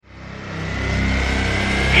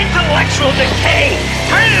Intellectual decay!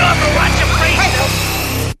 Turn it off and watch your face!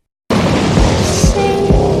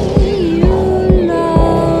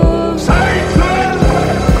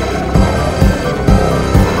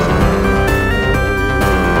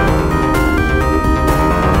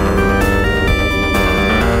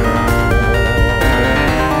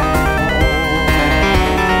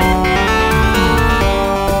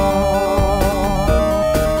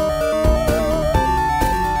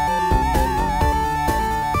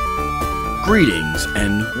 Greetings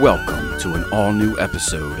and welcome to an all-new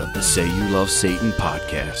episode of the Say You Love Satan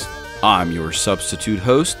podcast. I'm your substitute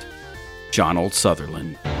host, John Old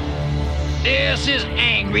Sutherland. This is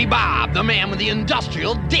Angry Bob, the man with the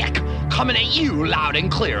industrial dick, coming at you loud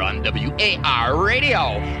and clear on WAR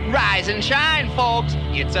Radio. Rise and shine, folks.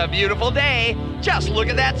 It's a beautiful day. Just look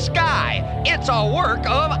at that sky. It's a work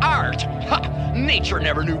of art. Ha! Nature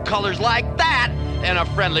never knew colors like that. And a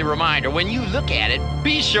friendly reminder, when you look at it,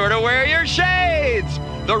 be sure to wear your shades.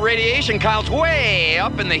 The radiation count's way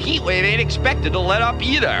up and the heat wave ain't expected to let up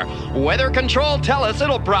either. Weather control tell us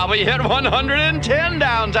it'll probably hit 110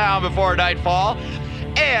 downtown before nightfall.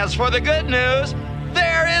 As for the good news,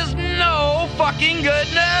 there is no fucking good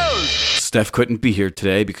news. Steph couldn't be here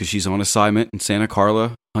today because she's on assignment in Santa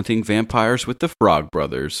Carla hunting vampires with the Frog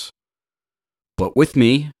Brothers. But with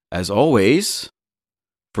me, as always,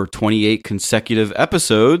 for 28 consecutive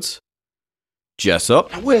episodes, Jessup.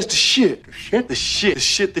 Now where's the shit? The shit? The shit. The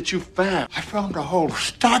shit that you found. I found a whole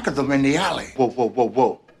stock of them in the alley.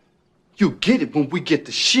 Whoa. You get it when we get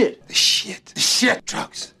the shit. The shit. The shit.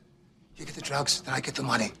 Drugs. You get the drugs, then I get the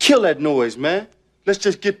money. Kill that noise, man. Let's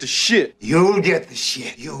just get the shit. You'll get the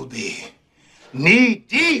shit. You'll be knee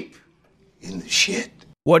deep in the shit.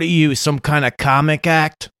 What are you, some kind of comic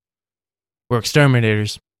act? We're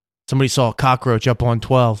exterminators. Somebody saw a cockroach up on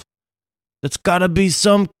 12. That's gotta be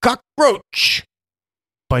some cockroach.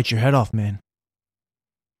 Bite your head off, man.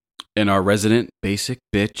 And our resident basic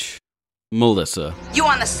bitch, Melissa. You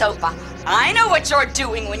on the sofa. I know what you're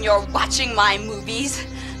doing when you're watching my movies.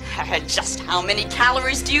 Just how many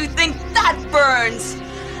calories do you think that burns?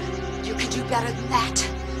 You can do better than that.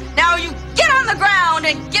 Now you get on the ground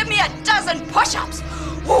and give me a dozen push-ups.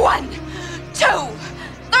 1, 2,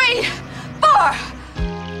 3, 4.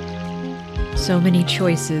 So many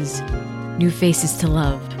choices, new faces to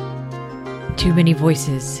love. Too many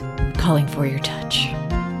voices calling for your touch.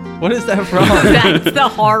 What is that from? That's the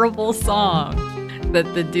horrible song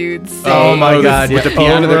that the dudes sing. Oh my god, with the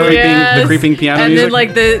piano, the creeping piano and music. then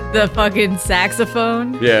like the fucking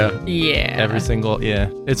saxophone. Yeah. Every single,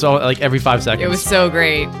 It's all like every 5 seconds. It was so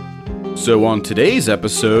great. So on today's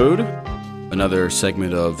episode, another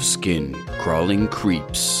segment of Skin Crawling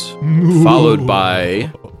Creeps, followed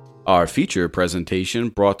by our feature presentation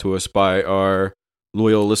brought to us by our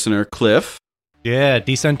loyal listener, Cliff. Yeah,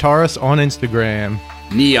 DeCentaurus on Instagram.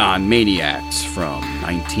 Neon Maniacs from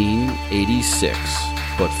 1986.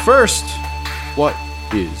 But first, what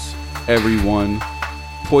is everyone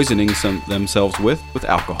poisoning themselves with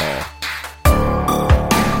alcohol?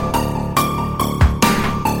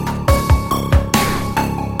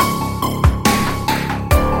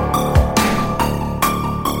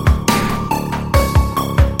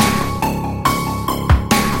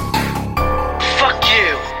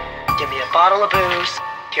 Bottle of booze.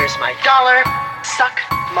 Here's my $1. Suck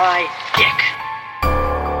my dick.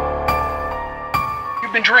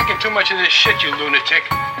 You've been drinking too much of this shit, you lunatic.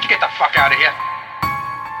 You get the fuck out of here.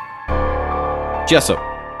 Jessup.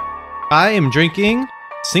 I am drinking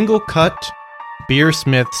Single Cut Beer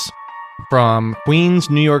Smiths from Queens,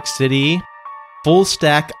 New York City. Full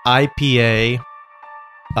Stack IPA.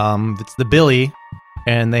 It's the Billy.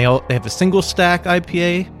 And they have a Single Stack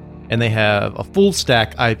IPA. And they have a Full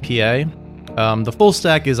Stack IPA. The Full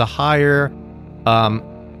Stack is a higher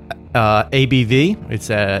ABV. It's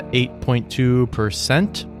at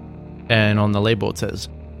 8.2%. And on the label it says,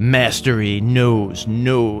 Mastery knows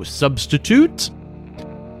no substitute.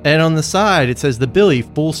 And on the side it says, the Billy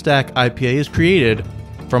Full Stack IPA is created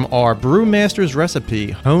from our brewmaster's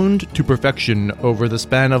recipe, honed to perfection over the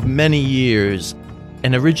span of many years.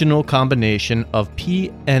 An original combination of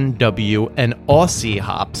PNW and Aussie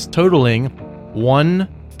hops, totaling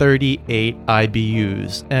 138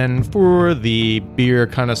 IBUs. And for the beer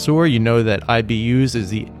connoisseur, you know that IBUs is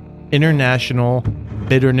the International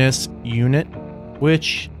Bitterness Unit,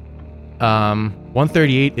 which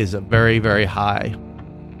 138 is a very, very high.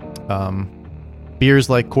 Beers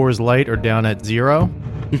like Coors Light are down at 0.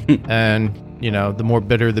 And, you know, the more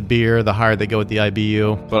bitter the beer, the higher they go with the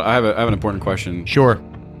IBU. But I have an important question. Sure.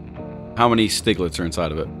 How many Stiglets are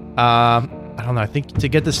inside of it? I don't know. I think to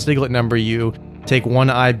get the Stiglet number, you take 1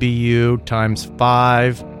 IBU times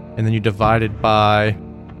 5 and then you divide it by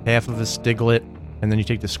half of a stiglet, and then you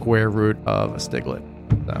take the square root of a stiglet.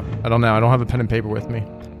 So, I don't know. I don't have a pen and paper with me.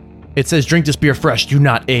 It says, drink this beer fresh, do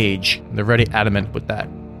not age. They're very adamant with that.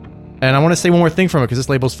 And I want to say one more thing from it, because this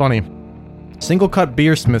label's funny. Single Cut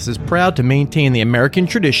Beersmiths is proud to maintain the American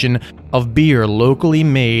tradition of beer locally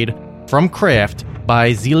made from craft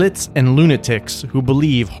by zealots and lunatics who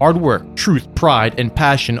believe hard work, truth, pride, and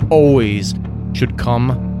passion always should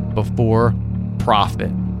come before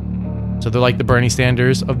profit. So they're like the Bernie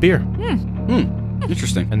Sanders of beer.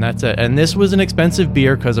 Interesting. And that's it. And this was an expensive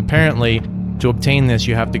beer because apparently to obtain this,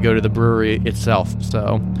 you have to go to the brewery itself.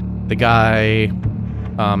 So the guy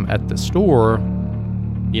at the store,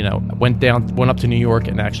 went up to New York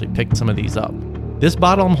and actually picked some of these up. This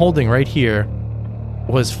bottle I'm holding right here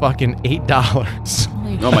was fucking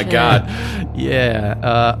 $8. Oh my God.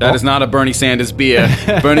 Yeah. That is not a Bernie Sanders beer.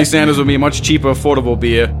 Bernie Sanders would be a much cheaper, affordable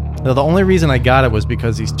beer. No, the only reason I got it was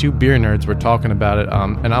because these two beer nerds were talking about it,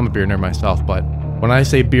 and I'm a beer nerd myself, but when I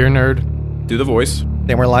say beer nerd, do the voice.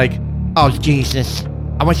 They were like, oh, Jesus.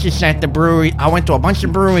 I was just at the brewery. I went to a bunch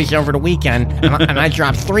of breweries over the weekend, and I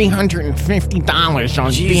dropped $350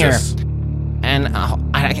 on Jesus. beer. And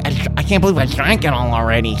I can't believe I drank it all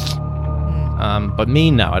already. But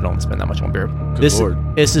me, no, I don't spend that much on beer. Good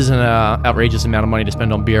Lord. This is an outrageous amount of money to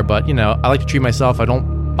spend on beer, but, I like to treat myself. I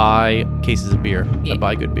don't buy cases of beer. I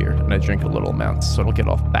buy good beer, and I drink a little amounts, so I don't get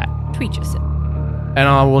off fat. Treat yourself. And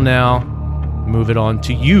I will now move it on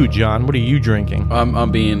to you, John. What are you drinking?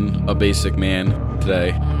 I'm being a basic man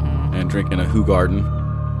today and drinking a Hoegaarden.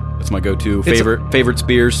 That's my go-to favorite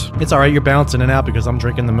beers. It's all right. You're balancing it out because I'm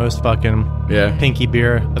drinking the most fucking pinky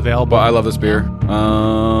beer available. But I love this beer.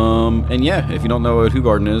 And if you don't know what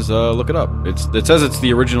Hoegaarden is, look it up. It says it's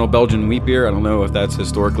the original Belgian wheat beer. I don't know if that's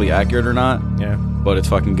historically accurate or not. Yeah. But it's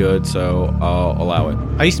fucking good, so I'll allow it.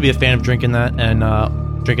 I used to be a fan of drinking that and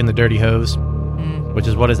drinking the Dirty Hose, which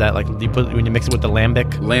is, what is that? Like when you mix it with the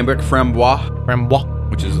lambic? Lambic Framboise.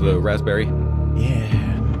 Framboise. Which is the raspberry. Yeah.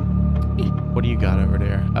 What do you got over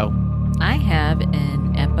there? Oh. I have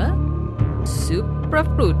an EPA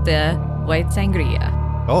Suprafruta White Sangria.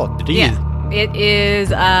 Oh, did you? Yeah. It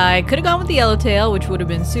is, I could have gone with the Yellowtail, which would have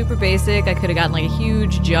been super basic. I could have gotten like a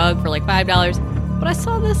huge jug for like $5. But I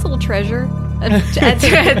saw this little treasure at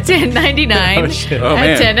 $10.99. Oh, shit. Oh,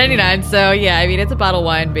 at man. $10.99. So, yeah, I mean, it's a bottle of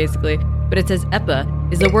wine, basically. But it says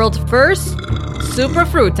EPA is the world's first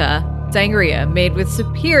Suprafruta Sangria made with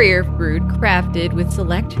superior fruit, crafted with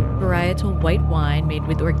select varietal white wine made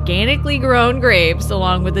with organically grown grapes,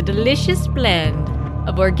 along with a delicious blend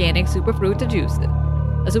of organic Suprafruta juices.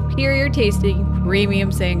 A superior tasting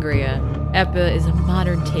premium sangria, EPA is a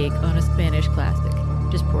modern take on a Spanish classic.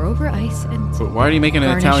 Just pour over ice and But why are you making an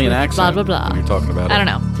garnish Italian with accent blah, blah, blah. when you're talking about it? I don't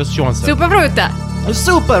know. Because she wants to. Superfruta.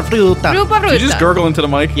 Superfruta. Superfruta. Did you just gurgle into the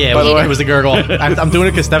mic? Yeah, by the way? it was a gurgle. I'm doing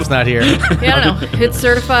it because Steph's not here. Yeah, I don't know. It's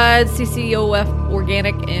certified CCOF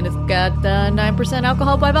organic, and it's got 9%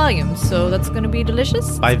 alcohol by volume, so that's going to be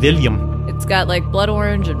delicious. By William. It's got like blood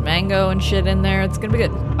orange and mango and shit in there. It's going to be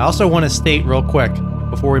good. I also want to state real quick,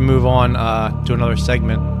 before we move on to another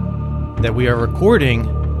segment, that we are recording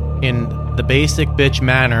in the Basic Bitch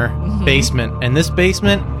Manor basement. And this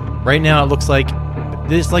basement, right now, it looks like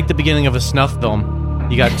this is like the beginning of a snuff film.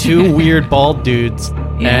 You got two weird bald dudes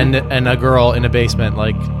and a girl in a basement.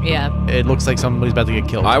 Like, Yeah. it looks like somebody's about to get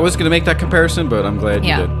killed. I was going to make that comparison, but I'm glad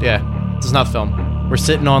you did. Yeah, it's a snuff film. We're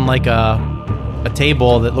sitting on like a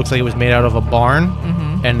table that looks like it was made out of a barn,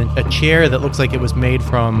 and a chair that looks like it was made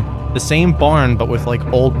from the same barn, but with like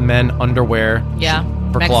old men underwear. Yeah.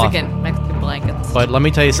 For cloth. Mexican blankets. But let me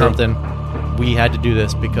tell you something. We had to do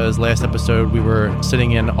this because last episode we were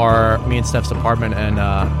sitting in me and Steph's apartment and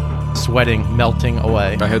sweating, melting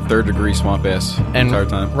away. I had third-degree swamp ass the And entire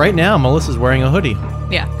time. right now, Melissa's wearing a hoodie,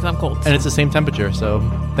 Yeah, because I'm cold. and it's the same temperature. So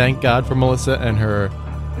thank God for Melissa and her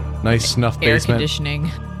nice snuff Air basement.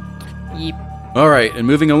 conditioning. Yeep. All right, and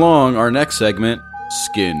moving along, our next segment,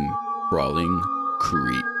 Skin Crawling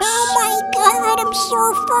Creeps. Oh my god, I'm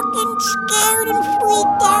so fucking scared and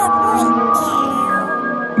freaked out right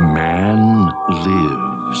now. Man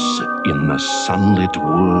lives in the sunlit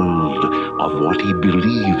world of what he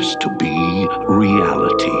believes to be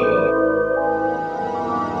reality.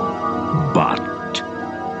 But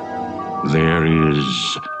there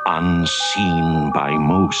is, unseen by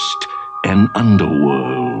most, an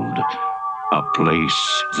underworld, a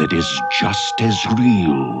place that is just as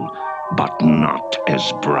real, but not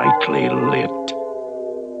as brightly lit.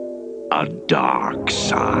 A dark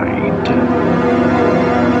side.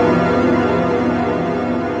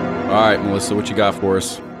 All right, Melissa, what you got for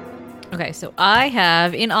us? Okay, so I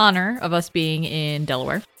have, in honor of us being in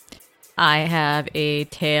Delaware, I have a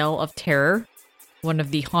tale of terror, one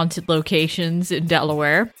of the haunted locations in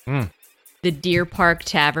Delaware. The Deer Park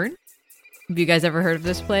Tavern. Have you guys ever heard of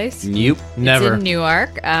this place? Nope. Never. It's in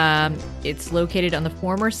Newark. It's located on the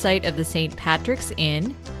former site of the St. Patrick's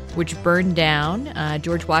Inn, which burned down.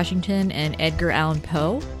 George Washington and Edgar Allan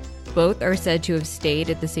Poe both are said to have stayed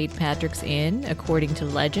at the St. Patrick's Inn, according to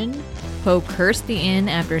legend. Poe cursed the inn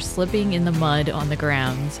after slipping in the mud on the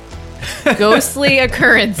grounds. Ghostly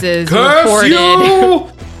occurrences Curse reported. you!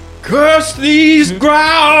 Curse these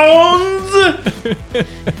grounds!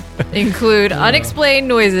 Include unexplained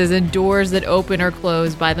noises and doors that open or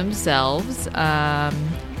close by themselves.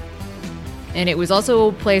 And it was also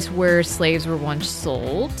a place where slaves were once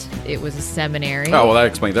sold. It was a seminary. Oh, well, that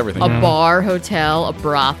explains everything. A bar, hotel, a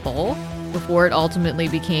brothel, before it ultimately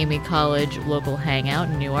became a college local hangout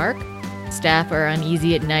in Newark. Staff are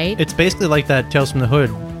uneasy at night. It's basically like that Tales from the Hood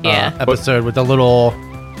Yeah. episode with the little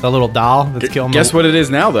doll that's killing. Guess what it is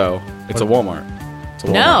now, though? It's a Walmart. It's a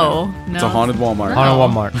Walmart No, now. no. It's a haunted Walmart. On a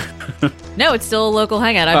Walmart. No, it's still a local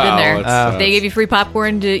hangout. I've been there. it's- They give you free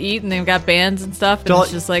popcorn to eat, and they've got bands and stuff. And They're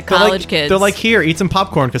it's just like they're college kids. They're like, here, eat some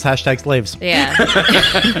popcorn because #slaves. Yeah.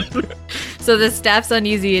 So the staff's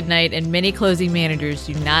uneasy at night, and many closing managers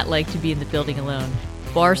do not like to be in the building alone.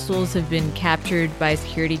 Bar stools have been captured by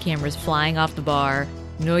security cameras flying off the bar.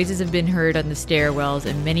 Noises have been heard on the stairwells,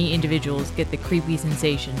 and many individuals get the creepy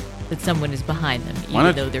sensation that someone is behind them,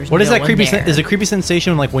 even though there's What is no that one creepy? there. Is it creepy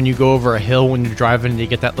sensation like when you go over a hill when you're driving and you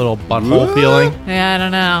get that little butthole feeling? Yeah, I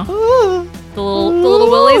don't know. The little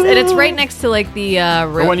willies, and it's right next to like the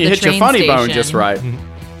Or when you the hit your train funny bone station, just right.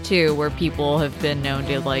 too, where people have been known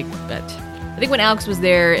to like. But I think when Alex was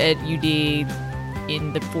there at UD,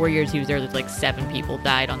 in the 4 years he was there, there's like 7 people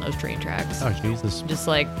died on those train tracks. Oh Jesus! Just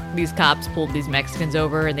like these cops pulled these Mexicans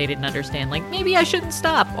over, and they didn't understand. Like maybe I shouldn't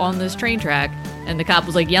stop on this train track, and the cop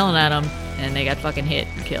was like yelling at them, and they got fucking hit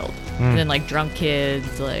and killed. And then like drunk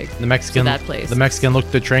kids, like The Mexican, to that place. the Mexican looked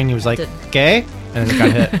at the train. He was like, Did- "Gay," and then it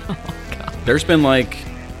got hit. There's been like,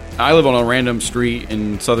 I live on a random street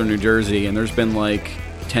in southern New Jersey, and there's been like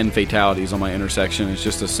 10 fatalities on my intersection. It's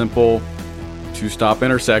just a simple 2-stop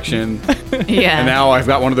intersection. Yeah. And now I've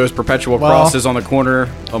got one of those perpetual Well- crosses on the corner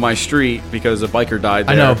of my street because a biker died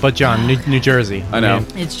I there. know, but John, New Jersey. I know. mean,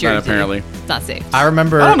 It's And Jersey. apparently. It's not safe. I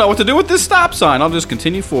remember I don't know what to do with this stop sign. I'll just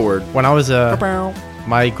continue forward. when I was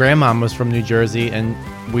my grandmom was from New Jersey, and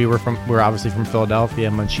we were obviously from Philadelphia.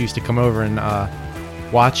 And when she used to come over and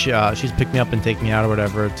watch, she'd pick me up and take me out or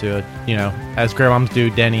whatever to, as grandmoms do,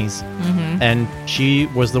 Denny's. And she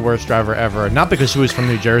was the worst driver ever. Not because she was from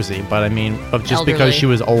New Jersey, but just Elderly. because she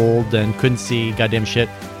was old and couldn't see goddamn shit.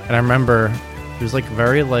 And I remember it was like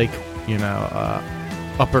very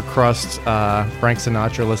upper crust Frank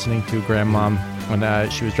Sinatra listening to grandmom when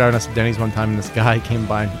she was driving us to Denny's one time, and this guy came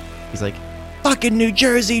by and he's like, "Fucking New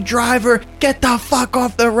Jersey driver, get the fuck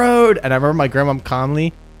off the road!" And I remember my grandmom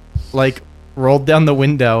calmly rolled down the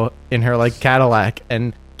window in her Cadillac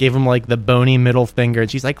and gave him the bony middle finger,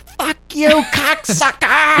 and she's like, "Fuck you, cocksucker!"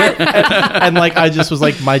 and I just was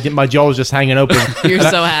my jaw was just hanging open. You're And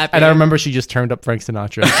so happy. And I remember she just turned up Frank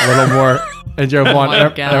Sinatra a little more and drove on. my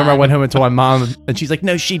And I remember I God. went home and told my mom, and she's like,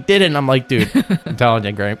 "No, she didn't." And I'm like, "Dude, I'm telling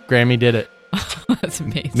you, Grammy did it." That's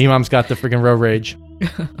amazing. Me mom's got the freaking road rage.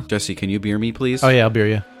 Jesse, can you beer me, please? Oh yeah, I'll beer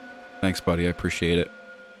you. Thanks, buddy. I appreciate it.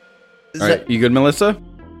 All right, you good, Melissa?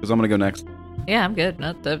 Because I'm going to go next. Yeah, I'm good.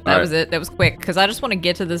 No, that All was right. it. That was quick because I just want to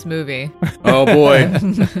get to this movie. Oh, boy.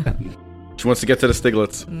 She wants to get to the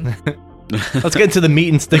Stiglitz. Let's get into the meat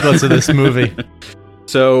and Stiglitz of this movie.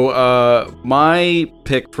 So, my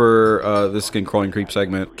pick for this Skin Crawling Creep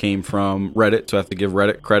segment came from Reddit, so I have to give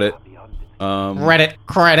Reddit credit. Reddit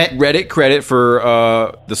credit. Reddit credit for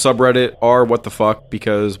the subreddit r what the fuck,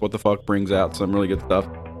 because what the fuck brings out some really good stuff.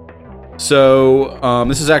 So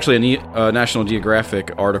this is actually a National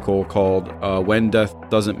Geographic article called "When Death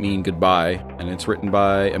Doesn't Mean Goodbye," and it's written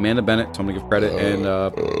by Amanda Bennett, so I'm gonna give credit. And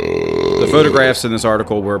the photographs in this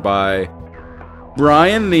article were by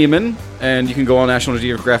Brian Neiman, and you can go on National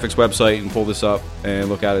Geographic's website and pull this up and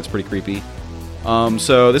look at it. It's pretty creepy.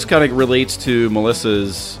 So this kind of relates to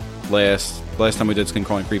Melissa's last time we did Skin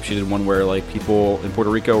Crawling Creep. She did one where people in Puerto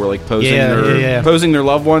Rico were posing posing their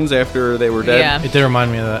loved ones after they were dead. Yeah. It did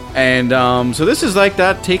remind me of that. And so this is like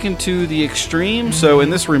that taken to the extreme. Mm-hmm. So in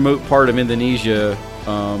this remote part of Indonesia,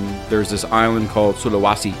 there's this island called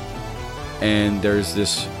Sulawesi, and there's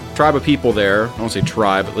this tribe of people there. I won't say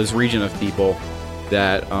tribe, but this region of people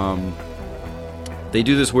that they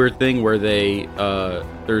do this weird thing where they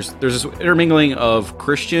there's this intermingling of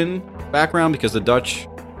Christian background because the Dutch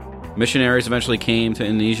missionaries eventually came to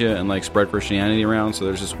Indonesia and spread Christianity around. So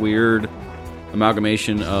there's this weird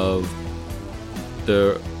amalgamation of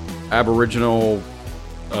the Aboriginal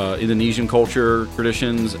Indonesian culture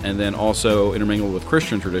traditions, and then also intermingled with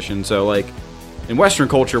Christian tradition. So, like, in Western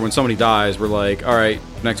culture, when somebody dies, we're like, all right,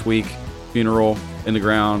 next week, funeral, in the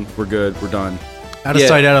ground, we're good, we're done. Out of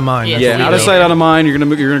sight, out of mind. Yeah, out of sight, out of mind. You're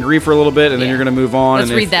gonna grieve for a little bit, and then you're gonna move on.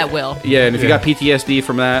 Let's and read that will. Yeah, and if you got PTSD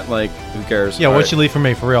from that, like, who cares? Yeah, All what right. you leave for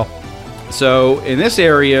me, for real? So in this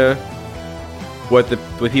area, what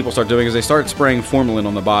people start doing is they start spraying formalin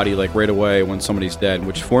on the body like right away when somebody's dead.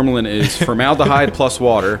 Which formalin is formaldehyde plus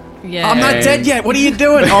water. Yeah. I'm not dead yet. What are you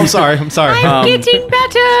doing? Oh, I'm sorry. I'm sorry. I'm getting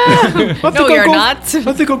better. No, you're not.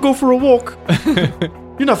 I think I'll go for a walk.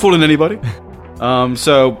 You're not fooling anybody.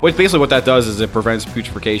 So basically what that does is it prevents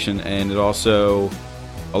putrefaction, and it also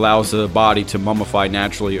allows the body to mummify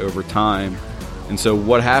naturally over time. And so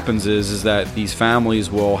what happens is that these families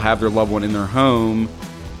will have their loved one in their home,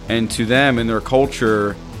 and to them, in their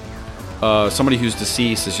culture, somebody who's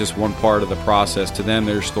deceased is just one part of the process. To them,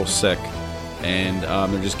 they're still sick, and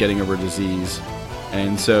they're just getting over disease.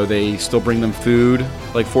 And so they still bring them food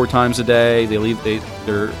like 4 times a day.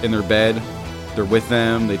 They're in their bed. They're with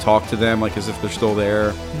them. They talk to them like as if they're still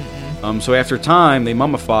there. So after time, they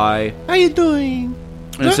mummify. How you doing?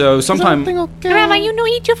 And so sometimes, Grandma, you don't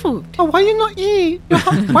eat your food. Oh, why you not eat?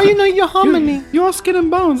 Why you not eat your hominy? You're skin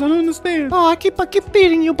and bones. I don't understand. Oh, I keep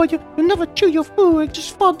feeding you, but you never chew your food. It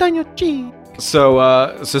just fall down your cheek.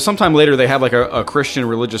 so sometime later they have like a Christian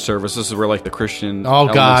religious service. This is where like the Christian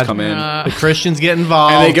elements come in. The Christians get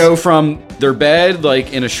involved, And they go from their bed,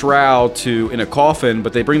 like in a shroud, to in a coffin,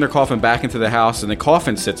 but they bring their coffin back into the house, and the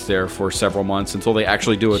coffin sits there for several months until they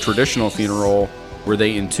actually do a traditional funeral where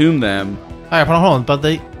they entomb them. All right, hold on. But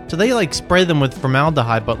they like spray them with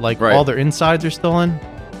formaldehyde, but like all their insides are still in.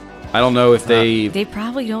 I don't know if they. They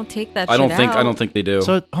probably don't take that. I don't shit think. out. I don't think they do.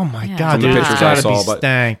 So, oh my Yeah. god, From the dude, pictures it's I gotta saw, be but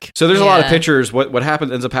stank. so there's a lot of Yeah. pictures. What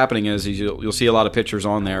ends up happening is you'll see a lot of pictures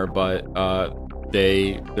on there, but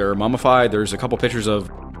they're mummified. There's a couple pictures of,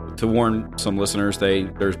 to warn some listeners,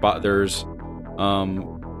 there's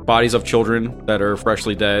bodies of children that are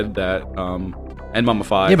freshly dead that and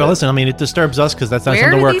mummified. Yeah, but listen, I mean, it disturbs us because that's not Where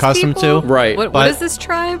something are we're these accustomed people? to. Right. What But is this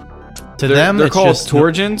tribe? To them, they're it's called just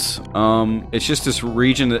Torjans. It's just this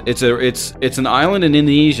region. It's an island in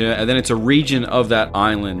Indonesia, and then it's a region of that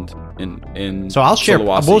island in. So I'll share.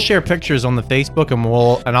 Sulawesi. We'll share pictures on the Facebook,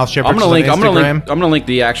 and I'll share I'm pictures gonna link. on Instagram. I'm gonna link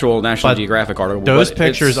the actual National But Geographic article. Those but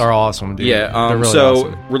pictures it's- are awesome, dude. Yeah. They're really So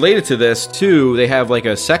awesome. related to this too, they have like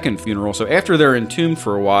a second funeral. So after they're entombed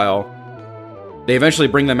for a while, they eventually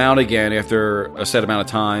bring them out again after a set amount of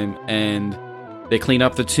time, and they clean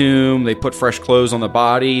up the tomb. They put fresh clothes on the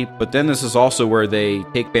body. But then this is also where they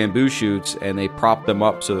take bamboo shoots and they prop them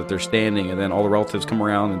up so that they're standing, and then all the relatives come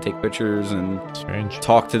around and take pictures and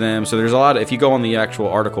talk to them. So there's a lot of, if you go on the actual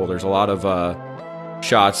article, there's a lot of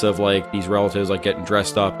shots of like these relatives like getting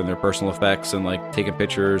dressed up in their personal effects and like taking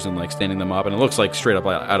pictures and like standing them up, and it looks like straight up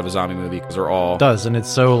out of a zombie movie because they're all It does, and it's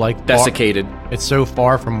so like desiccated. It's so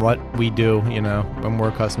far from what we do, you know, when we're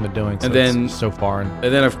accustomed to doing. So And then- it's so foreign.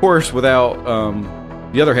 And then, of course, without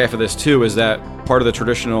the other half of this too is that part of the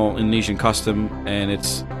traditional Indonesian custom, and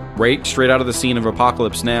it's right straight out of the scene of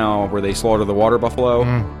Apocalypse Now, where they slaughter the water buffalo.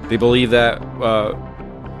 They believe that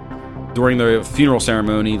during the funeral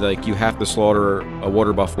ceremony, like you have to slaughter a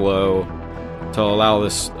water buffalo to allow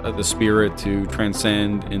the spirit to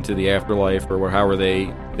transcend into the afterlife, or however they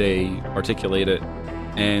articulate it.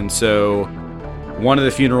 And so, one of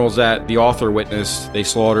the funerals that the author witnessed, they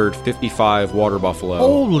slaughtered 55 water buffalo.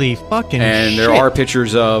 Holy fucking And shit. there are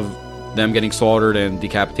pictures of them getting slaughtered and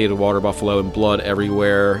decapitated water buffalo and blood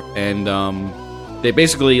everywhere. And they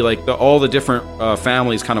basically, like, all the different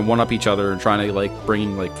families kind of one up each other and trying to, like,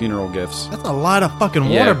 bring, like, funeral gifts. That's a lot of fucking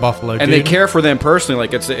Yeah. water buffalo, dude. And they care for them personally.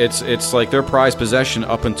 Like, it's like their prized possession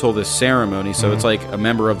up until this ceremony. So it's like a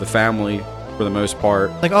member of the family for the most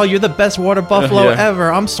part. Like, oh, you're the best water buffalo Yeah.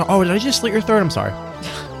 ever. I'm sorry. Oh, did I just slit your throat? I'm sorry.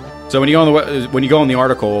 So when you go on the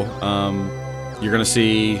article, you're gonna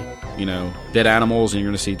see, you know, dead animals, and you're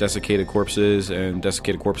gonna see desiccated corpses and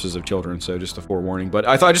desiccated corpses of children. So just a forewarning. But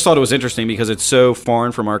I just thought it was interesting because it's so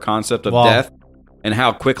foreign from our concept of Wow. death and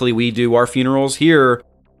how quickly we do our funerals. Here,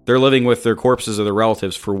 they're living with their corpses of their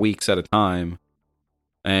relatives for weeks at a time,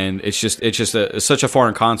 and it's such a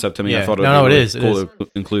foreign concept to me. I thought it would be really cool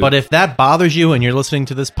to include. But if that bothers you and you're listening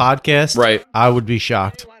to this podcast, right, I would be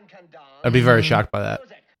shocked. I'd be very shocked by that.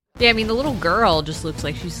 Yeah, I mean, the little girl just looks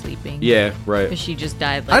like she's sleeping. Yeah, right. Because she just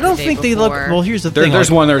died like I don't the day think they look. before. Well, here's the There's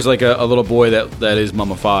thing. one. There's like a little boy that is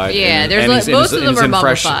mummified. Yeah, and, there's and like- he's- most and of he's them are in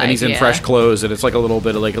fresh, mummified, and he's in yeah. fresh clothes, and it's like a little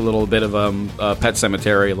bit of Pet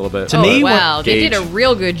Cemetery, a little bit. To me, Wow, they did Gage. a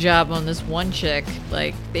real good job on this one chick.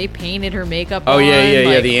 Like, they painted her makeup Oh, on. yeah,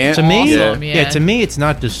 like, the ant. To me, awesome, yeah. To me, it's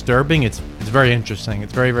not disturbing. It's very interesting.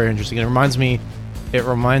 It's very, very interesting. It reminds me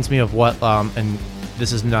of what and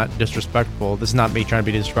this is not disrespectful. This is not me trying to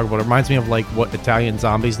be disrespectful. It reminds me of like what Italian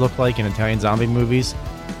zombies look like in Italian zombie movies.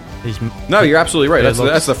 No, you're absolutely right. It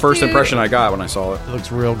That's the first Dude. impression I got when I saw it. It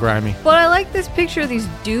looks real grimy. But I like this picture of these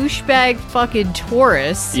douchebag fucking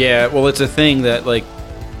tourists. Yeah, well, it's a thing that like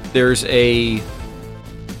there's a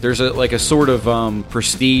like a sort of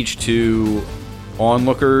prestige to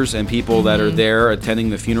onlookers and people that are there attending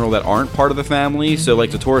the funeral that aren't part of the family. So like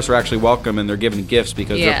the tourists are actually welcome and they're given gifts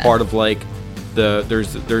because Yeah. they're part of like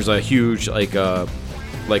there's a huge like not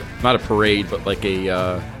a parade but like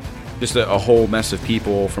just a whole mess of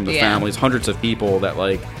people from the Yeah. families, hundreds of people that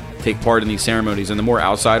like take part in these ceremonies, and the more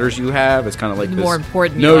outsiders you have, it's kind of like The this more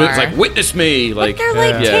important you note. are. It's like witness me, like But they're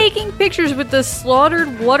like yeah. taking pictures with the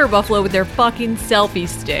slaughtered water buffalo with their fucking selfie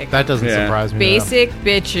stick. That doesn't Yeah. surprise me. Basic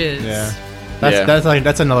bitches. Yeah. Yeah.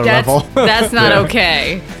 That's another That's, level. that's not Yeah.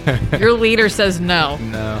 okay. Your leader says no.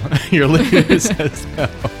 No, your leader says no.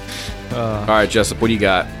 All right, Jessup, what do you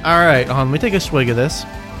got? All right, let me take a swig of this.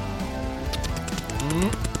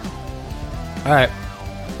 All right,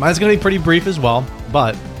 mine's gonna be pretty brief as well,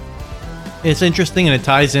 but it's interesting and it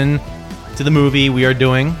ties in to the movie we are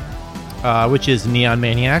doing, which is Neon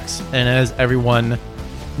Maniacs. And as everyone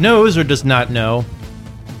knows or does not know,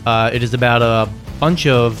 it is about a bunch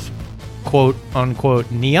of quote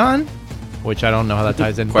unquote neon, which I don't know how that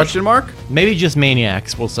ties in. but Question mark? maybe just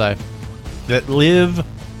maniacs, we'll say, that live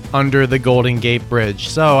under the Golden Gate Bridge.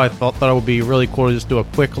 So I thought it would be really cool to just do a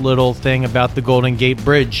quick little thing about the Golden Gate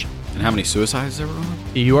Bridge. And how many suicides there were on?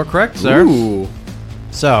 You are correct, sir. Ooh.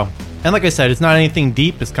 So, and like I said, it's not anything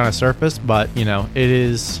deep. It's kind of surface, but you know,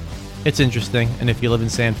 it's interesting. And if you live in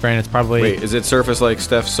San Fran, it's probably Wait, is it surface like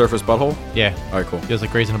Steph's surface butthole? yeah. All right, cool. It was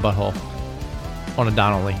like grazing a butthole on a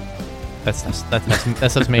Donnelly. That's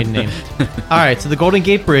Steph's maiden name. All right, so the Golden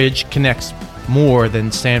Gate Bridge connects more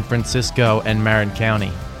than San Francisco and Marin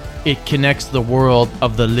County. It connects the world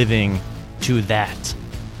of the living to that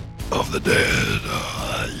Of the dead,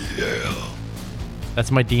 yeah.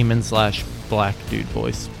 That's my demon/black dude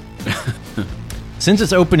voice. Since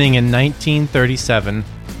its opening in 1937,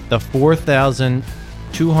 the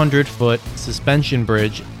 4,200-foot suspension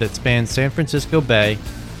bridge that spans San Francisco Bay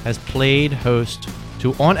has played host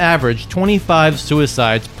to, on average, 25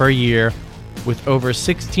 suicides per year, with over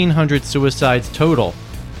 1,600 suicides total.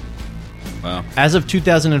 Wow. As of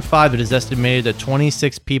 2005, it is estimated that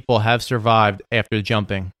 26 people have survived after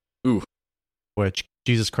jumping. Ooh. Which,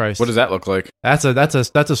 Jesus Christ. What does that look like? That's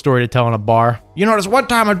a story to tell in a bar. You know, this one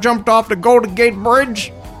time I jumped off the Golden Gate Bridge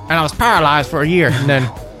and I was paralyzed for a year. And then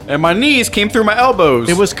And my knees came through my elbows.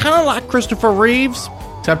 it was kind of like Christopher Reeves,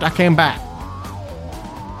 except I came back.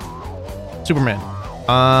 Superman.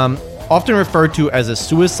 Often referred to as a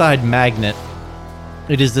suicide magnet,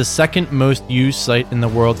 it is the second most used site in the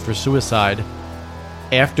world for suicide,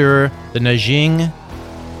 after the Nanjing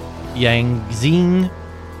Yangtze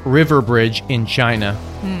River Bridge in China.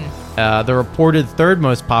 The reported third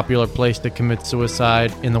most popular place to commit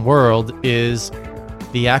suicide in the world is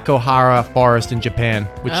the Akohara Forest in Japan,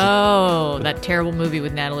 which Oh, that terrible movie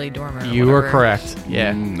with Natalie Dormer. or you are whatever. correct.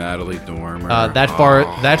 Yeah. Natalie Dormer.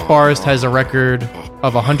 That forest has a record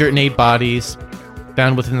of 108 bodies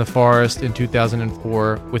found within the forest in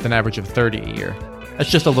 2004, with an average of 30 a year. That's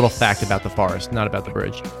just a little fact about the forest, not about the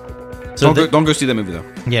bridge. So don't go see that movie though.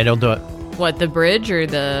 yeah, don't do it What, the bridge or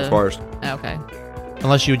the... Forest. Okay.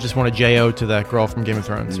 unless you just want to JO to that girl from Game of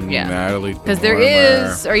Thrones. Yeah. Natalie. Because there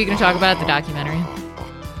is... Are you going to talk about the documentary?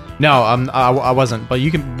 No, I wasn't, but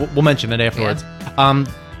you can. We'll mention it afterwards.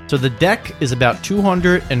 So the deck is about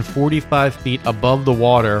 245 feet above the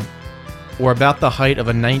water, or about the height of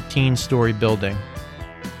a 19-story building.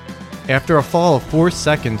 After a fall of 4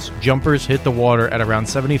 seconds, jumpers hit the water at around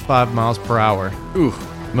 75 miles per hour. Ooh.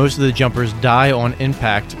 Most of the jumpers die on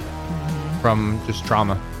impact from just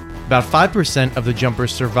trauma. About 5% of the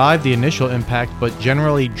jumpers survive the initial impact, but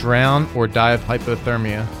generally drown or die of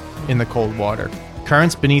hypothermia in the cold water.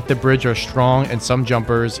 Currents beneath the bridge are strong, and some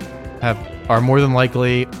jumpers are more than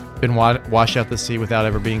likely been washed out to sea without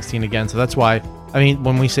ever being seen again. So that's why, I mean,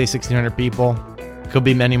 when we say 1,600 people, could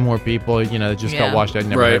be many more people, you know, that just got washed out and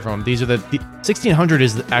never heard from them. These are the 1,600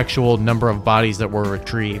 is the actual number of bodies that were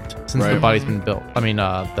retrieved since the body's been built. I mean,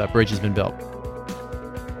 the bridge has been built.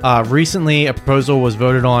 Recently, a proposal was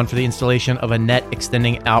voted on for the installation of a net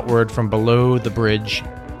extending outward from below the bridge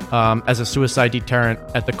as a suicide deterrent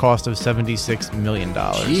at the cost of $76 million.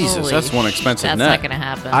 Jesus, that's one expensive net. That's not going to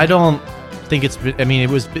happen. I don't think it's been, I mean,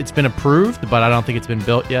 it's been approved, but I don't think it's been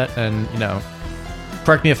built yet. And, you know,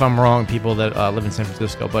 correct me if I'm wrong, people that live in San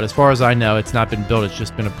Francisco, but as far as I know, it's not been built. It's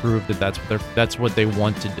just been approved that that's what they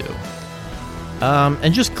want to do.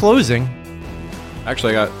 And just closing.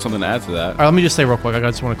 Actually, I got something to add to that. All right, let me just say real quick. I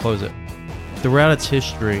just want to close it. Throughout its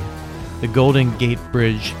history, the Golden Gate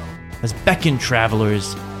Bridge has beckoned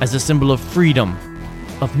travelers as a symbol of freedom,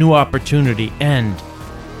 of new opportunity, and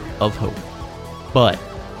of hope. But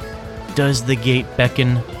does the gate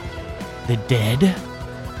beckon the dead?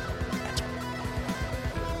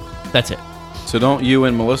 That's it. So don't you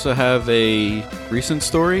and Melissa have a recent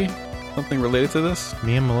story? Something related to this?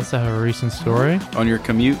 Me and Melissa have a recent story? On your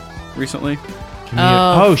commute recently?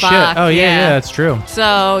 Oh, shit. fuck, Oh, yeah, that's true.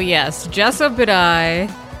 So, yes, Jessup and I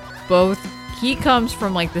both, he comes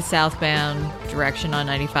from like the southbound direction on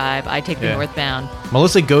 95. I take the Yeah. northbound.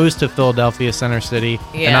 Melissa goes to Philadelphia Center City,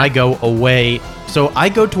 and Yeah. I go away. So I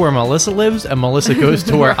go to where Melissa lives, and Melissa goes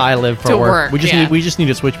to where I live for To work. work, We just yeah. need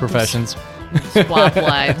to switch professions. Swap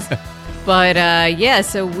lives. But yeah,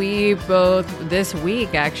 so we both this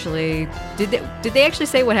week actually did they actually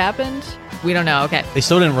say what happened? We don't know. Okay. They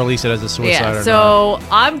still didn't release it as a suicide. Yeah. or not. So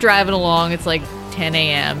I'm driving along. It's like 10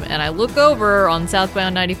 a.m. and I look over on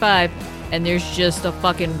southbound 95, and there's just a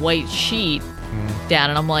fucking white sheet down,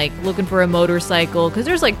 and I'm like looking for a motorcycle because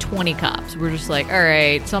there's like 20 cops. We're just like, all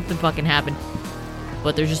right, something fucking happened.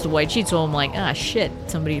 But there's just a white sheet, so I'm like, ah, shit,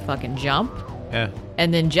 somebody fucking jump. Yeah.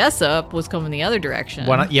 And then Jessup was coming the other direction.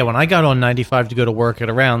 When I got on 95 to go to work at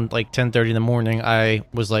around like 10:30 in the morning, I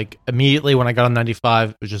was like, immediately when I got on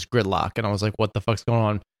 95, it was just gridlock, and I was like, what the fuck's going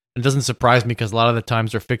on? It doesn't surprise me because a lot of the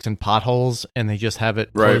times they're fixing potholes and they just have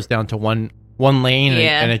it closed down to one lane,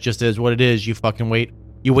 Yeah. and it just is what it is. You fucking wait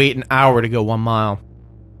an hour to go 1 mile.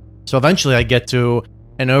 So eventually I get to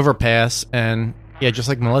an overpass, and yeah, just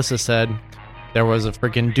like Melissa said, there was a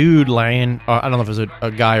freaking dude laying, I don't know if it was a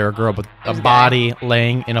guy or a girl, but a body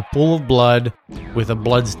laying in a pool of blood with a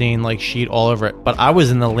bloodstained like sheet all over it. But I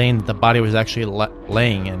was in the lane that the body was actually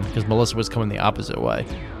laying in because Melissa was coming the opposite way.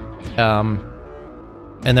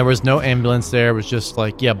 And there was no ambulance there. It was just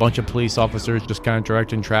like, yeah, a bunch of police officers just kind of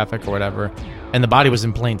directing traffic or whatever. And the body was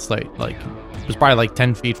in plain sight. Like, it was probably like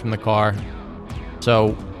 10 feet from the car.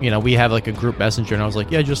 So, you know, we have like a group messenger, and I was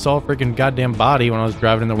like, yeah, I just saw a freaking goddamn body when I was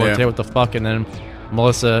driving into work today. What the fuck? And then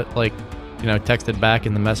Melissa, like, you know, texted back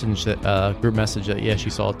in the message that group message that, yeah,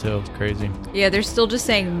 she saw it too. It's crazy. Yeah, they're still just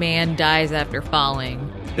saying man dies after falling.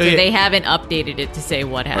 So Yeah. they haven't updated it to say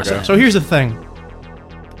what happened. Okay. So here's the thing.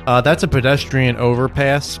 That's a pedestrian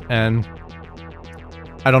overpass, and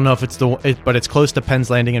I don't know if it's but it's close to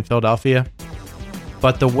Penn's Landing in Philadelphia.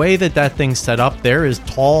 But the way that thing's set up, there is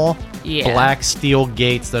tall, black steel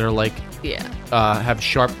gates that are like, have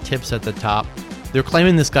sharp tips at the top. They're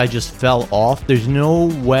claiming this guy just fell off. There's no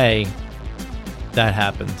way that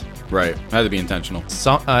happened. Right. Had to be intentional.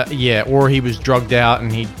 Yeah, or he was drugged out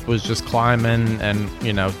and he was just climbing and,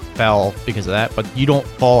 you know, fell because of that. But you don't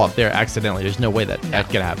fall up there accidentally. There's no way that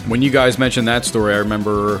could happen. When you guys mentioned that story, I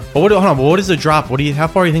remember... But hold on, what is the drop? How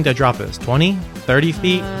far do you think that drop is? 20? 30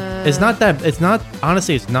 feet?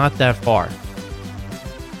 Honestly, it's not that far.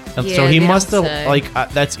 And so he must have, like,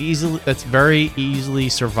 that's very easily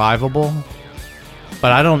survivable.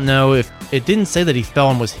 But I don't know if, it didn't say that he fell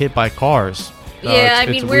and was hit by cars. Yeah, I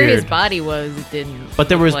mean, where his weird. body was, it didn't. But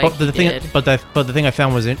there was look like the he thing. did. But the thing I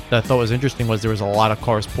found that I thought was interesting was there was a lot of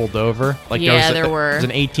cars pulled over. Like there were. was an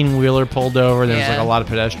 18-wheeler pulled over. There was like Yeah. a lot of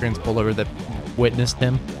pedestrians pulled over that witnessed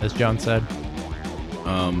him, as John said.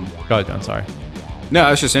 Go ahead, John. Sorry.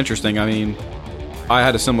 No, it's just interesting. I mean, I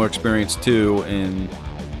had a similar experience too.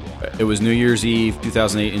 It was New Year's Eve,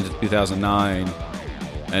 2008 into 2009,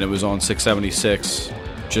 and it was on 676,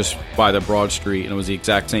 just by the Broad Street, and it was the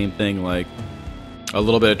exact same thing. Like, a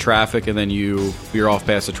little bit of traffic, and then you veer off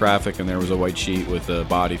past the traffic, and there was a white sheet with a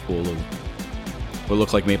body full of what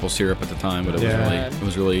looked like maple syrup at the time, but it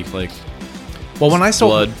was really like. Well, when I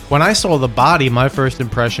blood. saw the body, my first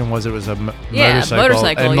impression was it was a motorcycle.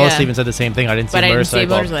 Motorcycle, And Melissa even said the same thing. I didn't see But a I didn't see a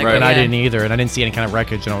motorcycle, motorcycle, and I yeah. didn't either. And I didn't see any kind of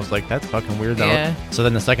wreckage. And I was like, "That's fucking weird." Though. Yeah. So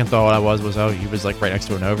then the second thought was, oh, he was like right next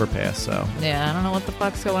to an overpass. So Yeah, I don't know what the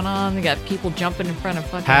fuck's going on. They got people jumping in front of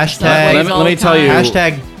fucking hashtag. subways all let me the tell time. you.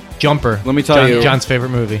 Hashtag Jumper. Let me tell you. John's favorite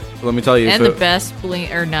movie. Let me tell you. And the best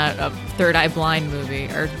Third Eye Blind movie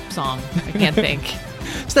or song. I can't think.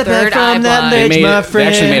 Step Third back Eye from that Blind. ledge, my friend.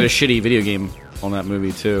 They actually made a shitty video game on that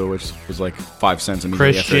movie too, which was like 5 cents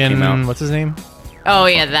immediately after it came Christian, out. what's his name? Oh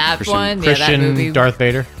yeah, that Christian- one. Yeah, Christian that movie. Darth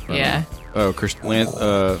Vader. Yeah. Oh, Christian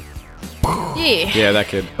Yeah. yeah, that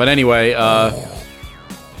kid. But anyway,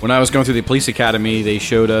 when I was going through the police academy, they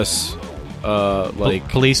showed us like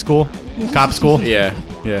Police school, cop school. yeah.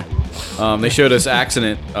 They showed us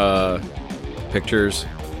accident pictures,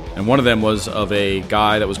 and one of them was of a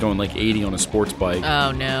guy that was going like 80 on a sports bike,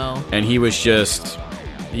 Oh no. and he was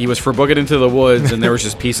forbooking into the woods, and there was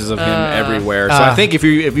just pieces of him everywhere. So I think if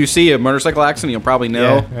you see a motorcycle accident, you'll probably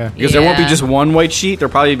know because there won't be Yeah. just one white sheet.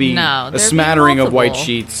 There'll probably be No, a there'd be smattering of white multiple.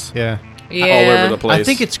 sheets Yeah. Yeah. all over the place. I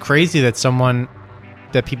think it's crazy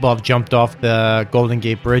that people have jumped off the Golden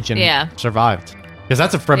Gate Bridge and Yeah. survived. Because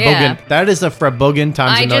that's a Frebbogan. Yeah. That is a Frebbogan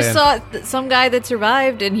times I a million. just saw some guy that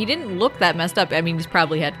survived, and he didn't look that messed up. I mean, he's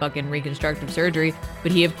probably had fucking reconstructive surgery,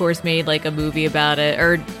 but he, of course, made like a movie about it.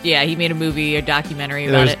 Or, yeah, he made a documentary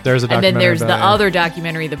about it. There's a and then documentary there's the about it, other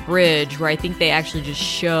documentary, The Bridge, where I think they actually just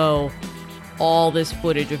show all this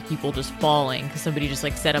footage of people just falling because somebody just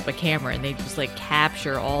like set up a camera and they just like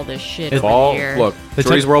capture all this shit over fall. here. Look,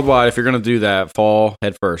 Shorties Worldwide. If you're gonna do that, fall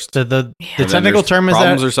head first. The And then technical there's term is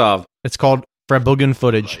problems that are solved. it's called Frebbogan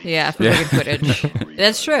footage. Yeah, for fucking footage.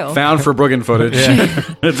 That's true. Found for Bruggen footage. Yeah.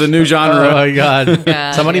 It's a new genre. Oh my god!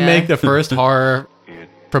 Yeah, Somebody yeah. make the first horror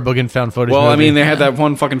Frebbogan found footage. Well, I movie. mean, they had that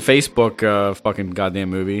one fucking Facebook fucking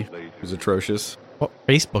goddamn movie. It was atrocious. What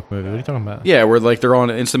Facebook movie? What are you talking about? Yeah, where like they're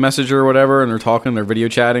on Instant Messenger or whatever, and they're talking, they're video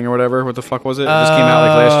chatting or whatever. What the fuck was it? It just came out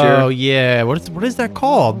like last year. Oh yeah, what is that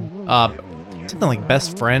called? Something like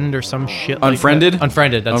Best Friend or some shit. like Unfriended? that.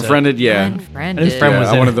 Unfriended. That's Unfriended, yeah. Unfriended. His friend Yeah, was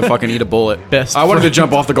I in wanted it. to fucking eat a bullet. Best I wanted to friend.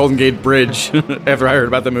 jump off the Golden Gate Bridge after I heard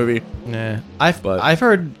about the movie. Yeah, I've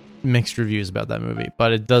heard mixed reviews about that movie,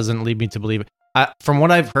 but it doesn't lead me to believe it. From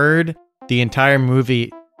what I've heard, the entire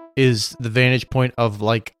movie is the vantage point of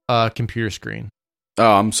like a computer screen.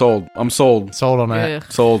 Oh, I'm sold. I'm sold. Sold on that.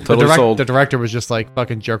 Ugh. Sold. Totally sold. The director was just like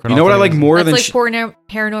fucking jerking off. You know what I like more That's than like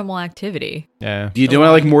paranormal activity. Yeah. Do you know what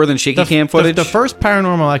I like more than shaky cam footage? The first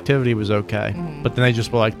Paranormal Activity was okay, but then they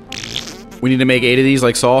just were like, we need to make 8 of these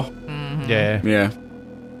like Saw. yeah. Yeah.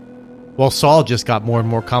 Well, Saul just got more and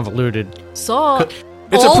more convoluted. Saw.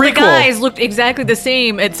 It's a all the prequel. guys looked exactly the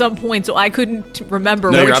same at some point, so I couldn't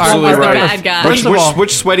remember No, which you're one absolutely was right. the bad guy. First of all-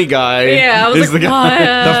 Which sweaty guy Yeah, I was is like, the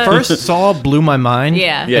guy? what? The first Saw blew my mind.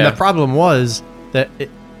 Yeah. Yeah. And the problem was that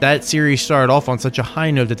that series started off on such a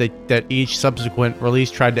high note that each subsequent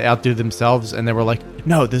release tried to outdo themselves, and they were like,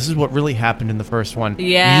 "No, this is what really happened in the first one.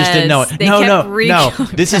 You just didn't know it. Yes, they No, kept no.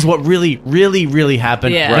 This is what really, really, really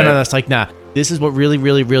happened. Yeah. No, Right. no, that's like, nah. This is what really,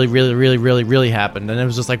 really, really, really, really, really, really happened." And it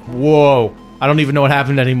was just like, whoa. I don't even know what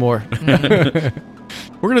happened anymore.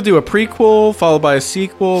 We're going to do a prequel, followed by a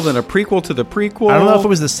sequel, then a prequel to the prequel. I don't know if it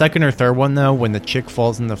was the second or third one though, when the chick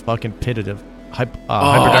falls in the fucking pit of hypodermic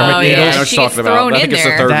Oh, needles. yeah. I know what She you're gets talking about. thrown I think in it's the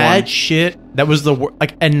there. third That one. shit, that was the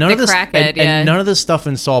like, and none The of this, crackhead, and yeah. none of the stuff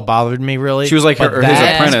in Saul bothered me really. She was like but his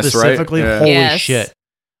that apprentice, right? specifically, Yeah. holy Yes. shit!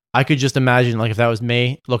 I could just imagine, like, if that was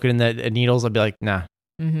me looking in the needles, I'd be like, nah,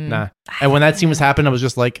 Mhm. nah. And when that scene was happening, I was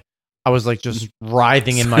just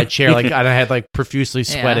writhing in my chair, like I had like profusely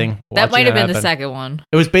Yeah. sweating. That watching might have it been the happen. second one.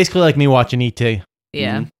 It was basically like me watching ET.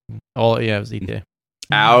 Yeah. It was ET.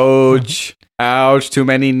 Ouch. Ouch. Too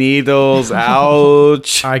many needles.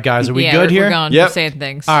 Ouch. All right, guys, are we Yeah, good here? We're going. Yep. We're saying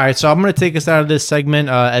things. All right, so I'm going to take us out of this segment.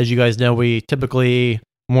 As you guys know, we typically,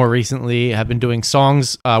 more recently, have been doing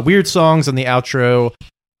songs, weird songs on the outro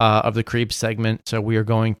of the Creep segment. So we are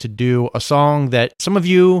going to do a song that some of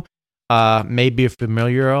you may be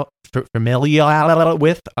familiar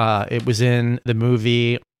with. It was in the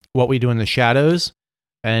movie What We Do in the Shadows.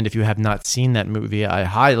 And if you have not seen that movie, I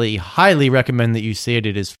highly, highly recommend that you see it.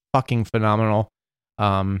 It is fucking phenomenal.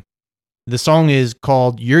 The song is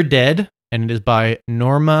called You're Dead, and it is by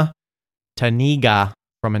Norma Taniga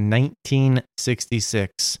from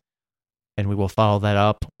 1966. And we will follow that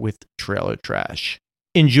up with Trailer Trash.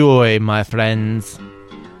 Enjoy, my friends.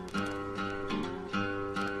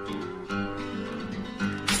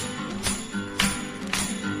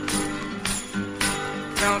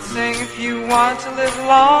 Don't sing if you want to live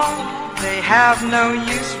long. They have no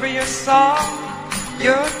use for your song.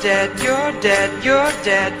 You're dead, you're dead, you're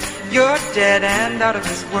dead, you're dead and out of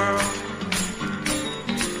this world.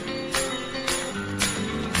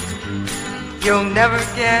 You'll never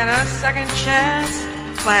get a second chance.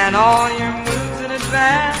 Plan all your moves in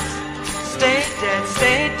advance. Stay dead,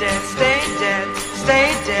 stay dead, stay dead, stay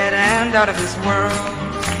dead and out of this world.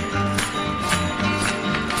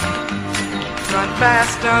 Run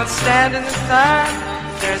fast, don't stand in the sun.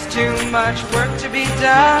 There's too much work to be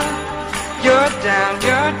done. You're down,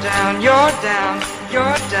 you're down, you're down,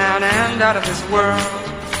 you're down and out of this world.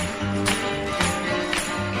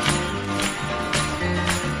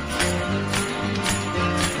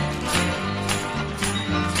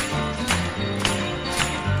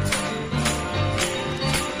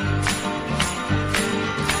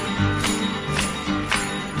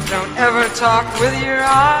 ever talk with your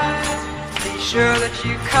eyes, be sure that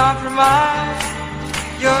you compromise.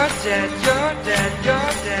 You're dead, you're dead,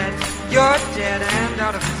 you're dead, you're dead and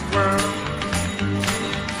out of this world.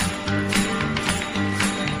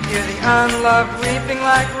 Hear the unloved weeping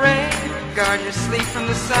like rain, guard your sleep from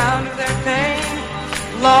the sound of their pain.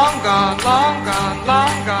 Long gone, long gone,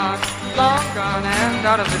 long gone, long gone and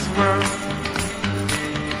out of this world.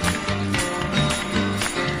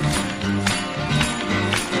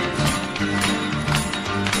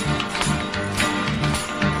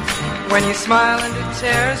 When you smile and it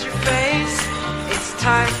tears your face, it's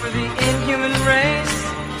time for the inhuman race.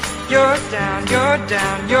 You're down, you're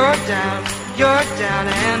down, you're down, you're down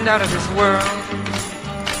and out of this world.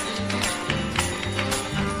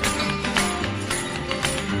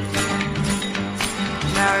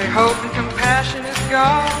 Now your hope and compassion is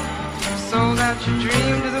gone. You've sold out your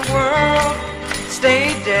dream to the world.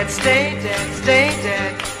 Stay dead, stay dead, stay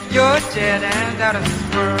dead. You're dead and out of this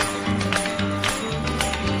world.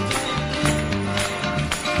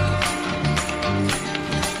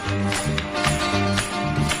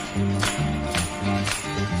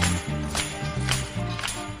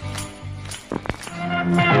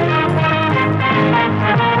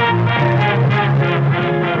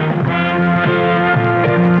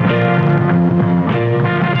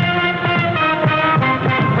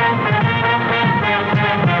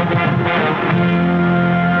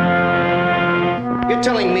 You're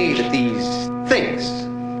telling me that these things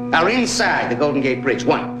are inside the Golden Gate Bridge.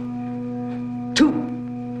 1.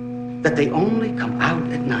 2, that they only come out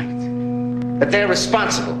at night. That they're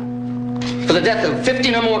responsible for the death of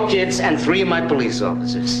 15 or more kids and 3 of my police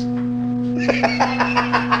officers.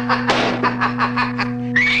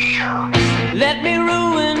 Let me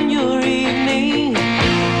ruin your evening,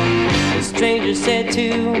 the stranger said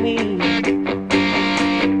to me.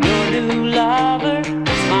 Your new lover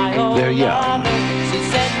is my old They're young. lover. She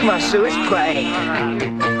said, Come on, Sue, it's play.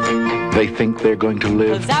 They think they're going to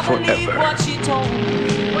live 'cause I believe forever. what she told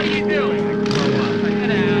me. What are you doing?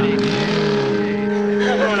 He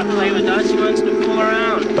doesn't want to play with us. He wants to fool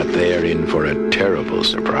around. But they're in for a terrible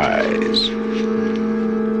surprise.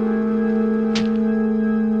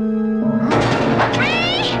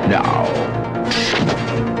 Now,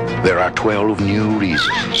 there are 12 new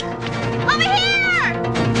reasons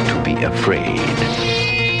to be afraid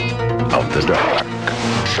of the dark.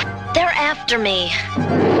 They're after me.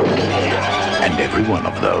 And every one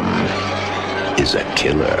of them is a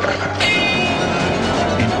killer.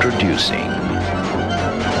 Introducing,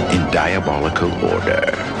 in diabolical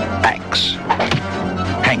order, Axe,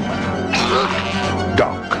 Hangman,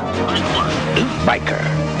 Doc, Biker,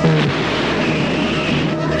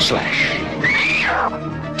 Slash,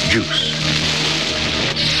 Juice,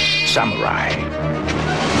 Samurai,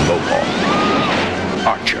 Mohawk,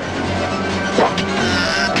 Archer,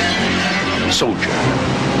 Soldier.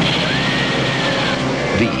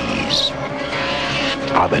 These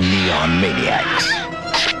are the Neon Maniacs.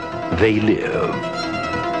 They live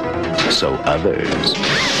so others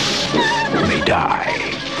may die.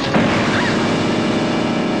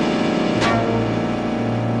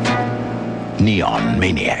 Neon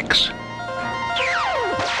Maniacs.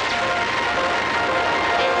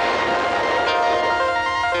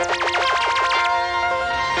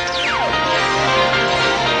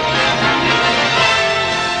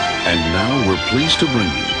 And now we're pleased to bring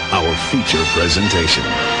you our feature presentation.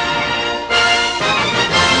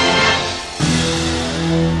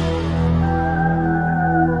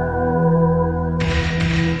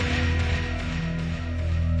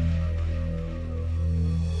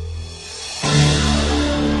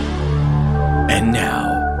 And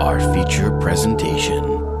now, our feature presentation,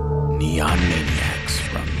 Neon Maniacs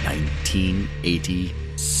from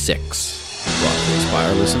 1986. Brought to us by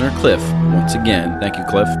our listener, Cliff. Once again, thank you,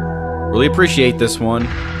 Cliff. Really appreciate this one.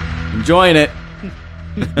 Enjoying it.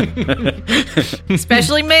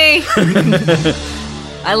 Especially me.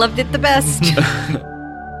 I loved it the best.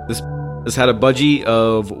 This had a budget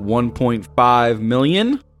of $1.5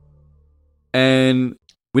 million. And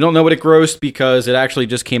we don't know what it grossed because it actually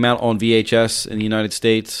just came out on VHS in the United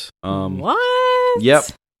States. What? Yep.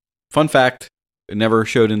 Fun fact, it never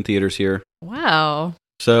showed in theaters here. Wow.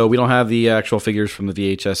 So we don't have the actual figures from the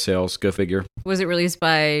VHS sales. Go figure. Was it released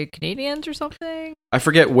by Canadians or something? I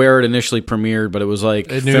forget where it initially premiered, but it was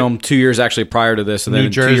like filmed 2 years actually prior to this, and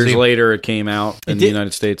then 2 years later it came out in the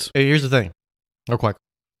United States. Here's the thing, real quick.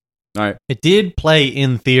 All right. It did play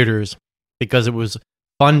in theaters because it was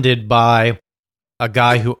funded by a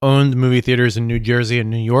guy who owned movie theaters in New Jersey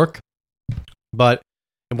and New York, but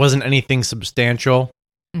it wasn't anything substantial.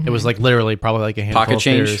 It was like literally probably like a handful Pocket of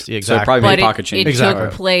change? theaters. Yeah, So exactly. probably But made pocket change. it Exactly.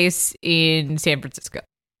 took place in San Francisco.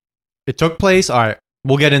 It took place. All right,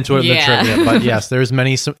 we'll get into it in Yeah. the trivia. But yes, there's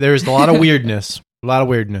a lot of weirdness. A lot of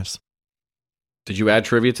weirdness. Did you add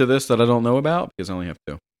trivia to this that I don't know about? Because I only have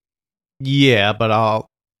 2. Yeah, but I'll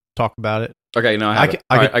talk about it. Okay, no, I have it.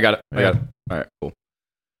 I All right, can- I got it. I got yeah. it. All right, cool.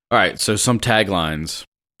 All right, so some taglines.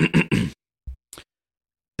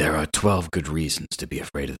 There are 12 good reasons to be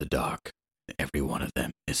afraid of the dark. Every one of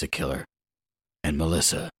them is a killer. And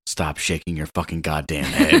Melissa, stop shaking your fucking goddamn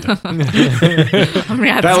head.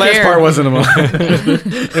 That last part wasn't a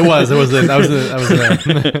It was. That was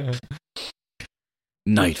it.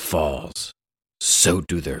 Night falls. So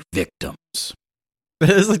do their victims. This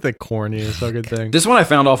is like the corniest fucking thing. This one I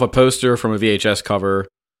found off a poster from a VHS cover.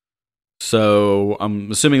 So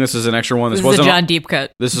I'm assuming this is an extra one. This is wasn't a John Deep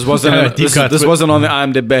cut. This wasn't. Deep cuts this with- wasn't on the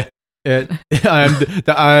IMDb.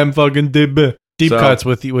 I'm fucking deep So- cuts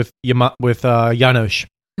with Janos.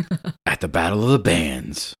 At the Battle of the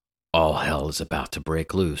Bands, all hell is about to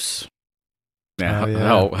break loose. Yeah, Oh, yeah.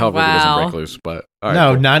 hell really Wow. doesn't break loose. But all right,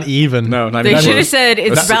 No, cool. not even. No, not They even should have close. said it's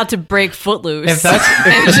That's- about to break Footloose. If that's-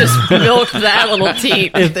 and just milk that little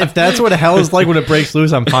teat. If that's what hell is like when it breaks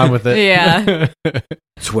loose, I'm fine with it. Yeah.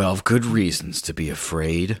 12 good reasons to be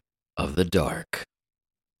afraid of the dark.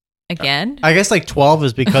 Again? I guess like 12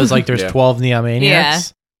 is because like there's Yeah. 12 Neomaniacs. Yeah.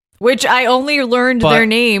 Which I only learned But- their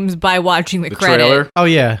names by watching the The credit. trailer? Oh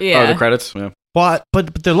yeah. Yeah. Oh, the credits? Yeah. But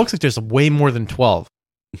there looks like there's way more than 12.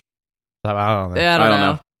 I don't know. Yeah, I don't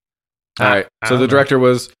know. All right. I So don't the know. director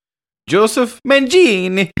was Joseph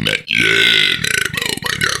Mangini.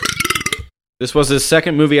 This was his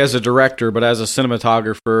second movie as a director, but as a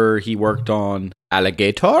cinematographer, he worked on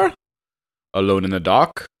Alligator, Alone in the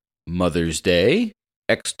Dark, Mother's Day,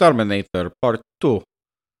 Exterminator Part 2,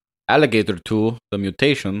 Alligator 2, The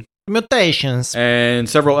Mutation, Mutations. and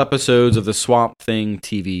several episodes of the Swamp Thing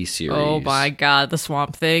TV series. Oh my god, the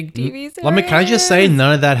Swamp Thing TV series. Can I just say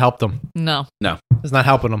none of that helped him? No. No. It's not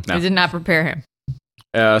helping him. I did not prepare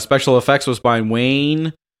him. Special effects was by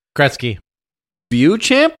Wayne Gretzky.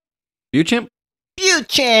 Beauchamp. Beauchamp.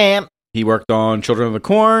 He worked on Children of the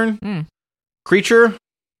Corn, Hmm. Creature,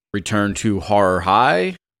 Return to Horror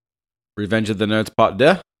High, Revenge of the Nerds Part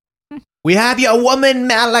 2. We have your woman,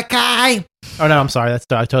 Malachi. Oh no, I'm sorry. I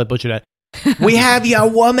totally butchered that. We have your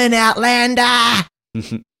woman, Outlander.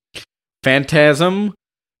 Phantasm,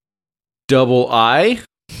 Double I.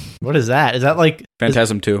 What is that? Is that like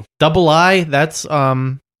Phantasm 2. double eye? That's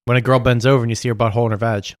when a girl bends over and you see her butthole in her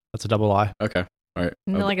vag. That's a double eye. Okay. All right.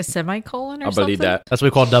 Isn't it like a semicolon or I'll something? believe that. That's what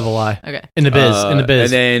we call double eye. Okay. In the biz. In the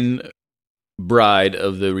biz. And then Bride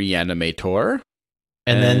of the Reanimator.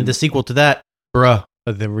 And then the sequel to that, Bruh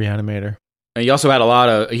of the Reanimator. And he also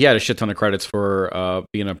had he had a shit ton of credits for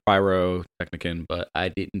being a pyrotechnician, but I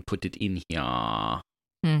didn't put it in here.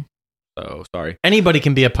 Hmm. So sorry. Anybody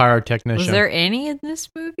can be a pyrotechnician. Was there any in this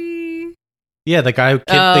movie? Yeah, the guy who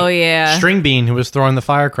Oh, yeah. String Bean who was throwing the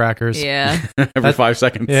firecrackers. Yeah. Every 5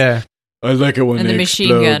 seconds. Yeah. I like it when And they the machine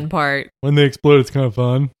explode. gun part. When they explode, it's kind of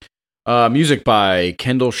fun. Music by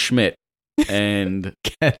Kendall Schmidt and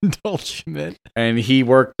Kendall Schmidt. And he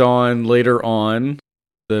worked on later on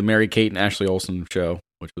the Mary Kate and Ashley Olsen show,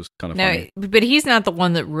 which was kind of No, funny. but he's not the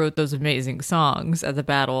one that wrote those amazing songs at the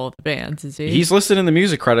Battle of the Bands, is he? He's listed in the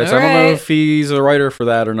music credits. All I don't know right. if he's a writer for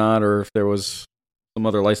that or not, or if there was some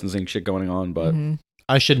other licensing shit going on, but Mm-hmm.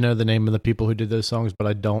 I should know the name of the people who did those songs, but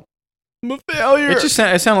I don't. I'm a failure. it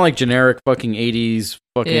sounded like generic fucking 80s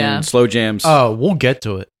fucking Yeah. slow jams. Oh, we'll get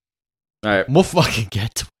to it. All right. We'll fucking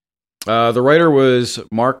get to it. The writer was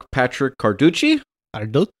Mark Patrick Carducci.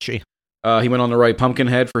 Carducci. He went on to write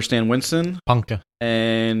Pumpkinhead for Stan Winston Punka.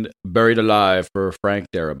 and Buried Alive for Frank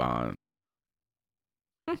Darabont.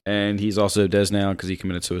 And he's also dead now because he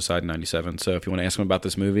committed suicide in 97. So if you want to ask him about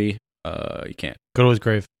this movie, you can't. Go to his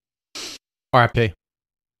grave. R.I.P.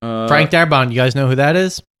 Uh, Frank Darabont, you guys know who that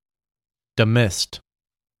is? The Mist.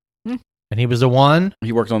 Hmm. And he was the one.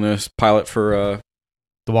 He worked on this pilot for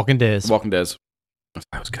The Walking Dead. Walking Dead.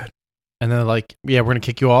 That was good. And they're like, yeah, we're going to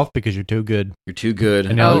kick you off because you're too good. You're too good.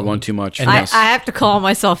 And And now- you want too much. and I from us. have to call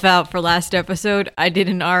myself out for last episode. I did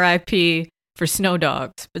an RIP for Snow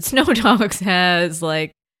Dogs, but Snow Dogs has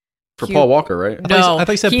like for Paul Walker, right? No, I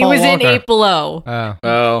thought you said he Paul was in Walker. 8 Below.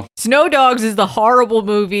 Oh. Snow Dogs is the horrible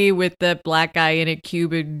movie with the black guy in it,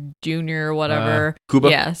 Cuba Jr. or whatever. Cuba?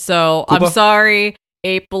 Yeah, so Cuba? I'm sorry.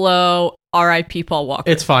 8 Below, R.I.P. Paul Walker.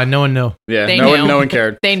 It's fine. No one knew. Yeah, They no knew. one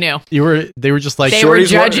cared. They knew. They were just like, They were Shorty's,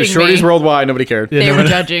 judging Shorty's me. Worldwide, nobody cared. Yeah, They no were one-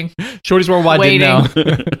 judging. Shorty's Worldwide Waiting.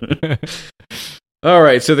 didn't know. All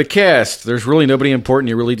right, so the cast. There's really nobody important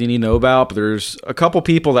you really didn't know about, but there's a couple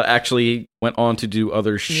people that actually went on to do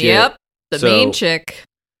other shit. Yep, the main chick.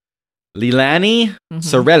 Leilani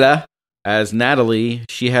Sarella as Natalie.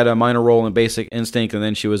 She had a minor role in Basic Instinct, and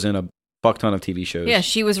then she was in a fuck ton of TV shows. Yeah,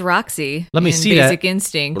 she was Roxy. Let me in see Basic that.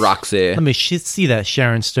 Instinct. Roxy. Let me see that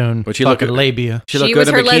Sharon Stone. But she looked fucking good- labia. She looked She good was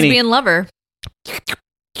in her bikini. lesbian lover.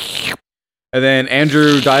 And then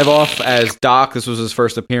Andrew Divoff as Doc. This was his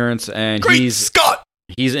first appearance, and he's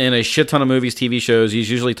in a shit ton of movies, TV shows. He's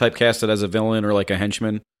usually typecasted as a villain or like a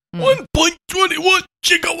henchman. 1.21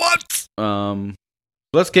 gigawatts.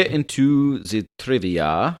 Let's get into the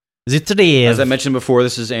trivia. Trivia. As I mentioned before,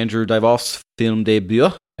 this is Andrew Divoff's film debut.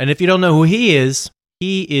 And if you don't know who he is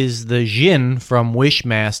the Jin from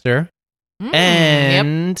Wishmaster.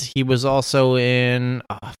 And he was also in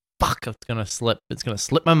it's gonna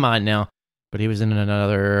slip my mind now. But he was in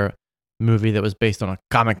another movie that was based on a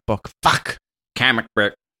comic book. Comic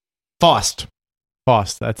book. Faust,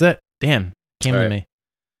 that's it. Damn, came to me.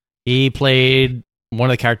 He played one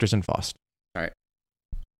of the characters in Faust. All right.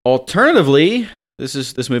 Alternatively,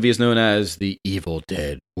 this movie is known as The Evil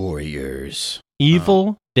Dead Warriors.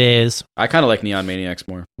 Evil Days. I kind of like Neon Maniacs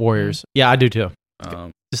more. Warriors. Yeah, I do too.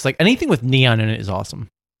 Just like anything with neon in it is awesome.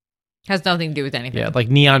 Has nothing to do with anything. Yeah, like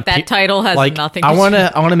neon. That title has nothing. I want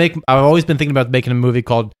to make. I've always been thinking about making a movie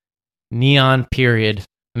called Neon Period,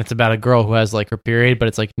 and it's about a girl who has like her period, but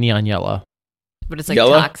it's like neon yellow. But it's like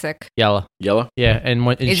toxic. Yellow. Yeah, and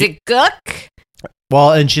when Is it gook?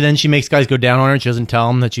 Well, and she makes guys go down on her. And she doesn't tell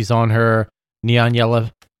them that she's on her neon yellow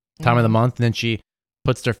time of the month, and then she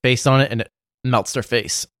puts their face on it, and it melts their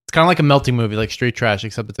face. It's kind of like a melting movie, like Street Trash,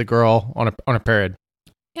 except it's a girl on a period.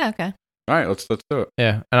 Yeah. Okay. All right, let's do it.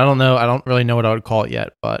 Yeah, and I don't really know what I would call it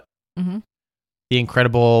yet, but Mhm. The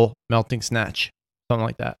Incredible Melting Snatch, something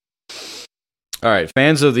like that. All right,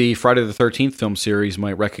 fans of the Friday the 13th film series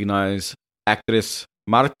might recognize actress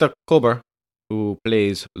Marta Kober, who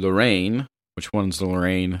plays Lorraine. Which one's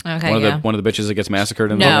Lorraine? Okay, one of the bitches that gets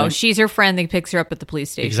massacred in No, Lorraine? she's her friend that picks her up at the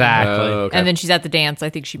police station. Exactly. Okay. And then she's at the dance. I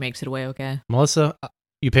think she makes it away okay. Melissa,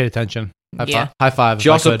 you paid attention. Yeah. High five. She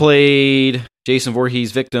also played Jason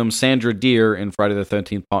Voorhees' victim Sandra Deer in Friday the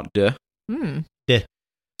 13th Part 2. Yeah.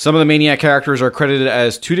 Some of the Maniac characters are credited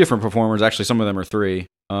as two different performers. Actually, some of them are three.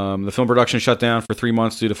 The film production shut down for 3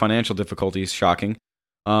 months due to financial difficulties. Shocking.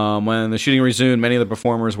 When the shooting resumed, many of the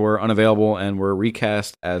performers were unavailable and were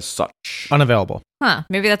recast as such. Unavailable. Huh.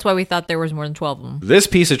 Maybe that's why we thought there was more than 12 of them. This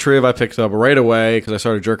piece of trivia I picked up right away because I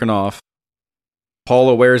started jerking off.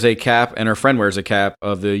 Paula wears a cap, and her friend wears a cap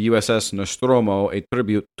of the USS Nostromo, a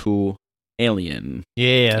tribute to Alien.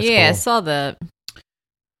 Yeah, Yeah, I saw that.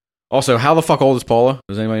 Also, how the fuck old is Paula?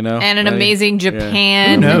 Does anybody know? And an Any- amazing Yeah.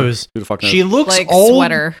 Japan. Who knows? Who the fuck knows? She looks Like, old.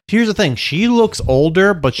 sweater. Here's the thing: she looks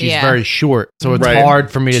older, but she's Yeah. very short, so it's Right.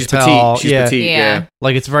 hard for me She's to tell. petite. She's petite, yeah.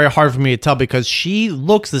 like it's very hard for me to tell because she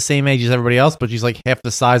looks the same age as everybody else, but she's like half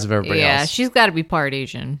the size of everybody Yeah, else. she's got to be part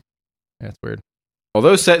Asian. That's weird.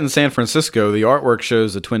 Although set in San Francisco, the artwork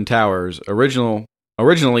shows the Twin Towers.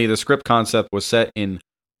 Originally, the script concept was set in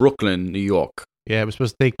Brooklyn, New York. Yeah, it was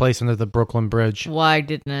supposed to take place under the Brooklyn Bridge. Why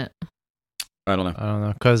didn't it? I don't know. I don't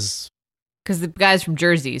know because Because the guy's from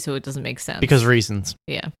Jersey, so it doesn't make sense. reasons.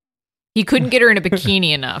 Yeah. He couldn't get her in a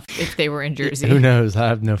bikini enough if they were in Jersey. Who knows? I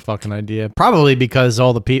have no fucking idea. Probably because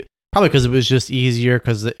all the people. Probably because it was just easier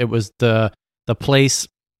because it was the place.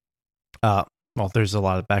 Well, there's a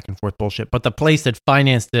lot of back and forth bullshit, but the place that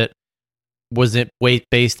financed it wasn't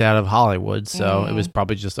based out of Hollywood, so it was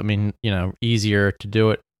probably just, easier to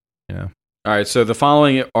do it. All right, so the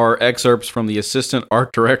following are excerpts from the assistant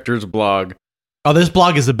art director's blog. Oh, this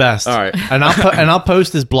blog is the best. All right, and I'll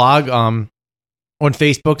post his blog on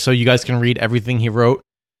Facebook so you guys can read everything he wrote.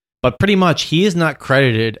 But pretty much, he is not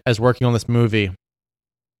credited as working on this movie.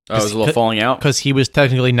 Oh, it was a little falling out because he was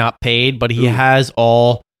technically not paid, but he has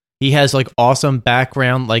like awesome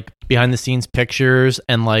background, like behind the scenes pictures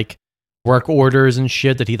and like work orders and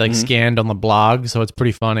shit that he like scanned on the blog. So it's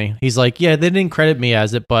pretty funny. He's like, yeah, they didn't credit me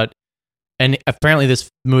as it, and apparently this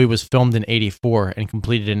movie was filmed in 84 and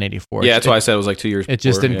completed in 84. Yeah, that's why I said it was like 2 years It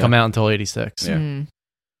just before, didn't come out until 86.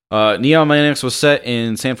 Yeah. Neon Maniacs was set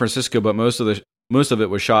in San Francisco, but most of it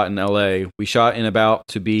was shot in LA. We shot in about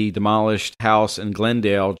to be demolished house in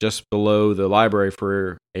Glendale, just below the library,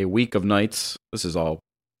 for a week of nights. This is all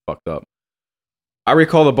fucked up. I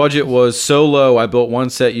recall the budget was so low, I built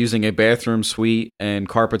one set using a bathroom suite and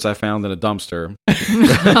carpets I found in a dumpster.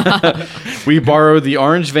 We borrowed the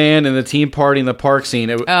orange van and the team party in the park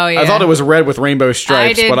scene. I thought it was red with rainbow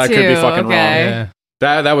stripes, I did but I could be too, fucking wrong. okay.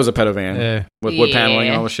 That was a pedo van with wood paneling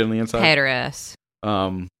and Yeah. all the shit on the inside. Haterass.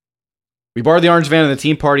 We borrowed the orange van in the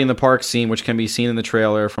team party in the park scene, which can be seen in the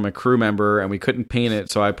trailer, from a crew member, and we couldn't paint it,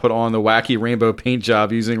 so I put on the wacky rainbow paint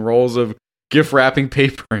job using rolls of gift wrapping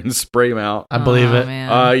paper and spray them out. I believe it.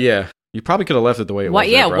 Man. Yeah. You probably could have left it the way it was.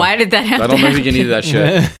 Yeah, there, bro. why did that happen? I don't think you needed that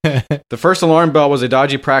shit. The first alarm bell was a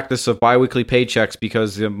dodgy practice of biweekly paychecks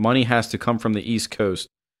because the money has to come from the East Coast.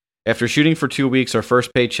 After shooting for 2 weeks, our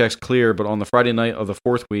first paychecks cleared, but on the Friday night of the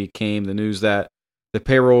fourth week came the news that the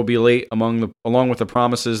payroll will be late, along with the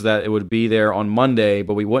promises that it would be there on Monday,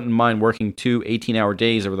 but we wouldn't mind working 2 18-hour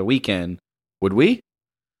days over the weekend. Would we?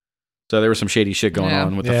 So there was some shady shit going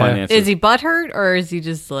on with the finances. Is he butthurt or is he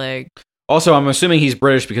just like... Also, I'm assuming he's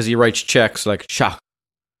British because he writes checks like Shah.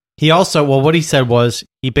 He also, what he said was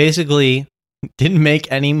he basically didn't make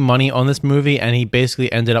any money on this movie, and he basically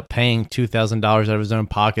ended up paying $2,000 out of his own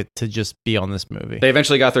pocket to just be on this movie. They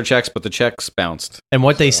eventually got their checks, but the checks bounced. And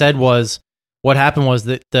what they said was, what happened was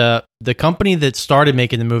that the company that started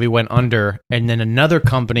making the movie went under, and then another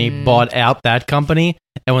company bought out that company.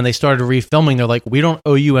 And when they started refilming, they're like, we don't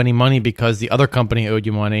owe you any money because the other company owed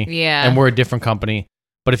you money. Yeah. And we're a different company.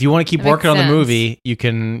 But if you want to keep That working on makes the sense. movie, you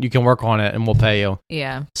can work on it and we'll pay you.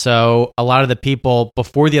 Yeah. So a lot of the people,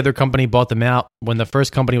 before the other company bought them out, when the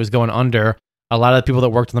first company was going under, a lot of the people that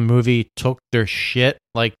worked on the movie took their shit,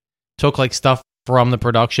 took stuff from the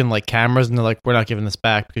production, like cameras, and they're like, we're not giving this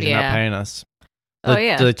back because you're not Yeah. paying us. Oh, They-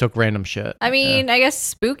 yeah. So they took random shit. I mean, I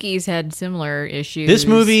guess Spookies had similar issues. This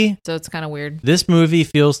movie- So it's kind of weird. This movie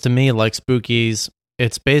feels to me like Spookies.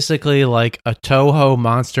 It's basically like a Toho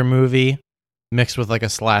monster movie mixed with like a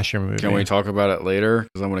slasher movie. Can we talk about it later?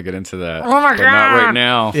 Because I want to get into that. Oh my But not right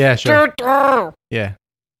now. Yeah, sure. Yeah.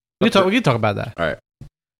 We can talk about that. All right.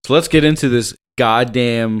 So let's get into this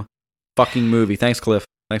goddamn fucking movie. Thanks, Cliff.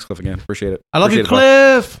 Thanks, Cliff, again. Appreciate it. I love you, Appreciate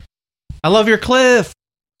it, bud. Cliff. I love your Cliff.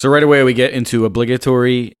 So right away, we get into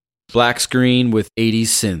obligatory black screen with 80s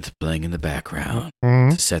synth playing in the background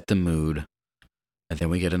Mhm. to set the mood. And then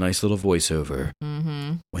we get a nice little voiceover.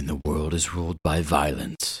 Mm-hmm. When the world is ruled by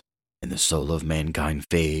violence and the soul of mankind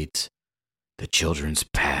fades, the children's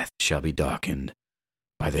path shall be darkened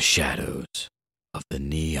by the shadows of the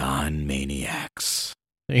neon maniacs.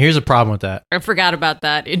 Here's a problem with that. I forgot about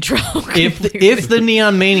that intro. If the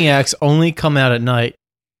Neon Maniacs only come out at night,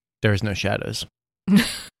 there's no shadows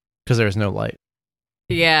because there's no light.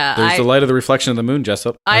 Yeah. There's the light of the reflection of the moon,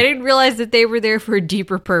 Jessup. I didn't realize that they were there for a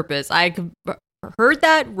deeper purpose. Heard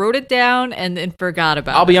that, wrote it down, and then forgot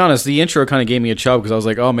about I'll it. be honest, the intro kind of gave me a chub because I was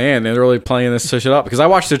like, oh man, they're really playing this shit up. Because I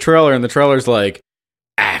watched the trailer and the trailer's like,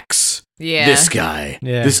 Axe, Yeah. this guy,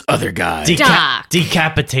 Yeah. this other guy. Doc.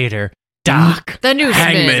 Decapitator. Doc. The newsman.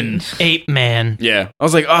 Hangman. Ape Man. Yeah. I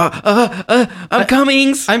was like, I'm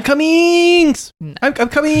Cummings. I'm Cummings. I'm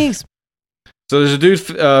Cummings. So there's a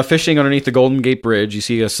dude fishing underneath the Golden Gate Bridge. You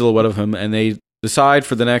see a silhouette of him, and they decide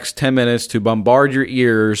for the next 10 minutes to bombard your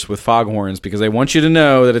ears with foghorns because they want you to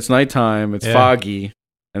know that it's nighttime, it's Yeah. foggy,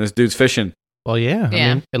 and this dude's fishing. Well, yeah.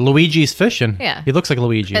 Yeah. I mean, Luigi's fishing. Yeah. He looks like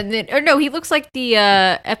Luigi. And then, or no, he looks like the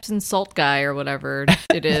Epsom salt guy or whatever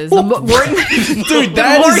it is. The Morton, Dude,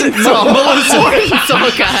 that Morton is salt, Morton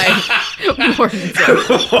salt guy. Morton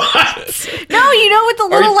salt. What? No, you know, with the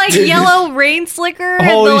little like yellow rain slicker. and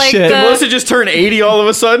Holy the, like, shit. the- Did Melissa just turn 80 all of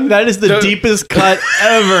a sudden? That is the deepest cut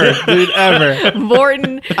ever, dude, ever.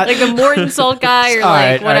 Morton, like the Morton salt guy or All like right,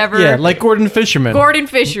 all right. whatever. Yeah, like Gordon Fisherman. Gordon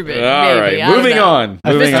Fisherman. All maybe. right, I don't moving know. on.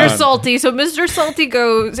 Moving Mr. on. Salty. So Mr. Salty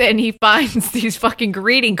goes and he finds these fucking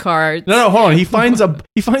greeting cards. No, hold on. He finds a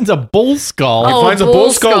bull skull. Oh, He finds a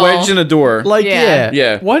bull skull wedged in a door. Like, Yeah.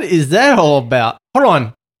 yeah. What is that all about? Hold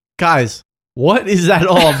on, guys. What is that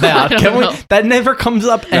all about? I don't Can we? know. That never comes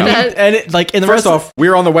up. No. And it, like in the First rest off,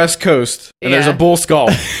 we're on the West Coast, and there's Yeah. a bull skull.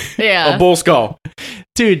 Yeah. A bull skull.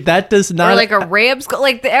 dude, that does not. Or like a ram skull.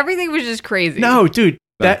 Like everything was just crazy. no, dude.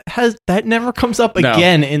 That never comes up No.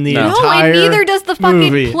 again in the No. No, entire and neither does the fucking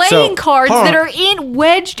movie. playing cards hold that on. are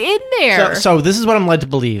wedged in there. So this is what I'm led to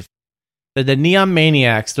believe. That the Neon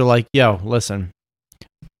Maniacs, they're like, yo, listen,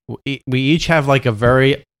 we each have like a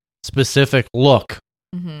very specific look.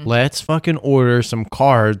 Mhm. Let's fucking order some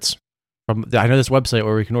cards from, I know this website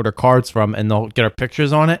where we can order cards from and they'll get our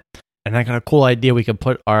pictures on it. And I got a cool idea. We could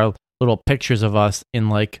put our little pictures of us in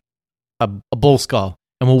like a bull skull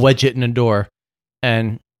and we'll wedge it in a door.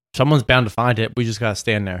 And someone's bound to find it. We just gotta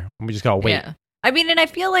stand there. We just gotta wait. Yeah. I mean, and I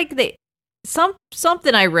feel like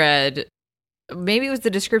something I read, maybe it was the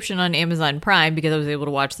description on Amazon Prime because I was able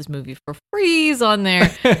to watch this movie for free on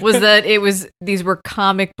there, was that these were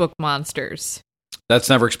comic book monsters. That's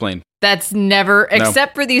never explained. That's never,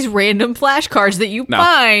 except for these random flashcards that you No.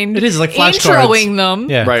 find. It is like flashcards. Introing them.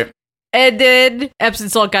 Yeah. Right. And then Epsom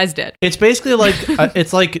Salt Guy's dead. It's basically like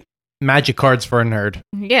it's like magic cards for a nerd.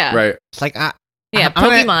 Yeah. Right. It's like, Yeah, I'm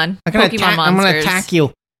Pokemon. gonna Pokemon attack, monsters. I'm gonna attack you,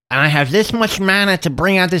 and I have this much mana to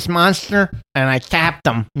bring out this monster, and I tapped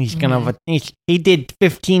him. He's gonna. He did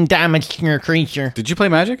 15 damage to your creature. Did you play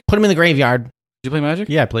Magic? Put him in the graveyard. Did you play Magic?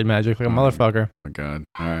 Yeah, I played Magic like a motherfucker. Oh my god.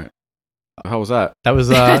 All right. How was that? That was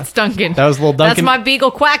That's Duncan. That was little Duncan. That's my beagle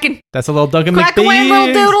quacking. That's a little Duncan Quack away, little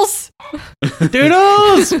doodles.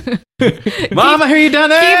 Doodles! Mom, I hear you down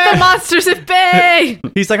there. Keep the monsters at bay.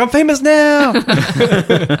 He's like, I'm famous now.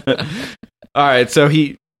 All right, so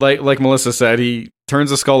he like Melissa said, he turns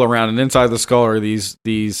the skull around, and inside the skull are these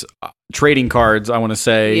trading cards. I want to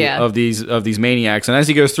say of these maniacs, and as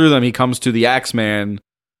he goes through them, he comes to the Axeman,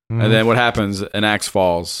 and then what happens? An axe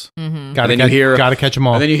falls. Mm-hmm. Gotta catch them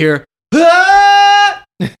all. And then you hear, "Ah!"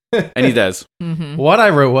 and he does. Mm-hmm. What I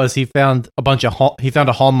wrote was he found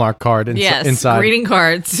a Hallmark card inside greeting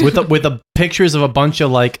cards with the pictures of a bunch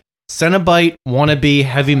of like Cenobite wannabe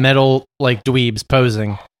heavy metal like dweebs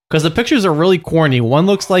posing. Because the pictures are really corny. One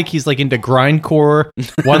looks like he's like into grindcore.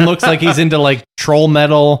 One looks like he's into like troll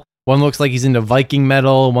metal. One looks like he's into Viking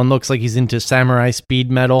metal. One looks like he's into samurai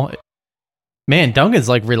speed metal. Man, Duncan's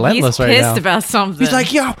like relentless right now. He's pissed about something. He's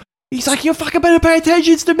like, you fucking better pay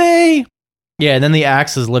attention to me. Yeah, and then the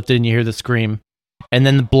axe is lifted and you hear the scream. And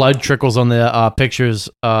then the blood trickles on the pictures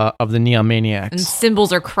of the Neon Maniacs. And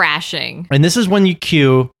cymbals are crashing. And this is when you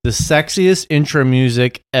cue the sexiest intro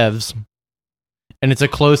music evs. And it's a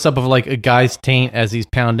close-up of like a guy's taint as he's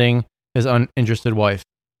pounding his uninterested wife.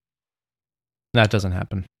 That doesn't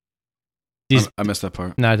happen. I missed that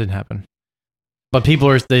part. No, it didn't happen. But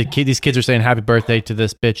these kids are saying happy birthday to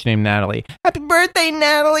this bitch named Natalie. Happy birthday,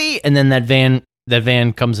 Natalie! And then that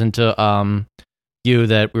van comes into you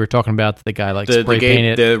that we were talking about. The guy like spray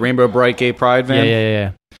painted the Rainbow Bright Gay Pride van.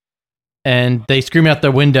 Yeah. And they scream out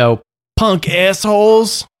the window, "Punk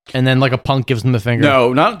assholes!" And then like a punk gives them the finger.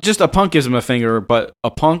 No, not just a punk gives him a finger, but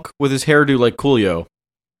a punk with his hairdo like Coolio.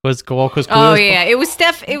 Oh yeah, it was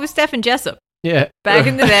Steph and Jessup. Yeah, back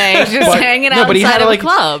in the day, just hanging outside of a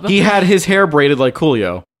club. He had his hair braided like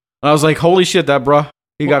Coolio. And I was like, holy shit, that bruh.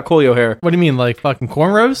 He got Coolio hair. What do you mean, like fucking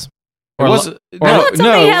cornrows? It was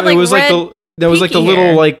like the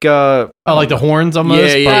little like like the horns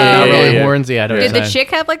almost. Yeah, but not really horns. Yeah, I know what Did you're the saying.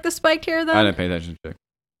 chick have like the spiked hair though? I didn't pay attention to chick.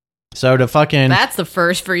 So to fucking That's the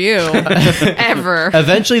first for you ever.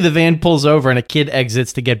 Eventually the van pulls over and a kid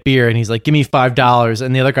exits to get beer and he's like, "Give me $5."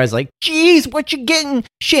 And the other guy's like, "Geez, what you getting?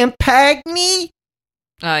 Champagne?"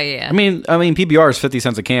 Oh yeah. I mean PBR is 50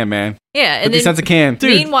 cents a can, man. Yeah, and 50 then cents a can. Dude,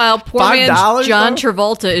 meanwhile, poor $5 man's John though?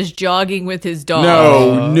 Travolta is jogging with his dog.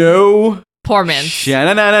 No. Poor man.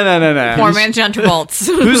 No. Poor man John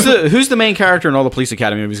Travolta. Who's the main character in all the Police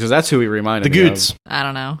Academy movies? Because that's who he reminded The me Goots. of. I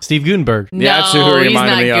don't know. Steve Gutenberg. Yeah, that's who he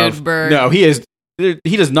reminded me of. Gutenberg. No, he is.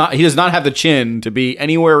 He does not have the chin to be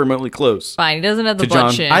anywhere remotely close. Fine, he doesn't have the To butt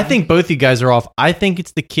John. chin. I think both you guys are off. I think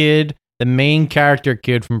it's the main character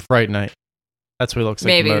kid from Fright Night. That's what he looks like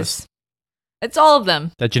maybe the most. it's all of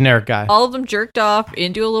them. That generic guy. All of them jerked off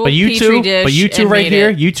into a little But you petri dish. two and right made here,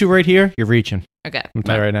 it. you're reaching. Okay. I'm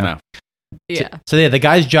telling you right now. Yeah. So yeah, the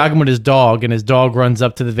guy's jogging with his dog, and his dog runs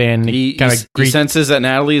up to the van. And he kind of He senses that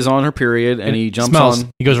Natalie is on her period, and he jumps smells. on.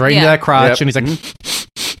 He goes right into that crotch, Yep. and he's like,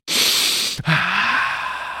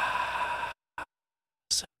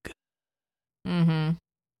 Mm-hmm.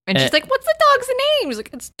 And she's like, "What's the dog's name?" He's like,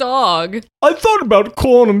 "It's Dog." "I thought about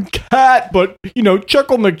calling him Cat, but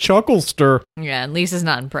Chuckle McChucklester." Yeah, and Lisa's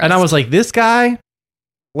not impressed. And I was like, "This guy,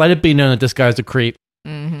 let it be known that this guy's a creep.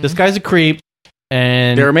 Mhm. This guy's a creep."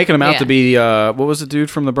 And They were making him out to be what was the dude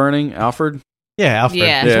from The Burning? Alfred? Yeah, Alfred.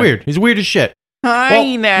 Yeah. He's weird. He's weird as shit.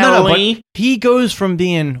 Hi, Natalie. but he goes from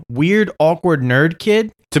being weird, awkward nerd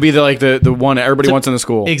kid To be the one everybody wants in the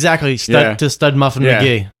school. exactly Yeah. to Stud Muffin Yeah.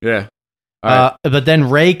 McGee. Yeah. All right. But then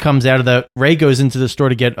Ray goes into the store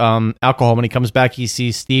to get alcohol. When he comes back, he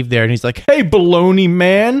sees Steve there, and he's like, "Hey, baloney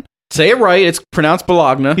man." Say it right. It's pronounced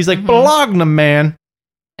Bologna. He's like, "Bologna man."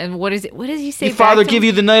 And what is it? What does he say? Your father back to give him?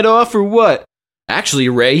 you the night off or what? Actually,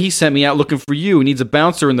 Ray, he sent me out looking for you. He needs a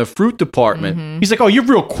bouncer in the fruit department. He's like, "Oh, you're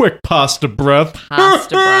real quick, pasta breath."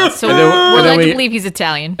 Pasta breath. So And then- we're and then led we- to believe he's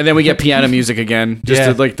Italian. And then we get piano music again, just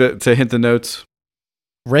Yeah. to hint the notes.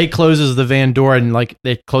 Ray closes the van door, and like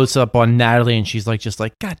they close up on Natalie, and she's like, just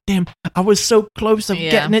like, "God damn, I was so close of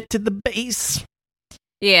Yeah. getting it to the base."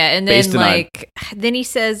 Yeah, and Base then denied. then he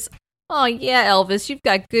says, "Oh yeah, Elvis, you've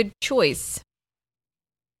got good choice,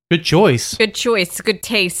 Good choice. good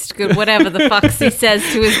taste, good whatever the fuck he says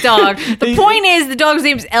to his dog." The point is, the dog's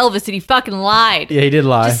name's Elvis, and he fucking lied. Yeah, he did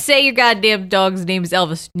lie. Just say your goddamn dog's name is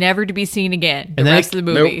Elvis, never to be seen again. The And then rest of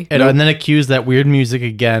the movie. And then it cues that weird music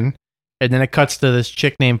again, And then it cuts to this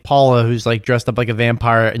chick named Paula who's like dressed up like a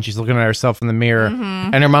vampire and she's looking at herself in the mirror.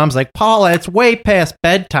 Mhm. And her mom's like, Paula, it's way past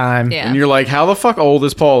bedtime. Yeah. And you're like, how the fuck old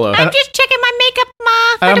is Paula? I'm just checking my makeup, Ma.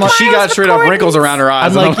 And I'm like, she got straight up wrinkles around her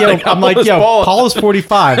eyes. I'm and like, how old is Paula's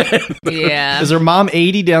 45. Yeah. Is her mom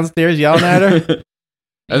 80 downstairs yelling at her?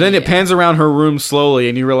 And then it pans around her room slowly,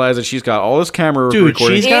 and you realize that she's got all this camera Dude,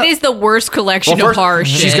 recording. It is the worst collection of horror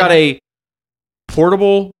shit. She's got a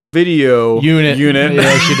portable video unit.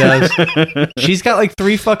 Yeah, she does. She's She's got like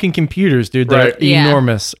 3 fucking computers, dude. They're Right. Yeah.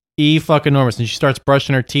 enormous. Fucking enormous. And she starts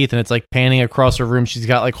brushing her teeth and it's like panning across her room. She's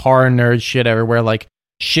got like horror nerd shit everywhere, like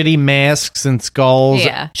shitty masks and skulls.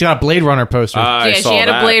 Yeah. She got a Blade Runner poster. Yeah, she had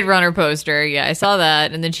a Blade Runner poster. Yeah, I saw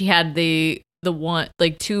that. And then she had the one,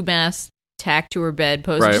 like 2 masks tacked to her bed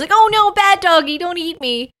poster. Right. She's like, oh no, bad doggy, don't eat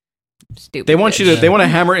me. Stupid. They want you bitch. to. They want to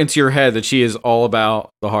hammer it into your head that she is all about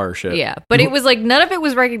the horror shit. Yeah, but it was like none of it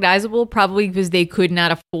was recognizable, probably because they could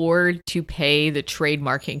not afford to pay the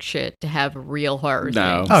trademarking shit to have real horror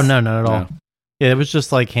things. Oh, no, not at all. Yeah, it was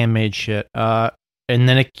just like handmade shit. And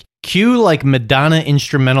then it cue like Madonna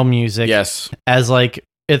instrumental music. Yes. As like,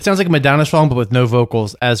 it sounds like a Madonna song, but with no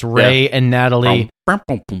vocals, as Ray and Natalie.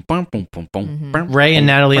 Ray and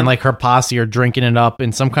Natalie and like her posse are drinking it up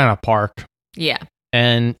in some kind of park. Yeah.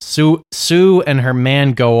 And Sue and her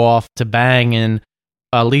man go off to bang, and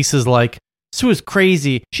Lisa's like, Sue is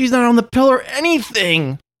crazy. She's not on the pill or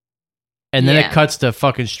anything. And then Yeah. it cuts to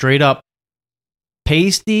fucking straight up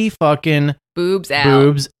pasty fucking boobs out.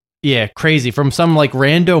 boobs. Yeah, crazy. From some like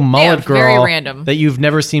rando mullet girl very random. that you've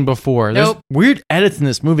never seen before. Nope. There's weird edits in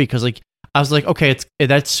this movie because like I was like, okay,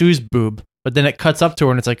 that's Sue's boob. But then it cuts up to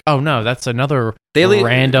her and it's like, oh no, that's another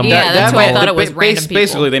random. that's why I thought it was random people.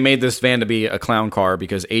 Basically, they made this van to be a clown car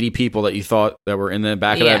because 80 people that you thought that were in the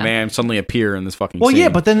back of that Yeah. van suddenly appear in this fucking Well, scene. yeah,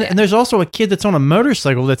 but then and there's also a kid that's on a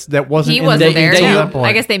motorcycle that wasn't. He in wasn't the, there. until No. that point.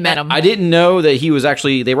 I guess they met him. I didn't know that he was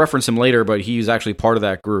actually, they reference him later, but he was actually part of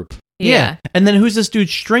that group. Yeah. And then who's this dude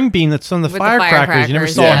String Bean that's on the With the firecrackers? You never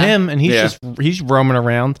firecrackers, saw yeah. him, and he's roaming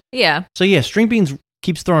around. Yeah. So yeah, String Beans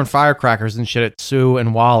keeps throwing firecrackers and shit at Sue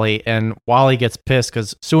and Wally, and Wally gets pissed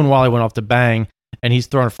because Sue and Wally went off to bang, and he's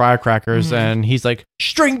throwing firecrackers, Mhm. and he's like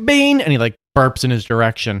String Bean, and he like burps in his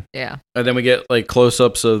direction. Yeah. And then we get like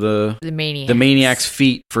close-ups of the maniac's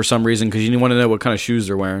feet for some reason because you want to know what kind of shoes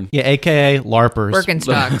they're wearing. Yeah, aka LARPers.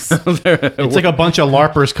 Birkenstocks. It's like a bunch of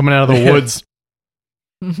LARPers coming out of the woods.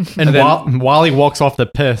 And then- Wally walks off the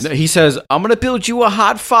piss. He says, I'm going to build you a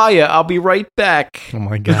hot fire. I'll be right back. Oh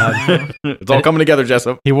my God. It's all coming together,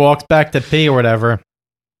 Jessup. He walks back to pee or whatever.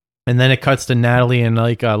 And then it cuts to Natalie and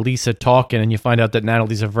like Lisa talking, and you find out that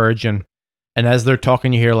Natalie's a virgin. And as they're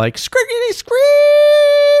talking, you hear like screechity screech.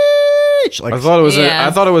 Like, I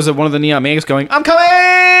thought it was one of the Neon Maniacs going, I'm coming!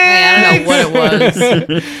 I don't know what it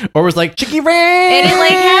was. Or it was like Chicky Ray. And it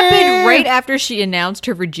like happened right after she announced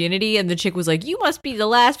her virginity, and the chick was like, "You must be the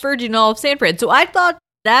last virgin in all of San Fran." So I thought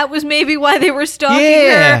that was maybe why they were stalking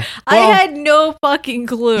Yeah. her. I Well- had no fucking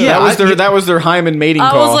clue. Yeah, that was their hymen mating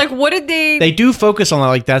I call. was like, what did they? They do focus on that,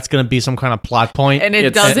 like that's going to be some kind of plot point, And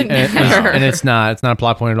it doesn't matter. and it's not. It's not a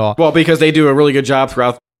plot point at all. Well, because they do a really good job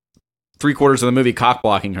throughout 3/4 of the movie cock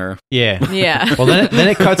blocking her. Yeah, Yeah. Well, then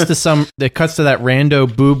it cuts to that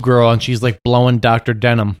rando boob girl, and she's like blowing Dr.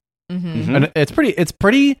 Denim, Mhm. and it's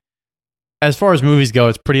pretty. As far as movies go,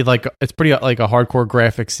 it's pretty like a hardcore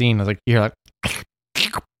graphic scene. It's like you hear like.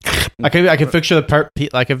 I can picture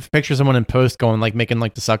I can picture someone in post going like making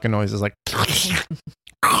like the sucking noises like To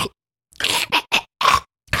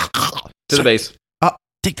the base.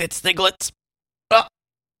 take that Stiglitz.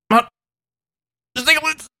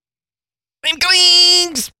 Stiglitz.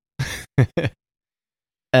 Inklings.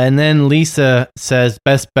 And then Lisa says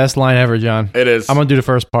best line ever, John. It is. I'm gonna do the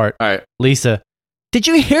first part. All right. Lisa, did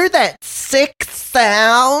you hear that sick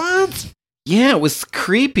sound? Yeah, it was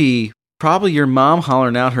creepy. Probably your mom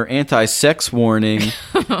hollering out her anti-sex warning.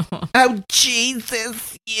 Oh,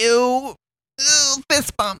 Jesus, you. Ooh,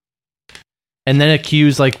 fist bump. And then it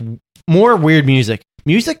cues like more weird music.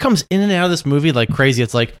 Music comes in and out of this movie like crazy.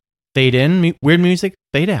 It's like fade in, weird music,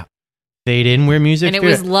 fade out. Fade in, weird music. And it fade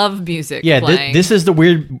was out. love music. Yeah, playing. this is the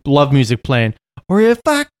weird love music playing. Or if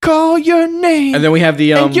I call your name And then we have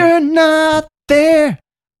the and you're not there,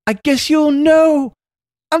 I guess you'll know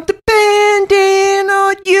I'm depending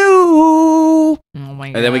on you. Oh my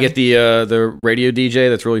God. and then we get the radio DJ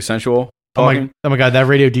that's really sensual. Oh talking. my God, that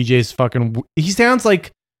radio DJ is fucking. He sounds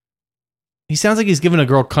like he's giving a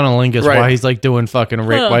girl cunnilingus Right. while he's like doing fucking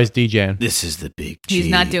while he's DJing. This is the big G.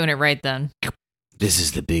 He's not doing it right then. This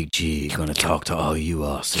is the big G. Gonna talk to all you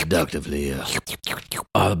all seductively.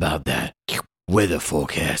 All about that weather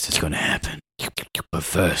forecast is gonna happen. But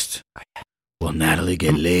first, Will Natalie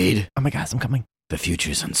get laid? Oh my gosh, I'm coming. The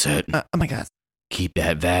future's uncertain. Oh my gosh. Keep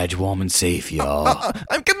that vag warm and safe, y'all.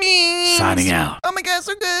 I'm coming. Signing out. Oh my gosh,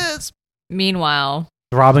 so good. Meanwhile,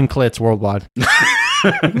 Throbbing clits worldwide.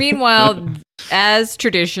 as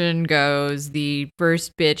tradition goes, the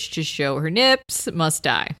first bitch to show her nips must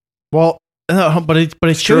die. Well, but it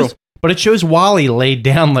shows. true. But it shows Wally laid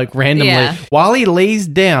down like randomly. Yeah. Wally lays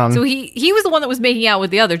down. So he was the one that was making out with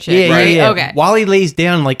the other chick, right? Yeah. Okay. Wally lays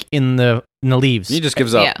down like in the leaves. He just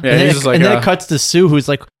gives up. Yeah. Yeah, and then, he's just like, and then it cuts to Sue, who's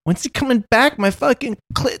like, "When's he coming back? My fucking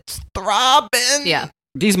clit's throbbing." Yeah.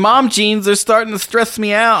 these mom jeans are starting to stress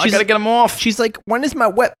me out. I gotta get them off. She's like, "When is my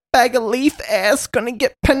wet bag of leaf ass gonna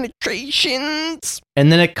get penetrations?"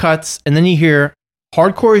 And then it cuts, and then you hear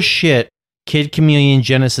hardcore as shit. Kid Chameleon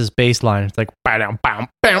Genesis bass line. It's like bam, bam,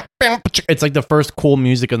 bam, bam. It's like the first cool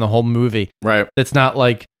music in the whole movie. Right. That's not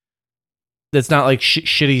like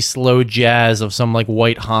shitty slow jazz of some like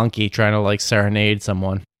white honky trying to like serenade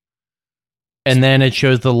someone. And then it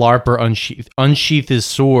shows the LARPer unsheath his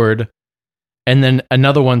sword, and then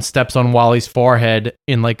another one steps on Wally's forehead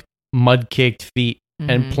in like mud-caked feet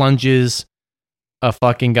and plunges a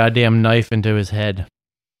fucking goddamn knife into his head.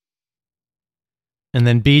 And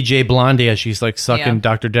then BJ Blondie, as she's like sucking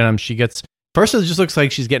Dr. Denham, she gets. First, it just looks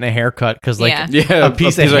like she's getting a haircut because, like, a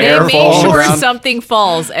piece of hair They falls. make sure something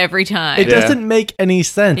falls every time. It doesn't make any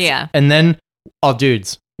sense. Yeah. And then, oh,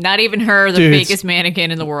 dudes. Not even her, the Dudes. fakest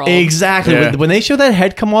mannequin in the world. Exactly. Yeah. When they show that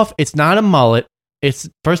head come off, it's not a mullet. It's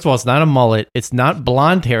first of all, it's not a mullet. It's not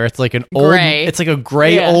blonde hair. It's like an Gray. old. It's like a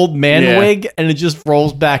gray old man wig, and it just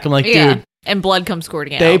rolls back. I'm like, dude, and blood comes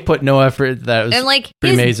squirting out. they put no effort into that. It was and like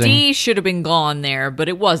pretty his amazing. D should have been gone there, but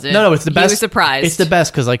it wasn't. No, it's the best. He was surprised. It's the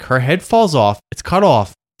best because like her head falls off. It's cut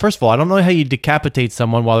off. First of all, I don't know how you decapitate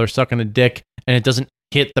someone while they're sucking a dick and it doesn't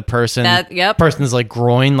hit the person. Person's like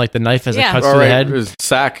groin, like the knife as it cuts Or through the right, head. his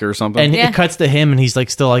sack or something. And it cuts to him, and he's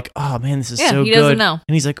like, still like, oh man, this is so he good. doesn't know.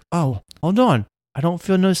 And he's like, oh, hold on, I don't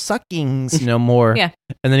feel no suckings no more. Yeah.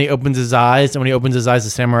 And then he opens his eyes, and when he opens his eyes, the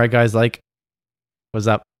samurai guy's like, what's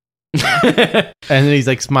up? And then he's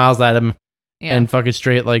like, smiles at him, and fucking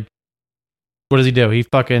straight like, what does he do? He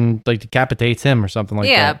fucking like decapitates him or something like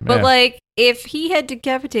yeah, that. but like if he had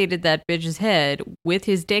decapitated that bitch's head with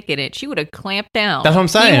his dick in it, she would have clamped down. That's what I'm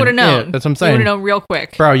saying. He would have known. Yeah, that's what I'm He saying. would have known real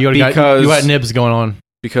quick. Bro, you got nibs going on.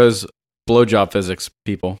 Because blowjob physics,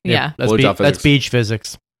 people. Yeah. Blowjob That's beach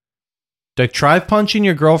physics. Like, try punching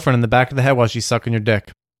your girlfriend in the back of the head while she's sucking your dick.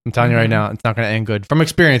 I'm telling you right now, it's not going to end good. From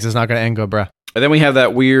experience, it's not going to end good, bro. And then we have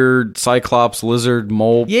that weird Cyclops lizard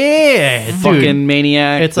mole. Yeah, fucking dude.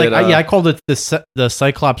 maniac. It's like, that, I called it the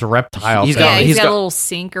Cyclops reptile. He's thing. got- He's got a little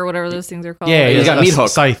sink or whatever those things are called. Yeah, he's got a meat hook.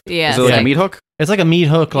 Scythe. Yeah, Is it like a scythe. meat hook? It's like a meat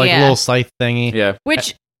hook, like Yeah. a little scythe thingy. Yeah.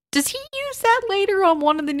 Which does he use that later on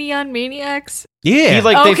one of the Neon Maniacs? Yeah. He,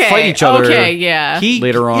 like, they fight each other Okay, yeah.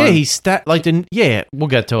 later on. Yeah, we'll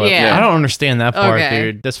get to it. Yeah. I don't understand that part, Okay.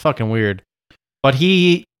 dude. That's fucking weird. But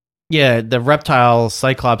the reptile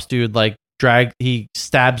Cyclops dude, like, he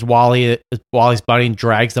stabs Wally's body and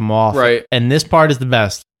drags him off. Right. And this part is the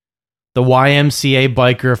best. The YMCA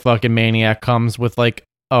biker fucking maniac comes with like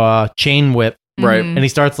a chain whip. Right. And he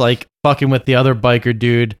starts like fucking with the other biker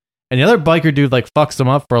dude. And the other biker dude like fucks him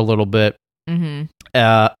up for a little bit. Mm-hmm.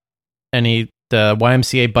 And the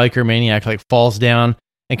YMCA biker maniac like falls down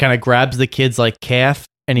and kind of grabs the kid's like calf,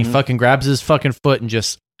 and he fucking grabs his fucking foot and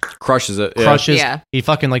just crushes it. Yeah. crushes. Yeah. He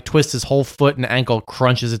fucking like twists his whole foot and ankle,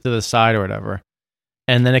 crunches it to the side or whatever.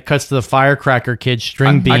 And then it cuts to the firecracker kid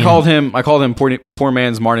string beam. I called him poor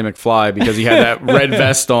man's Marty McFly because he had that red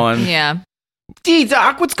vest on. Yeah. D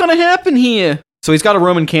Doc, what's gonna happen here? So he's got a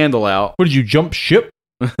Roman candle out. What did you jump ship?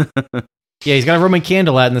 Yeah, he's got a Roman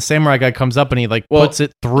candle out, and the samurai guy comes up and he like puts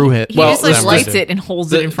it through it. He just like lights it and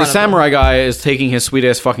holds it in front The of him. samurai guy is taking his sweet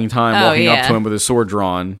ass fucking time Oh, walking up yeah. to him with his sword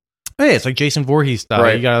drawn. Hey, it's like Jason Voorhees style.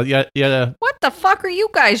 Right. You gotta. What the fuck are you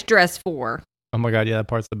guys dressed for? Oh my god, yeah, that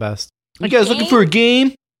part's the best. You guys looking for a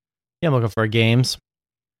game? Yeah, I'm looking for games.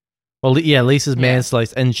 Well, yeah, Lisa's man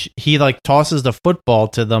sliced, and he like tosses the football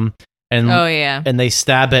to them, and Oh, yeah. and they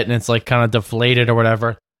stab it, and it's like kind of deflated or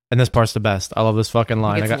whatever. And this part's the best. I love this fucking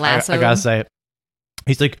line. gets I lassoed. gotta say it.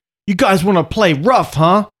 He's like, "You guys want to play rough,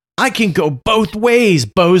 huh? I can go both ways,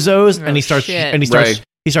 bozos." And he starts shit. and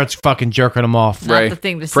he starts fucking jerking them off. Not the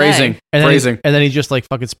thing to Phrasing. say. And then, Phrasing. and then he just like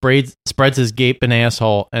fucking spreads his gaping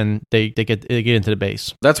asshole, and they get into the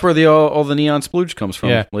base. That's where all the neon splooge comes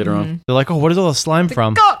from later on. They're like, "Oh, what is all the slime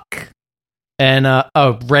from?" Cook. And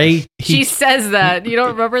Ray, She says that. You don't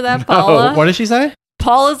remember that, Oh, Paula? what did she say?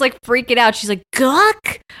 Paula's like freaking out. She's like,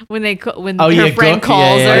 "Guck!" when Oh, her yeah, friend guck.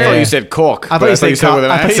 calls Yeah, her. I thought you said cock. I thought you said cock. with an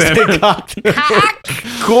I thought you accent. said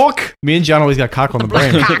cock. Cock. Me and John always got cock on the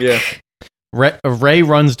brain. Yeah. Ray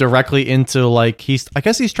runs directly into like I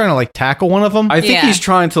guess he's trying to like tackle one of them. I think he's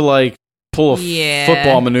trying to like pull a Yeah.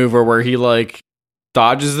 football maneuver where he like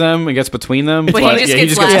dodges them and gets between them. But he just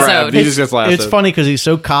gets grabbed. lassoed. He just gets lassoed. It's funny because he's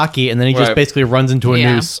so cocky, and then he just Right. basically runs into a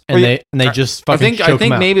Yeah. noose, and they just fucking choke I him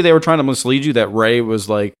think out. maybe they were trying to mislead you that Ray was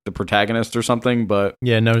like the protagonist or something, but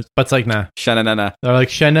Yeah, no, but it's like nah. Shanana. They're like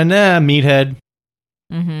shanana, meathead.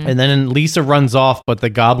 Mhm. And then Lisa runs off, but the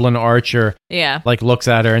goblin archer Yeah. like looks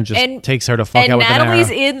at her and just And- takes her to fuck And out with Natalie's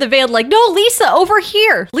an arrow. in the van, like, no, Lisa, over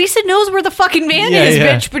here. Lisa knows where the fucking van Yeah, is,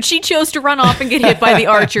 yeah. bitch, but she chose to run off and get hit by the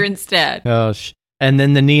archer instead. Oh, and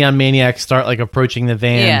then the neon maniacs start like approaching the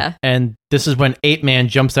van. Yeah. And this is when 8-Man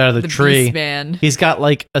jumps out of the, The tree. Beast Man. He's got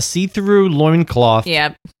like a see-through loincloth.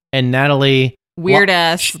 Yep. And Natalie Weird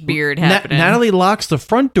ass beard happening. Natalie locks the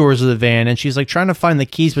front doors of the van, and she's like trying to find the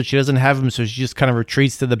keys, but she doesn't have them, so she just kind of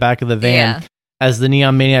retreats to the back of the van Yeah. as the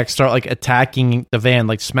neon maniacs start like attacking the van,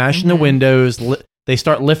 like smashing the Mhm. windows. They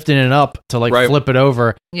start lifting it up to like Right. flip it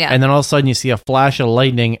over, Yeah. and then all of a sudden you see a flash of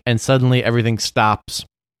lightning, and suddenly everything stops.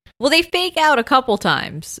 Well, they fake out a couple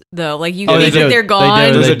times, though. Like, you Oh, think they that do. they're They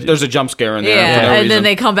gone. do. There's a jump scare in there. Yeah, for no and reason. then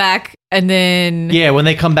they come back, and then Yeah, when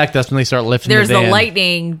they come back, that's when they start lifting. there's the the van.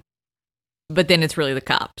 lightning, but then it's really the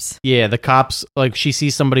cops. Yeah, the cops, like, she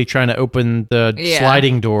sees somebody trying to open the Yeah.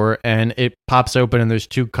 sliding door, and it pops open, and there's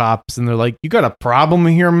two cops, and they're like, "You got a problem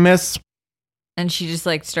here, miss?" And she just,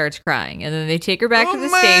 like, starts crying. And then they take her back to the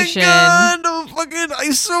my station. God, I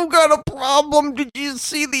so got a problem. Did you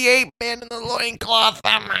see the 8-Man in the loincloth?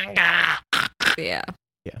 Oh my God. Yeah.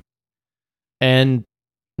 And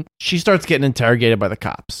she starts getting interrogated by the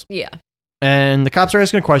cops. Yeah. And the cops are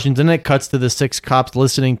asking her questions, and it cuts to the 6 cops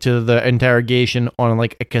listening to the interrogation on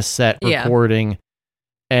like a cassette Yeah. recording.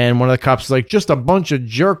 And one of the cops is like, "Just a bunch of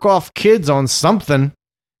jerk off kids on something."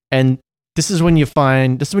 And this is when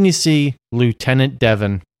you see Lieutenant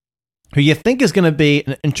Devon, who you think is going to be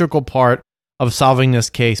an integral part of solving this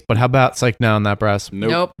case. But how about it's like, no, not Brass.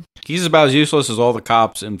 Nope. He's about as useless as all the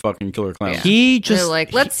cops in fucking Killer Clowns. He They're just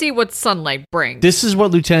like, let's see what sunlight brings. This is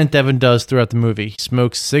what Lieutenant Devon does throughout the movie. He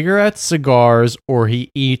smokes cigarettes, cigars, or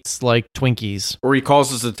he eats like Twinkies. Or he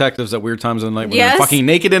calls his detectives at weird times of the night when Yes. they're fucking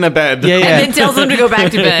naked in a bed. Yeah, yeah. And then tells them to go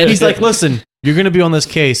back to bed. He's like, "Listen, you're going to be on this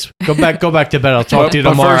case. Go back to bed. I'll talk to you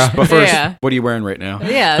But tomorrow." first, Yeah. what are you wearing right now?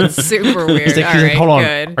 Yeah, it's super weird. He's like, All right, "Hold on.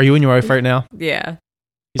 good. Are you and your wife right now?" Yeah.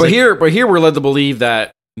 But here we're led to believe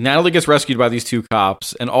that Natalie gets rescued by these 2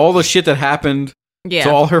 cops, and all the shit that happened Yeah. to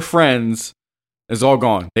all her friends is all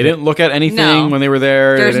gone. They didn't look at anything No. when they were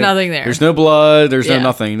there. They There's didn't- nothing there. There's no blood. There's Yeah. no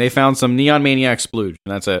nothing. They found some neon maniac splooge,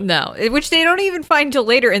 and that's it. No, which they don't even find until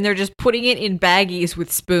later, and they're just putting it in baggies with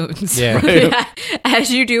spoons. Yeah. Right.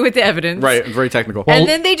 As you do with evidence. Right, very technical. And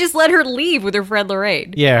then they just let her leave with her friend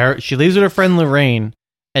Lorraine. Yeah, she leaves with her friend Lorraine,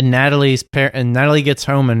 and Natalie gets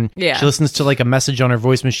home, and Yeah. she listens to like a message on her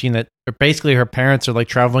voice machine that basically her parents are like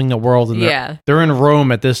traveling the world, and Yeah. they're in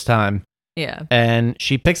Rome at this time. Yeah. And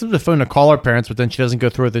she picks up the phone to call her parents, but then she doesn't go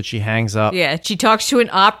through it. That she hangs up. Yeah, she talks to an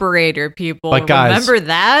operator, people. But guys, remember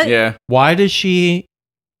that? Yeah. Why doesn't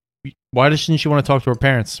she want to talk to her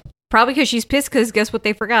parents? Probably because she's pissed because guess what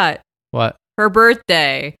they forgot? What? Her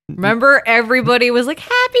birthday. Remember, everybody was like,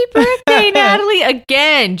 "Happy birthday, Natalie!"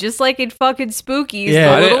 Again, just like in fucking Spookies,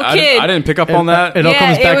 Yeah. the little kid. I didn't pick up on that. It all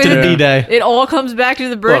comes back to the B-Day. It all comes back to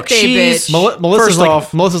the birthday, bitch.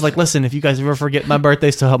 Melissa's like, "Listen, if you guys ever forget my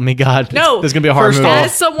birthday, so help me God." No, there's gonna be a hard move.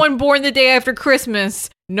 As someone born the day after Christmas,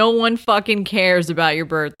 no one fucking cares about your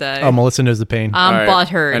birthday. Oh, Melissa knows the pain. I'm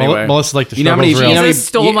butthurt. Melissa's like the You know how many, struggle's real. Jesus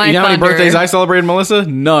stole my you know how many thunder. birthdays I celebrated, Melissa?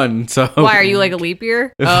 None. So Why are you like a leap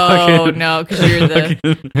year? Oh Fucking- no,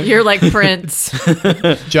 because you're like Prince.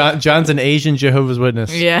 John's an Asian Jehovah's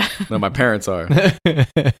Witness. Yeah. No, my parents are.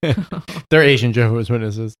 They're Asian Jehovah's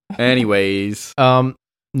Witnesses. Anyways.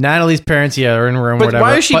 Natalie's parents, are in Rome. But whatever.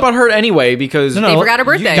 why is she butthurt anyway? Because They forgot her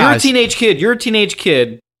birthday. You're a Guys. teenage kid. You're a teenage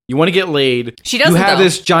kid. You want to get laid. She doesn't, You have though.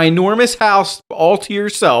 this ginormous house all to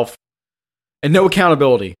yourself and no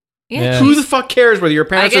accountability. Yeah. Who the fuck cares whether your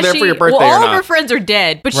parents are there for your birthday well, all or of her not? friends are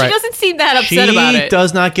dead, but Right. she doesn't seem that upset She about it.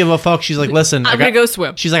 does not give a fuck. She's like, "Listen, I'm gonna go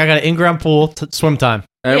swim." She's like, "I got an in-ground pool, swim time."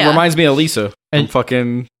 And Yeah. It reminds me of Lisa And- from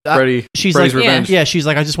fucking She's Freddy's like, Revenge. yeah, she's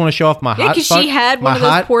like, "I just want to show off my Yeah, hot 'cause she fuck- had my one of those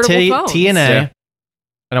hot portable phones. TNA, Yeah. and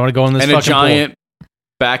I want to go in this And a fucking giant pool."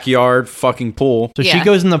 backyard fucking pool. So Yeah. she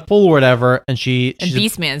goes in the pool or whatever, and she's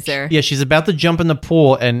Beastman's there. Yeah, she's about to jump in the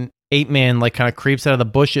pool, and 8-Man like kind of creeps out of the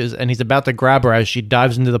bushes, and he's about to grab her as she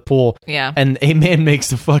dives into the pool. Yeah. And 8-Man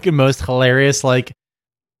makes the fucking most hilarious like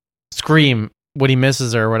scream when he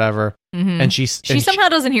misses her or whatever. Mhm. And She somehow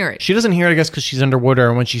doesn't hear it. she doesn't hear it, I guess, because she's underwater.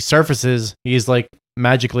 And when she surfaces, he's like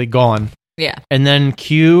magically gone. Yeah. And then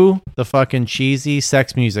cue the fucking cheesy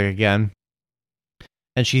sex music again.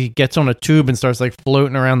 and she gets on a tube and starts like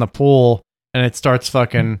floating around the pool, and it starts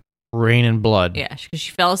fucking raining blood. Yeah, because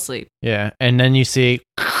she fell asleep. Yeah, and then you see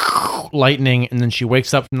lightning, and then she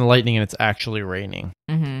wakes up from the lightning, and it's actually raining.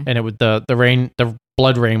 Mhm. And it would the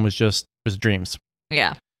blood rain was dreams.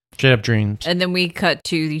 Yeah. Straight up dreams. And then we cut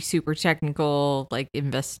to the super technical, like,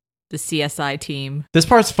 the CSI team. This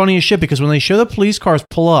part's funny as shit because when they show the police cars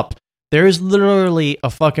pull up, there is literally a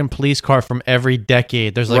fucking police car from every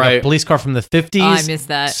decade. There's like a police car from the 50s, Oh, I missed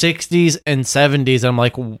that. 60s, and 70s. And I'm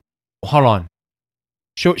like, hold on.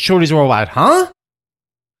 Shorty's Worldwide, huh?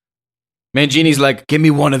 Mangini's like, give me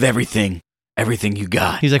one of everything. Everything you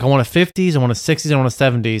got. He's like, I want a 50s, I want a 60s, I want a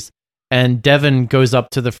 70s. And Devin goes up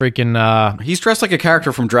to the freaking... He's dressed like a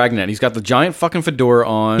character from Dragnet. He's got the giant fucking fedora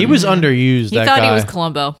on. He was underused, He that thought guy. he was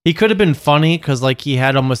Columbo. He could have been funny because like he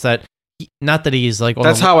had almost that... Not that he's like...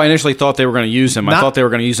 That's how I initially thought they were going to use him. I Not- thought they were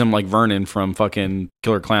going to use him like Vernon from fucking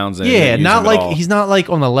Killer Clowns. And Yeah, didn't use not him at like all. he's not like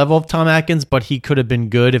on the level of Tom Atkins, but he could have been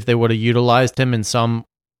good if they would have utilized him in some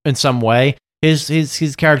way.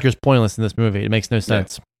 His character is pointless in this movie. It makes no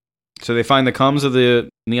sense. So they find the coms of the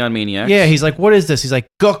Neon Maniacs. Yeah, he's like, what is this? He's like,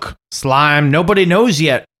 gook, slime, nobody knows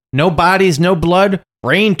yet. No bodies, no blood.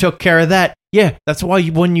 Rain took care of that. Yeah, that's why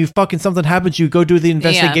when you fucking something happens, you go do the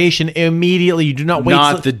investigation immediately. You do not wait.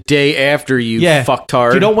 Not the day after you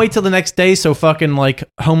fucktard. You don't wait till the next day so fucking like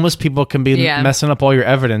homeless people can be Yeah. messing up all your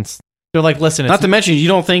evidence. They're like, listen, Not to mention, you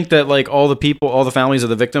don't think that like all the families of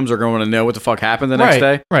the victims are going to know what the fuck happened the next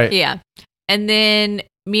day? Right. Yeah. And then,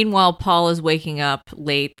 meanwhile, Paul is waking up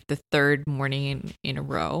late the third morning in a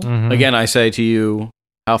row. Mm-hmm. Again, I say to you,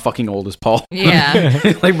 how fucking old is Paul? Yeah.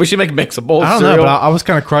 Like, we should make mix a bowl I of don't know, cereal. but I was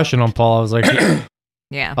kind of crushing on Paul. I was like,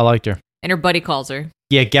 Yeah. I liked her. And her buddy calls her.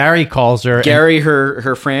 Yeah, Gary calls her. Gary,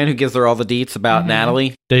 her friend who gives her all the deets about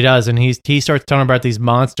Natalie. He does, and he starts telling her about these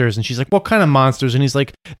monsters, and she's like, "What kind of monsters?" And he's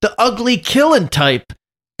like, "The ugly killing type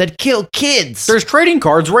that kill kids." There's trading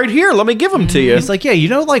cards right here. Let me give them to you. He's like, "Yeah, you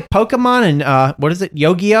know, like Pokemon and what is it,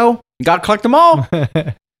 Yu-Gi-Oh? Got to collect them all."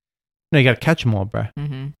 No, you got to catch them all, bro.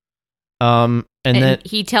 Mm-hmm. And then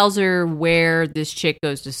he tells her where this chick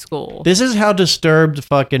goes to school. this is how disturbed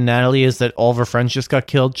fucking Natalie is that all of her friends just got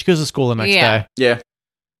killed. She goes to school the next day. Yeah.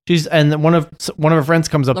 And then one of her friends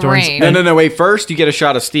comes up Lorraine. to her. No, wait. First, you get a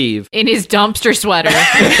shot of Steve. In his dumpster sweater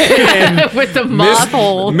with the moth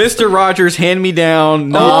hole. Mr. Rogers, hand me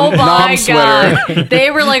down. Oh my nom sweater. god!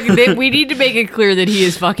 They were like, we need to make it clear that he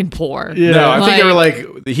is fucking poor. No, I think they were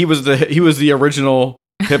like he was the original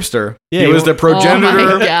hipster. Yeah, he was the progenitor.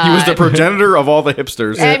 Oh my God. He was the progenitor of all the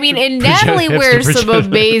hipsters. I mean, and Natalie Hipster wears some progenitor.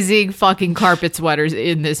 amazing fucking carpet sweaters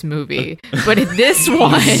in this movie, but this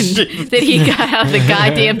one that he got out of the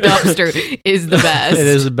goddamn dumpster is the best. It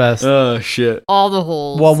is the best. Oh shit! All the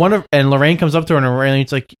holes. Well, and Lorraine comes up to her and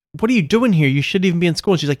Lorraine's like, "What are you doing here? You shouldn't even be in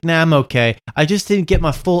school." And she's like, "Nah, I'm okay. I just didn't get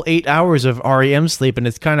my full 8 hours of REM sleep, and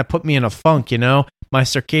it's kind of put me in a funk, you know. My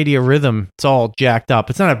circadian rhythm, it's all jacked up.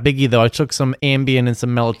 It's not a biggie though. I took some Ambien and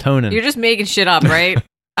some melatonin." You're just making shit up, right?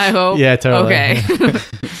 I hope. Yeah, totally. Okay.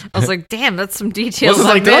 I was like, damn, that's some details. Was it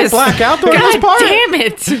on like, did I this. black out during God this part? damn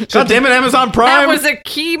it! God damn it, Amazon Prime. That was a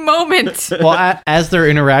key moment. Well, as they're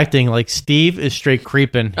interacting, like Steve is straight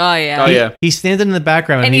creeping. Oh yeah. He's standing in the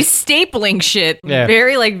background And he's stapling shit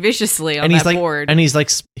very like viciously on and he's that like, board. and he's like,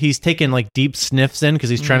 he's taking like deep sniffs in because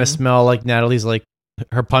he's trying to smell like Natalie's like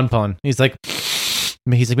her pun. He's like,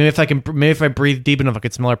 maybe if I breathe deep enough, I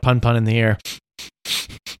could smell her pun in the air.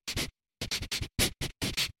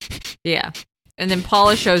 Yeah. And then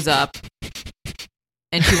Paula shows up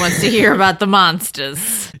and she wants to hear about the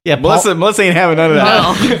monsters. Yeah, Melissa ain't having none of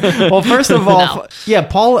that. No. Well, first of all, No. yeah,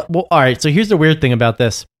 Paul. Well, all right. So here's the weird thing about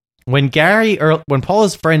this: when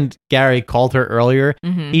Paula's friend Gary called her earlier,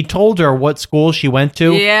 he told her what school she went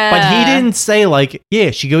to. Yeah. But he didn't say like, yeah,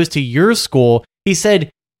 she goes to your school. He said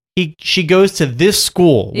she goes to this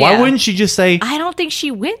school. Why Yeah. wouldn't she just say? I don't think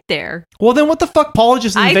she went there. Well, then what the fuck? Paula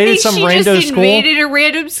just I invaded think some she rando just school. invaded a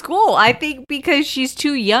random school. I think because she's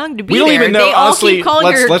too young to be We don't there. even know. They all Honestly, keep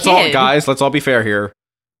calling her let's kid. all guys. Let's all be fair here.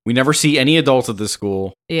 We never see any adults at this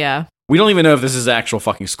school. Yeah. We don't even know if this is actual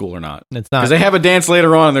fucking school or not. It's not. Because they have a dance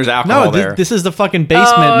later on and there's alcohol No, there. this is the fucking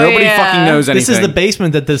basement. Oh, Nobody fucking knows anything. This is the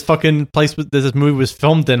basement that this fucking place, that this movie was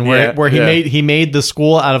filmed in, where Yeah. he made the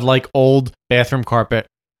school out of like old bathroom carpet.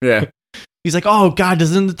 Yeah. He's like, oh god,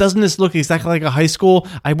 doesn't this look exactly like a high school?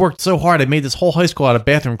 I worked so hard, I made this whole high school out of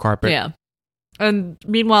bathroom carpet. Yeah. And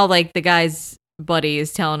meanwhile, like the guy's buddy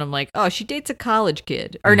is telling him, like, oh, she dates a college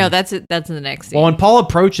kid. Or no, that's it. That's in the next scene. Well, when Paul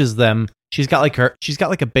approaches them, she's got like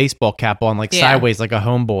a baseball cap on, like Yeah. sideways, like a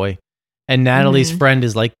homeboy. And Natalie's Mhm. friend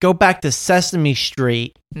is like, go back to Sesame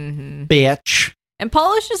Street, Mhm. bitch. And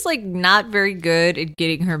Paula's just like not very good at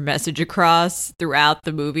getting her message across throughout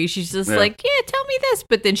the movie. She's just like, yeah, tell me this,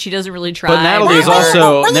 but then she doesn't really try. But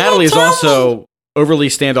Natalie is also overly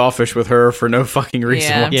standoffish with her for no fucking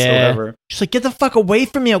reason whatsoever. She's like, get the fuck away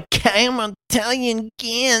from me, okay? I'm Italian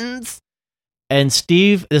Gins. And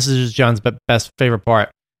Steve, this is John's best favorite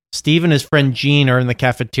part. Steve and his friend Gene are in the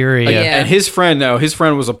cafeteria. And his friend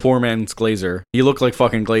was a poor man's Glazer. He looked like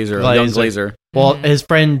fucking Glazer, a young Glazer. Well, his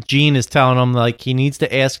friend Gene is telling him like he needs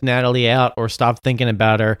to ask Natalie out or stop thinking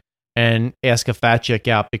about her and ask a fat chick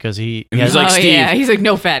out because he's like, Steve. He's like,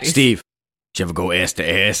 no fatties. Steve, did you ever go ass to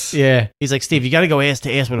ass? Yeah. He's like, Steve, you got to go ass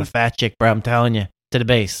to ass with a fat chick, bro. I'm telling you. To the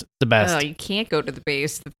base. The best. Oh, you can't go to the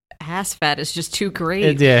base. The ass fat is just too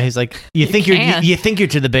great. Yeah, he's like, you think you're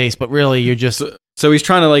to the base, but really you're just... So he's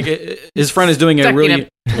trying to like, his friend is doing a really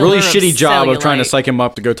shitty job of trying to psych him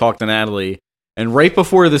up to go talk to Natalie. And right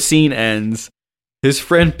before the scene ends, his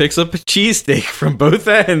friend picks up a cheesesteak from both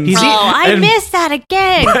ends. I missed that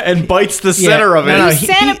again. And bites the center of it. He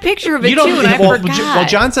sent a picture of it too, and I forgot. Well,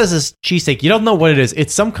 John says it's cheesesteak. You don't know what it is.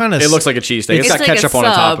 It's some kind of... It looks like a cheesesteak. It's got like ketchup on the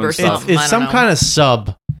top and stuff. It's some kind of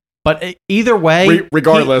sub. But either way,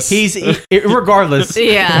 regardless, he's regardless.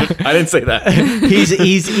 Yeah, I didn't say that.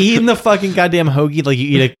 He's eating the fucking goddamn hoagie like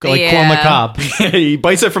you eat corn on the cob. He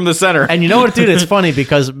bites it from the center. And you know what, dude? It's funny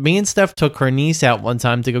because me and Steph took her niece out one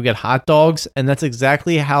time to go get hot dogs, and that's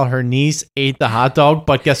exactly how her niece ate the hot dog.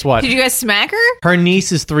 But guess what? Did you guys smack her? Her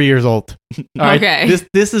niece is 3 years old. All right? Okay.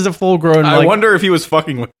 This is a full grown. I wonder if he was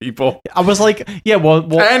fucking with people. I was like, yeah, well,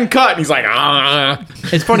 and cut. And he's like, ah.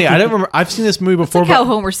 It's funny. I don't remember. I've seen this movie before. It's like how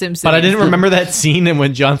Homer Simpson. But I didn't remember that scene, and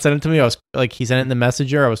when John sent it to me, I was like, he sent it in the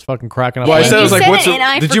messenger. I was fucking cracking up. Well, I was like, "What's?"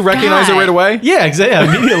 Did you recognize it right away? Yeah,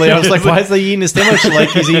 exactly. Immediately, I was like, "Why is he eating his sandwich like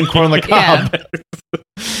he's eating corn on the cob?"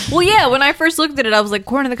 Well, yeah. When I first looked at it, I was like,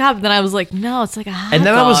 "Corn on the cob." And then I was like, "No, it's like a hot and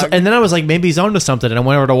then dog." I was like, maybe he's onto something. And I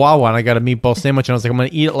went over to Wawa and I got a meatball sandwich, and I was like, I'm gonna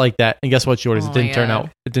eat it like that. And guess what, shorties? It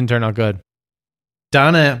didn't turn out good.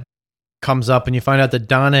 Donna comes up, and you find out that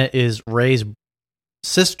Donna is Ray's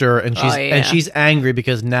sister, and she's angry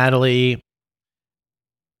because Natalie.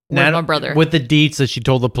 My brother. With the deets that she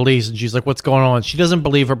told the police, and she's like, "What's going on?" She doesn't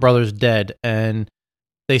believe her brother's dead, and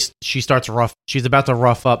she's about to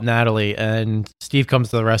rough up Natalie, and Steve comes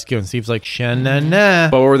to the rescue, and Steve's like, "Sha-na-na."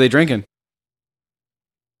 But what were they drinking?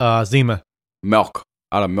 Zima. Milk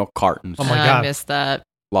out of milk cartons. Oh my god, I missed that.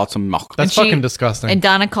 Lots of milk. That's fucking disgusting. And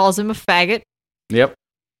Donna calls him a faggot. Yep.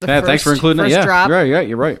 Thanks for including that. Yeah, drop.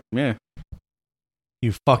 you're right. Yeah.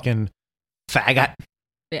 You fucking faggot.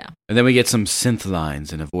 Yeah. And then we get some synth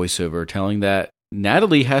lines and a voiceover telling that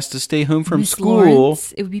Natalie has to stay home from Miss school.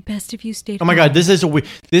 Lawrence, it would be best if you stayed. Oh my god, this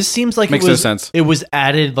seems like makes no sense. It was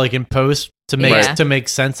added like in post to make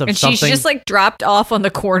sense of and something. She's just like dropped off on the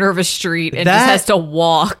corner of a street and just has to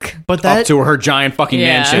walk. But up to her giant fucking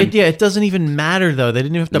mansion. It doesn't even matter though. They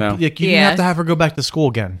didn't even have to. No. Like, you didn't have to have her go back to school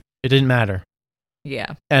again. It didn't matter.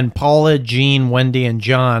 Yeah. And Paula, Jean, Wendy, and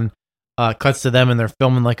John cuts to them, and they're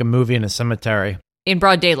filming like a movie in a cemetery. In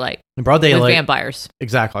broad daylight. In broad daylight. With vampires.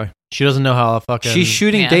 Exactly. She doesn't know how to fucking... She's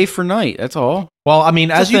shooting day for night. That's all. Well, I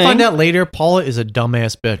mean, as you find out later, Paula is a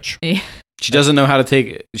dumbass bitch. Yeah. She doesn't know how to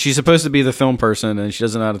take... She's supposed to be the film person, and she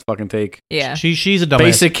doesn't know how to fucking take... Yeah. She's a dumbass.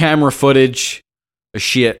 Basic camera footage of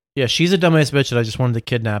shit. Yeah, she's a dumbass bitch that I just wanted to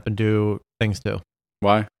kidnap and do things to.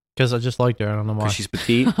 Why? Because I just liked her. I don't know why. She's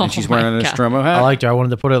petite, and she's wearing a Nostromo hat. I liked her. I wanted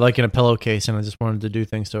to put it like in a pillowcase, and I just wanted to do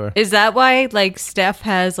things to her. Is that why like Steph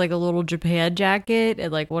has like a little Japan jacket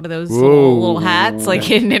and like one of those little hats like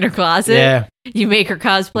hidden in her closet? Yeah. You make her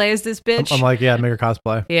cosplay as this bitch? I'm like, yeah, make her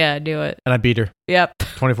cosplay. Yeah, do it. And I beat her. Yep.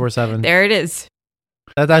 24/7. There it is.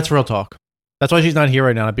 That's real talk. That's why she's not here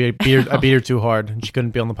right now. I beat her too hard, and she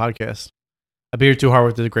couldn't be on the podcast. I beat her too hard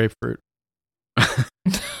with the grapefruit.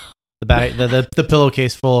 The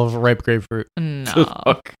pillowcase full of ripe grapefruit.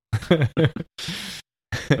 No.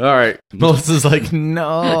 All right. Melissa's like,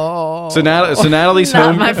 no. So Natalie's Not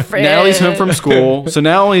home. my friend. Natalie's home from school. So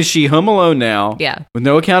not only is she home alone now, Yeah. with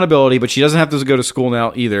no accountability, but she doesn't have to go to school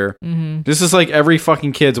now either. Mhm. This is like every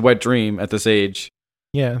fucking kid's wet dream at this age.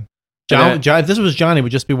 Yeah. John, if this was Johnny,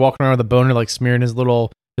 would just be walking around with a boner, like smearing his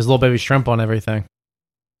little baby shrimp on everything.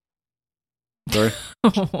 Sorry?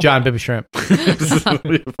 John, baby shrimp.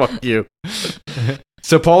 Fuck you.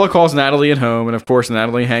 So Paula calls Natalie at home, and of course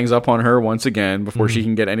Natalie hangs up on her once again before she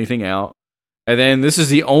can get anything out. And then this is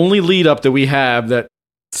the only lead up that we have that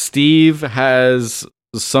Steve has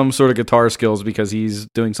some sort of guitar skills because he's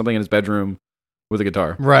doing something in his bedroom with a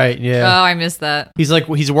guitar. Right, yeah. Oh, I missed that. He's like,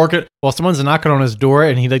 he's working, well, someone's knocking on his door,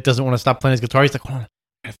 and he like doesn't want to stop playing his guitar. He's like, hold on,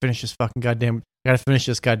 I gotta finish this riff. I gotta finish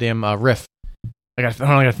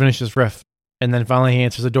this riff. And then finally he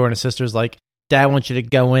answers the door, and his sister's like, Dad wants you to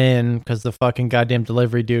go in because the fucking goddamn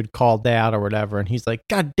delivery dude called out or whatever. And he's like,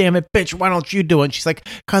 God damn it, bitch, why don't you do it? And she's like,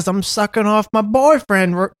 because I'm sucking off my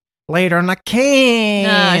boyfriend later and I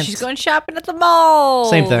can't. No, she's going shopping at the mall.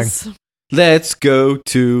 Same thing. Let's go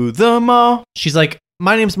to the mall. She's like,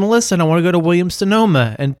 my name's Melissa and I want to go to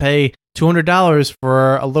Williams-Sonoma and pay $200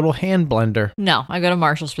 for a little hand blender. No, I go to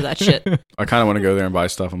Marshall's for that shit. I kind of want to go there and buy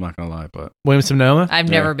stuff. I'm not going to lie, but Williams-Sonoma? I've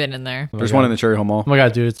never been in there. There's one in the Cherry Hill Mall. Oh my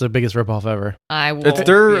God, dude, it's the biggest ripoff ever.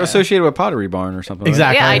 They're associated with Pottery Barn or something.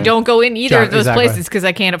 Exactly. Yeah, I don't go in either of those Exactly. places because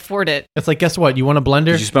I can't afford it. It's like, guess what? You want a blender?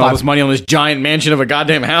 You spend all this money on this giant mansion of a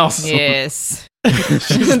goddamn house. Yes.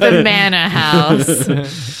 The Manor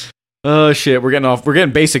House. Oh shit, we're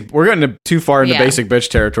getting basic. We're getting too far into Yeah. basic bitch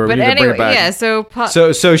territory. But we need to bring anyway, it back. yeah,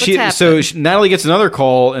 so so Natalie gets another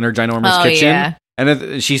call in her ginormous Oh, kitchen, yeah.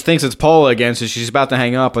 and she thinks it's Paula again, so she's about to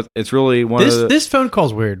hang up, but it's really one of the. This phone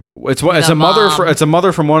call's weird. It's a mother. It's a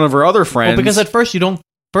mother from one of her other friends. Well, because at first you don't.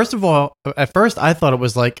 First of all, at first I thought it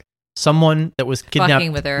was like someone that was kidnapped.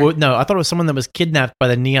 Fucking with her. Well, no, I thought it was someone that was kidnapped by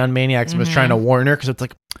the Neon Maniacs and was Mhm. trying to warn her because it's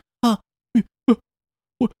like,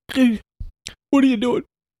 what are you doing?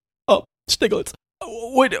 Oh, Stiglitz.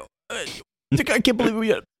 Wait, I can't believe we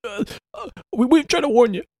had. We're trying to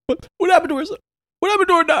warn you. What happened to her? What happened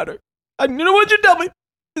to her daughter? You know what? You tell me.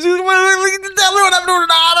 Tell me what happened to her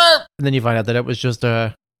daughter. And then you find out that it was just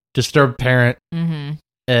a disturbed parent. Mm-hmm.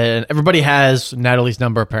 And everybody has Natalie's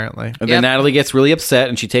number apparently. And then Natalie gets really upset,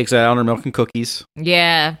 and she takes it out on her milk and cookies.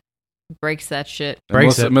 Yeah. Breaks that shit.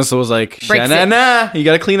 And Melissa was like, Breaks "Nah, you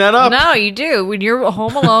got to clean that up." No, you do. When you're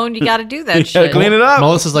home alone, you got to do that You gotta shit. clean it up.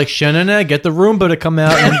 Melissa's like, Shanana, get the Roomba to come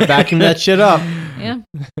out and vacuum that shit up. Yeah.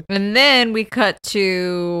 And then we cut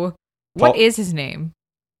to what Paul- is his name?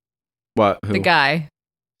 What? Who? The guy.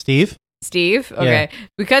 Steve? Steve? Okay.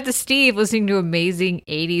 We cut to Steve listening to amazing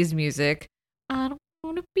 80s music. I don't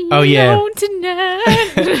want to be alone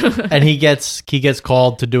tonight. And he gets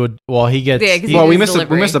called to do it. Well, he gets. Yeah, 'cause he Well, we does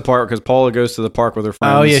missed the part because Paula goes to the park with her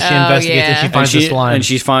friends. Oh, yeah, she investigates and she finds this line. and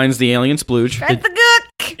she finds the alien splooge. That's the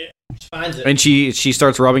gook. She finds it. And she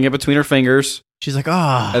starts rubbing it between her fingers. She's like,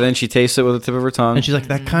 ah. And then she tastes it with the tip of her tongue. And she's like,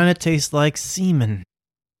 that kind of tastes like semen.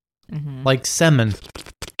 Like semen.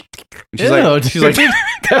 And she's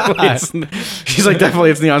like, definitely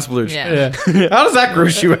it's neon splooge. Yeah. How does that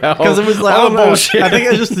gross you out? Because it was like, all I the don't know. bullshit. I think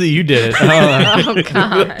it's just that you did it. I don't know. Oh,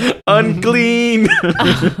 God. Unclean.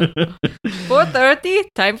 4:30,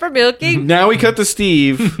 time for milking. Now we cut to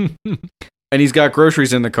Steve, and he's got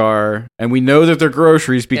groceries in the car, and we know that they're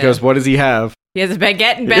groceries because what does he have? He has a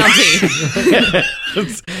baguette and bounty, which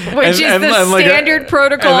is And the like standard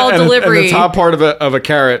protocol and delivery. And the top part of a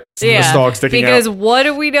carrot, the stalk sticking because out. what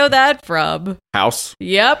do we know that from? House.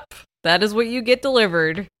 Yep, that is what you get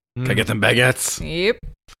delivered. Can I get them baguettes? Yep.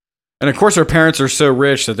 And of course, her parents are so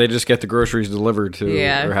rich that they just get the groceries delivered to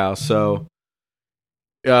her house. So,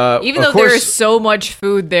 Even though there is so much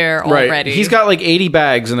food there already. He's got like 80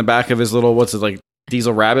 bags in the back of his little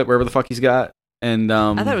Diesel Rabbit, wherever the fuck he's got. And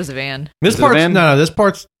I thought it was a van. This part's this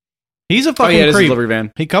part's. He's a fucking it is a creep. delivery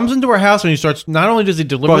van. He comes into her house and he starts. Not only does he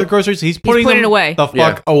deliver the groceries, he's putting putting them it away. the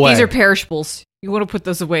fuck away. These are perishables. You want to put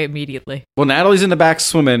those away immediately. Well, Natalie's in the back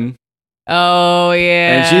swimming, Oh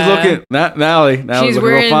yeah. and she's looking. Natalie's She's looking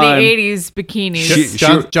wearing real fine. the '80s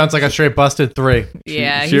bikinis. John's like a straight busted 3.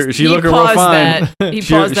 Yeah, she he looking real paused fine. that. He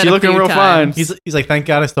paused that she a looking few real times. fine. He's like, thank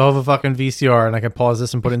God I still have a fucking VCR and I can pause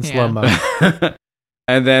this and put it in slow mo.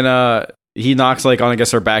 And then he knocks on I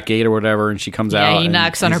guess her back gate or whatever, and she comes out. Yeah, he and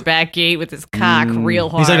knocks on her back gate with his cock real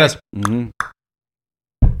hard. He's like us.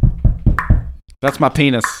 That's my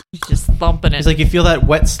penis. He's just thumping it. He's like, you feel that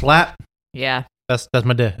wet slap? Yeah. That's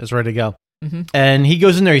my dick. It's ready to go. Mhm. And he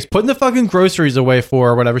goes in there. He's putting the fucking groceries away for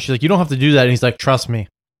her or whatever. She's like, you don't have to do that. And he's like, trust me,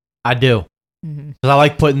 I do. Mhm. Because I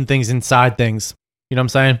like putting things inside things. You know what I'm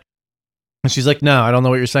saying? And she's like, no, I don't know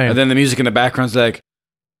what you're saying. And then the music in the background's like,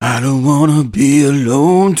 I don't want to be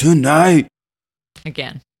alone tonight.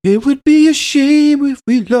 Again. It would be a shame if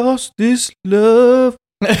we lost this love.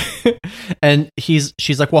 And she's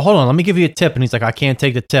like, well, hold on, let me give you a tip. And he's like, I can't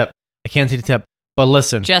take the tip. I can't take the tip. But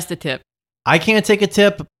listen, Just a tip. I can't take a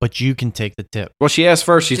tip, but you can take the tip. Well, she asked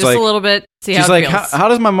first. She's Just like, a little bit. See how she's it like, feels. how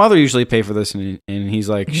does my mother usually pay for this? And he's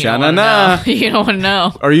like, You don't wanna Sha-na-na. know. You don't want to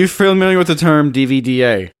know. Are you familiar with the term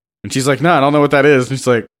DVDA? And she's like, no, I don't know what that is. And she's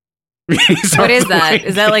like, What is that?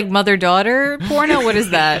 Is that like mother-daughter porno? What is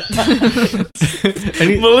that?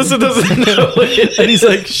 Melissa doesn't know it. And he's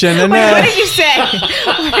like, Wait, Shanana. what did you say?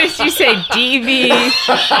 What did you say? DV?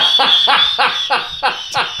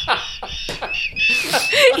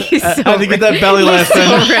 He's so I had to get that belly laugh He's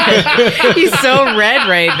so in. red. He's so red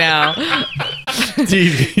right now.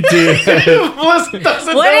 DVD. What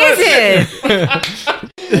is it?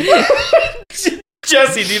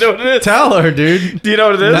 Jesse, do you know what it is? Tell her, dude. Do you know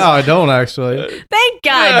what it is? No, I don't actually. Thank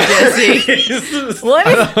God, Jesse. What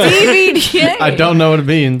is DVD? I don't know what it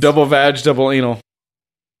means. Double vag, double anal.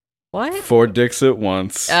 What? 4 dicks at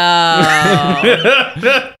once. Oh.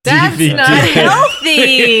 That's not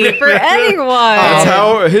healthy for anyone. That's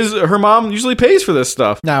how her mom usually pays for this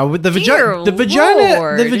stuff. No, with the Dear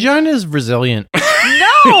vagina is resilient.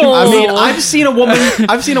 No. I mean, I've seen a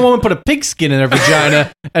woman put a pig skin in her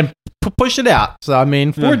vagina and push it out. So I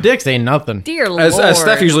mean, 4 dicks ain't nothing. Dear Lord. As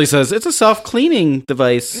Steph usually says, it's a self-cleaning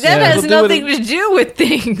device. That has It'll do nothing to do with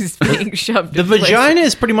things being shoved The in places. vagina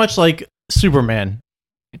is pretty much like Superman.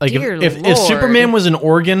 Like Dear if Lord. Superman was an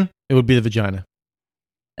organ, it would be the vagina.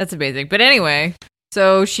 That's amazing. But anyway,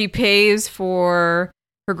 so she pays for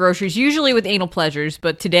her groceries, usually with anal pleasures,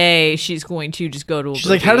 but today she's going to just go to a She's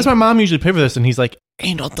like, how does my mom usually pay for this? And he's like,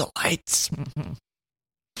 anal delights. Mm-hmm.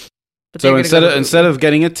 So instead of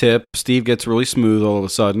getting a tip, Steve gets really smooth all of a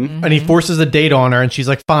sudden. And he forces a date on her, and she's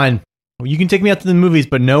like, fine. Well, you can take me out to the movies,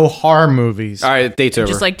 but no horror movies. All right, date's over.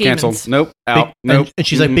 Just like Cancel. demons. Nope. Out. Nope. And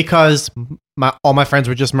she's like, because all my friends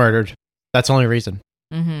were just murdered. That's the only reason.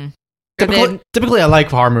 Mm-hmm. Typically, I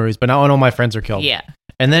like horror movies, but not when all my friends are killed. Yeah.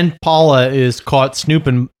 And then Paula is caught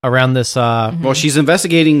snooping around this. Well, she's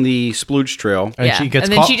investigating the splooge trail. And she gets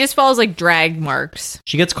and then caught. she just follows like drag marks.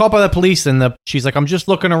 She gets caught by the police, and she's like, I'm just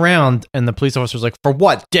looking around. And the police officer's like, for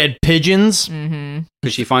what? Dead pigeons? Mm-hmm.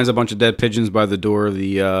 Because she finds a bunch of dead pigeons by the door of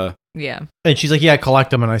the... Yeah. And she's like, yeah, I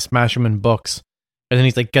collect them and I smash them in books. And then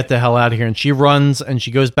he's like, get the hell out of here. And she runs and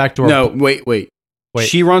she goes back to her. No, wait.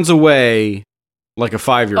 She runs away like a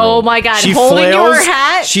 5-year-old. Oh my God, She holding to flails- her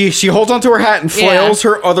hat? She holds onto her hat and flails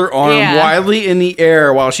her other arm wildly in the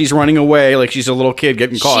air while she's running away like she's a little kid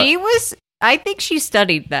getting caught. I think she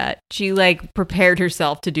studied that. She like prepared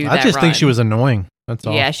herself to do that. I just think she was annoying. That's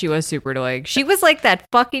all. Yeah, she was super annoying. She was like that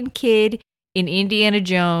fucking kid in Indiana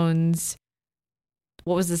Jones.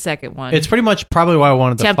 What was the second one? It's pretty much probably why I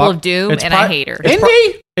wanted to Temple fuck. of Doom, It's and I hate her.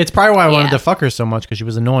 It's probably why I wanted Yeah. to fuck her so much because she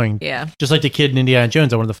was annoying. Yeah. Just like the kid in Indiana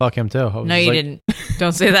Jones, I wanted to fuck him too. I was No, just you like- didn't.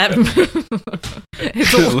 Don't say that.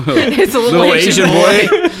 it's a little Asian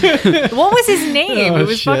boy. What was his name? Oh, it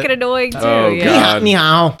was shit. fucking annoying too. Oh, yeah. God.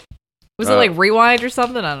 Meow. Was it like Rewind or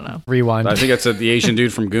something? I don't know. Rewind. I think that's the Asian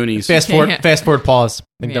dude from Goonies. Fast forward. Yeah. Fast forward. Pause. I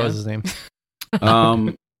think Yeah. that was his name.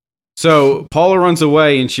 So Paula runs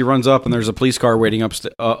away and she runs up and there's a police car waiting up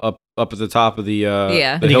at the top of the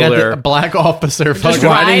Yeah. And you hill got there. the black officer Just fucking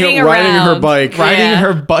riding her around. bike. riding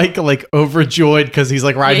her bike like overjoyed because he's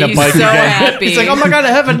like riding Yeah, a he's bike so again. happy. He's like, oh my god,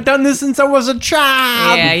 I haven't done this since I was a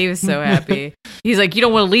child. Yeah, he was so happy. He's like, you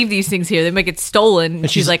don't want to leave these things here. They might get stolen. And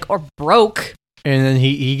she's like, or broke. And then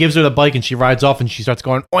he gives her the bike and she rides off and she starts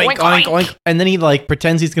going oink, oink, oink. And then he like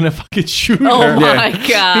pretends he's going to fucking shoot her. Oh my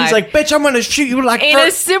God. He's like, bitch, I'm going to shoot you like In a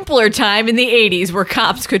simpler time in the 80s where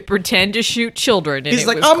cops could pretend to shoot children. And He's it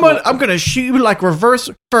like, was I'm cool. gonna shoot you like reverse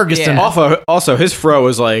Ferguson. Yeah. Also, his fro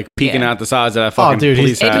is like peeking out the sides of that fucking dude,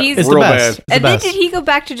 police he's- hat. and he's- It's the Real best. bad. And then did he go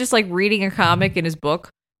back to just like reading a comic in his book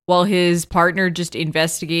while his partner just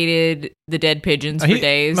investigated the dead pigeons for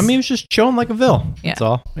days? I mean, he was just chilling like a Vil. Yeah. That's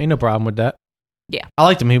all. Ain't no problem with that. Yeah. I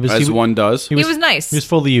liked him. He was As one does. he was nice. He was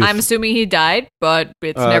full of youth. I'm assuming he died, but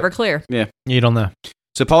it's never clear. Yeah. You don't know.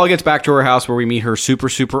 So Paula gets back to her house where we meet her super,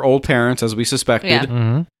 super old parents, as we suspected. Yeah.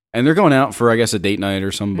 Mm-hmm. And they're going out for, I guess, a date night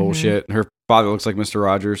or some bullshit. Her father looks like Mr.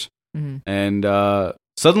 Rogers. Mhm. And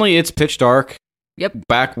suddenly it's pitch dark. Yep.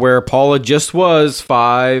 Back where Paula just was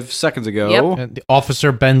 5 seconds ago. And the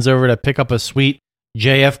officer bends over to pick up a sweet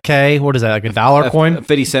JFK. What is that? Like a dollar coin? A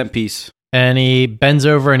 50-cent piece. And he bends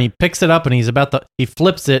over and he picks it up and he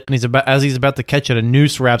flips it and as he's about to catch it, a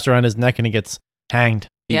noose wraps around his neck and he gets hanged.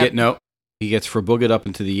 He gets forboogered up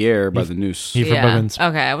into the air by the noose. He forboogans.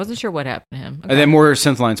 Okay, I wasn't sure what happened to him. And then more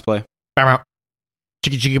synth lines play. Chicka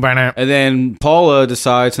chicka by now. And then Paula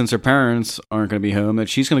decides, since her parents aren't going to be home, that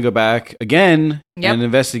she's going to go back again and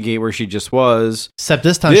investigate where she just was. Except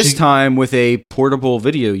this time, This time with a portable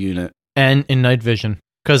video unit. and in night vision.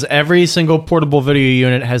 Because every single portable video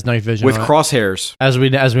unit has night vision With on it. crosshairs. As we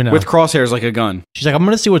know. With crosshairs like a gun. She's like, I'm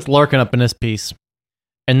going to see what's lurking up in this piece.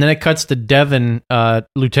 And then it cuts to Devin,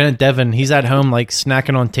 Lieutenant Devin. He's at home, like,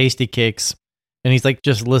 snacking on tasty cakes. And he's, like,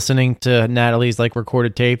 just listening to Natalie's, like,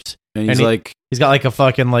 recorded tapes. And he's like... He's got, like, a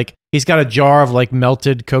fucking, like... He's got a jar of, like,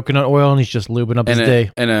 melted coconut oil, and he's just lubing up his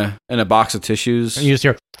day. And a box of tissues. And you just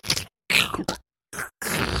hear...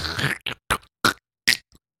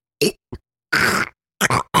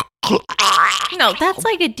 No, that's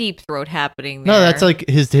like a deep throat happening there. No, that's, like,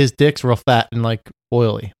 his dick's real fat and, like,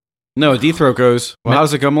 oily. No, deep throat goes... Well, how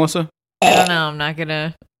does it go, Melissa? I don't know. I'm not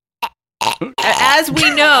gonna. As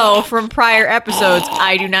we know from prior episodes,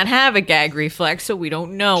 I do not have a gag reflex, so we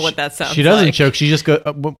don't know what that sounds like. She doesn't choke. She just go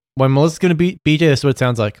when Melissa's gonna beat BJ. That's what it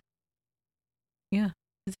sounds like. Yeah,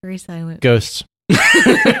 it's very silent. Ghosts.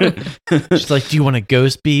 She's like, "Do you want a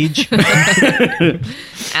ghost, Beej?"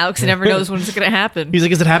 Alex never knows when it's gonna happen. He's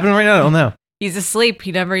like, "Is it happening right now?" I don't know. He's asleep.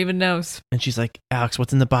 He never even knows. And she's like, "Alex,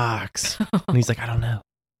 what's in the box?" And he's like, "I don't know.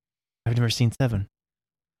 I've never seen 7."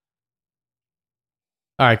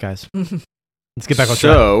 All right, guys. Let's get back on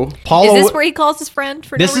track. Paula, is this where he calls his friend?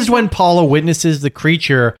 For this no is reason? when Paula witnesses the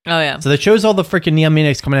creature. Oh, yeah. So that shows all the freaking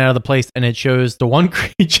Neomaniacs coming out of the place, and it shows the one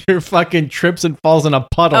creature fucking trips and falls in a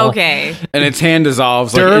puddle. Okay. And its hand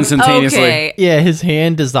dissolves like instantaneously. Okay. Yeah, his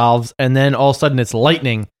hand dissolves, and then all of a sudden it's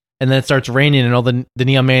lightning, and then it starts raining, and all the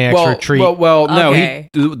Neomaniacs retreat. Well, no, Okay.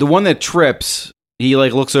 the one that trips, he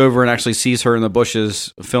like looks over and actually sees her in the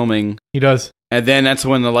bushes filming. He does. And then that's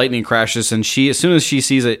when the lightning crashes, and she, as soon as she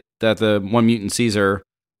sees it, that the one mutant sees her,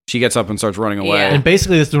 she gets up and starts running away. Yeah. And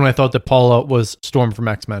basically, this is when I thought that Paula was Storm from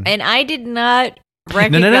X-Men. And I did not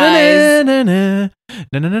recognize.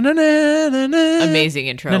 Amazing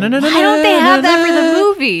intro. Why don't they have that for the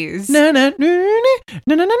movies?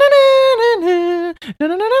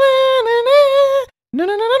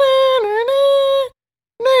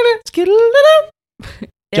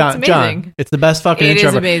 John, amazing. John, it's the best fucking It intro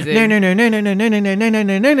is ever. amazing.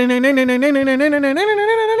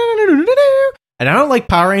 And I don't like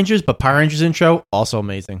Power Rangers, but Power Rangers intro also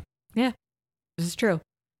amazing. Yeah, this is true.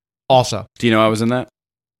 Also, do you know I was in that?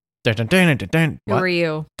 Who What? were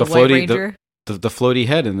you? The White floaty, Ranger? the floaty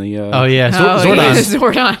head in the. Oh yeah, Zordon. Zordon.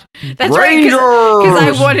 Zordon. That's right,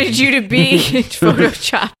 because I wanted you to be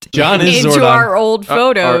photoshopped John is into Zordon. our old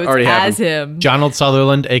photos already as happened. him. Donald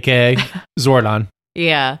Sutherland, aka Zordon.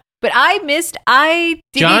 Yeah, but I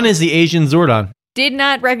John is the Asian Zordon. did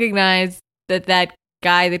not recognize that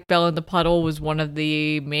guy that fell in the puddle was one of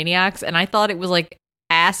the maniacs, and I thought it was like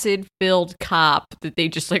acid-filled cop that they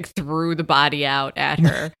just like threw the body out at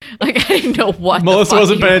her. Like I didn't know what. Melissa the fuck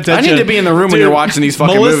wasn't he- paying attention. I need to be in the room when you're watching these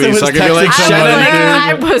fucking Melissa movies, was so I can be like, texting shut someone.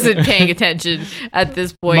 I wasn't paying attention at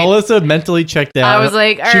this point. Melissa mentally checked out. I was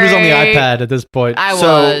like, she was on the alright. iPad at this point.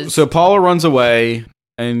 So Paula runs away,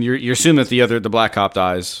 and you assume that the black cop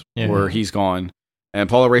dies, Yeah. or he's gone. And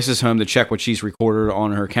Paula races home to check what she's recorded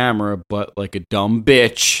on her camera, but like a dumb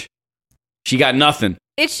bitch, she got nothing.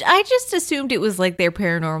 I just assumed it was like their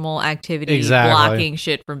paranormal activity Exactly. blocking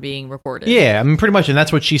shit from being recorded. Yeah, I mean, pretty much, and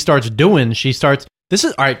that's what she starts doing. She starts. This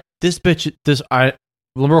is all right. This bitch.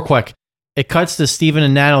 Real quick. It cuts to Steven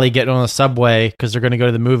and Natalie getting on the subway because they're going to go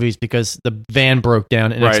to the movies because the van broke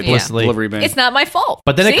down inexplicably. Delivery van. It's not my fault.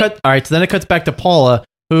 But then See? it cuts. All right, so then it cuts back to Paula,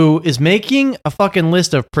 who is making a fucking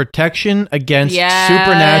list of protection against Yes.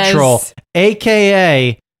 supernatural,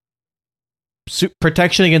 aka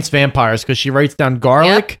protection against vampires, because she writes down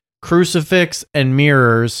garlic, crucifix, and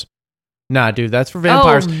mirrors. Nah, dude, that's for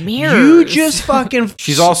vampires. You mirrors. just fucking.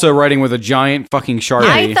 She's also writing with a giant fucking Sharpie.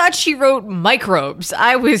 I thought she wrote microbes.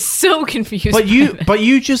 I was so confused. But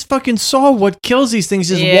you just fucking saw what kills these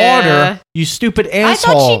things is Yeah. water. You stupid I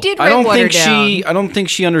asshole. thought she did write water down. I don't think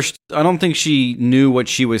she understood. I don't think she knew what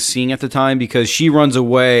she was seeing at the time, because she runs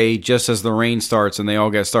away just as the rain starts and they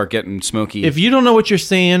all start getting smoky. If you don't know what you're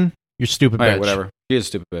saying, you're stupid All right, bitch. whatever. She is a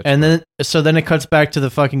stupid bitch. And then it cuts back to the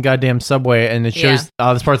fucking goddamn subway, and it shows.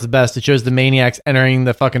 This part's the best. It shows the maniacs entering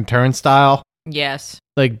the fucking turnstile. Yes.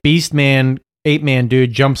 Like Beast Man, Ape Man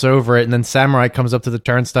dude jumps over it, and then Samurai comes up to the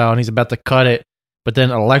turnstile and he's about to cut it, but then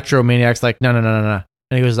Electromaniac's like, no,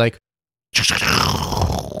 and he was like,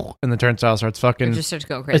 and the turnstile starts fucking. It just starts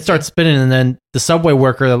going crazy. It starts spinning, and then the subway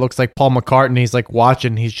worker that looks like Paul McCartney, he's like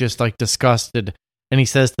watching. He's just like disgusted, and he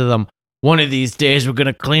says to them, "One of these days, we're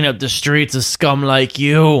gonna clean up the streets of scum like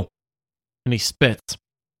you." And he spits.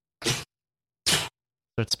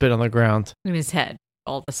 Starts spit on the ground. In his head.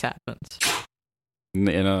 All this happens. And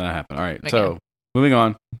that happened. All right. Okay. So moving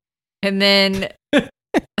on. And then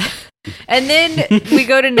we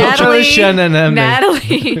go to Shenanigans.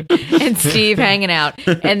 Natalie and Steve hanging out.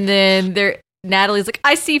 And then Natalie's like,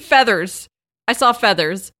 I see feathers. I saw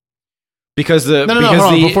feathers. Because No, hold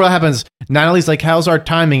on. Before that happens, Natalie's like, "How's our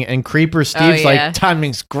timing?" And Creeper Steve's yeah. like,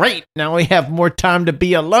 "Timing's great. Now we have more time to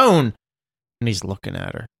be alone." And he's looking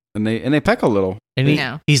at her, and they peck a little. and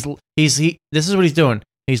he's this is what he's doing.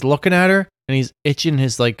 He's looking at her, and he's itching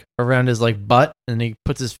his like around his like butt, and he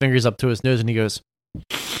puts his fingers up to his nose, and he goes,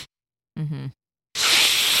 Mm-hmm.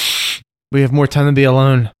 "We have more time to be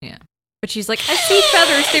alone." Yeah. But she's like, I see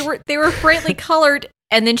feathers. They were brightly colored.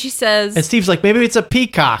 And then she says, And Steve's like, "Maybe it's a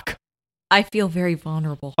peacock." I feel very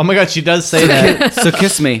vulnerable. Oh my god, she does say that. So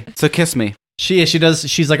kiss me. So kiss me. She does.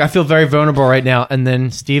 She's like, I feel very vulnerable right now. And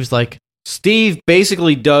then Steve's like, Steve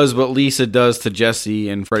basically does what Lisa does to Jesse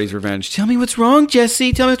in Freddy's Revenge. Tell me what's wrong,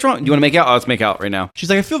 Jesse. Tell me what's wrong. Do you want to make out? Oh, let's make out right now.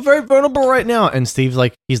 she's like, I feel very vulnerable right now. And Steve's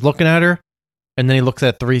like, he's looking at her, and then he looks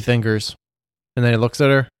at 3 fingers, and then he looks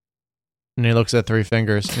at her, and he looks at 3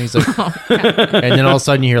 fingers, and he's like, and then all of a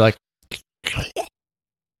sudden you hear like,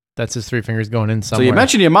 that's his 3 fingers going in somewhere. So you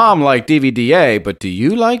mentioned your mom liked DVDA, but do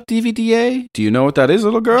you like DVDA? Do you know what that is,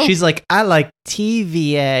 little girl? She's like, I like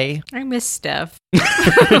TVA. I miss Steph.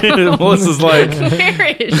 Melissa's like,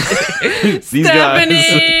 Where is she? These guys.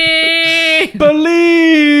 Stephanie!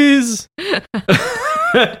 Please.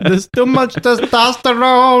 There's too much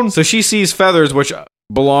testosterone. So she sees feathers, which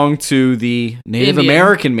belong to the Native Indian.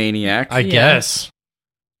 American maniac. I guess.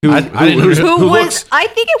 Who Who was? I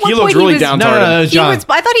think at one he point looks really he was. downtrodden. John.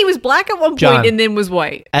 I thought he was black at one point John. and then was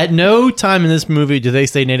white. At no time in this movie do they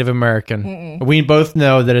say Native American. Mm-mm. We both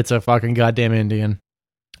know that it's a fucking goddamn Indian.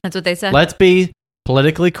 That's what they said. Let's be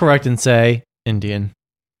politically correct and say Indian.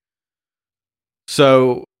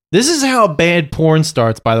 So this is how bad porn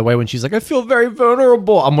starts, by the way, when she's like, I feel very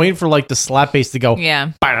vulnerable. I'm waiting for like the slap bass to go.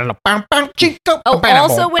 Yeah. Oh,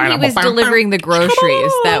 also when he was delivering the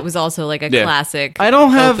groceries, that was also like a Yeah. classic. I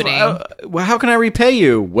don't have. opening. Well, how can I repay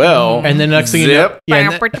you? Well, And then next thing you know, zip. yeah,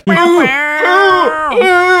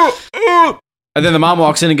 And then the mom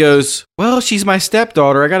walks in and goes, "Well, she's my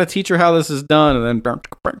stepdaughter. I got to teach her how this is done." And then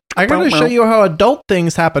I gotta show you how adult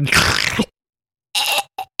things happen.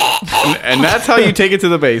 and that's how you take it to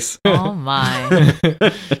the base. Oh my!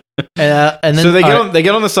 And then So they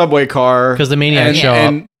get on the subway car 'Cause the maniacs and, show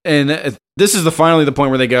up. and this is finally the point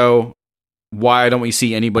where they go, "Why don't we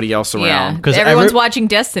see anybody else Yeah, around?" because everyone's watching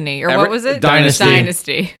Destiny, or what was it?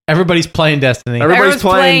 Dynasty. Everybody's playing Destiny. Everybody's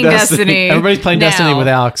playing Destiny. Everybody's playing Destiny with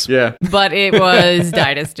Alex. Yeah. But it was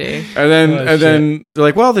Dynasty. And then they're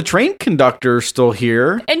like, "Well, the train conductor's still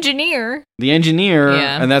here, Engineer the engineer,"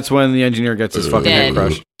 Yeah. and that's when the engineer gets his fucking head dead,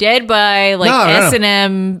 crushed. dead by like No, no, no.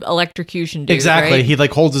 S&M electrocution. Dude, Exactly. right? He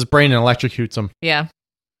like holds his brain and electrocutes him. Yeah,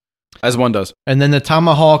 As one does. And then the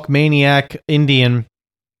Tomahawk Maniac Indian.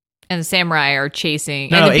 and the samurai are chasing.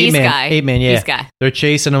 No, and the Ape beast Man. guy. Ape Man, yeah. Beast guy. They're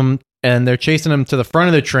chasing him, and they're chasing him to the front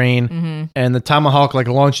of the train. Mhm. And the Tomahawk like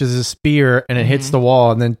launches his spear, and it hits the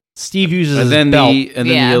wall. And then Steve uses And his then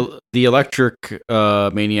belt. the electric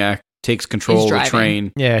maniac takes control of the driving.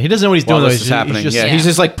 train. Yeah, he doesn't know what he's while doing. this Though. is happening. He's He's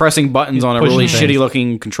just like pressing buttons on a pushing really things. shitty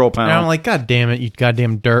looking control And panel. I'm like, God damn it, you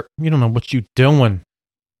goddamn dirt! You don't know what you're doing.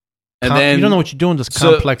 And then you don't know what you're doing. This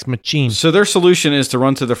so- complex machine. So their solution is to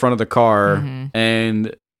run to the front of the car, Mhm.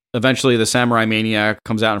 and eventually the samurai maniac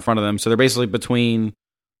comes out in front of them. So they're basically between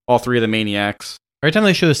all 3 of the maniacs. Every time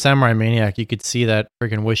they show the Samurai Maniac, you could see that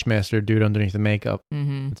freaking Wishmaster dude underneath the makeup.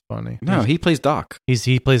 Mhm. It's funny. No, he plays Doc.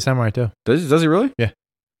 He plays Samurai too. Does he really? Yeah.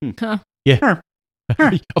 Huh. Yeah.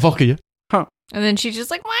 Oh, fuck you. And then she's just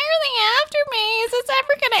like, "Why are they after me? Is this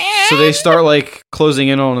ever gonna end?" So they start like closing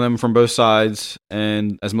in on them from both sides,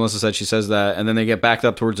 and as Melissa said, she says that, and then they get backed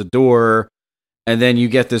up towards the door, and then you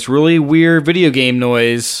get this really weird video game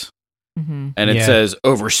noise, Mhm. and it Yeah. says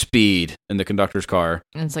 "overspeed" in the conductor's car,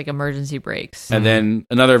 And it's like emergency brakes. and then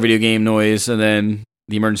another video game noise, and then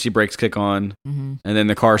the emergency brakes kick on, Mhm. and then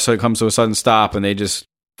the car comes to a sudden stop, and they just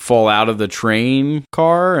fall out of the train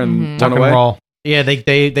car and run Tuck and away. roll. Yeah,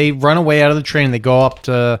 they run away out of the train. They go up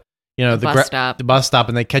to The bus stop. the bus stop,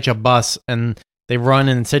 and they catch a bus, and they run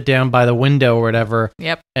and sit down by the window or whatever.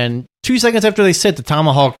 Yep. And 2 seconds after they sit, the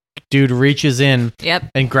Tomahawk dude reaches in Yep.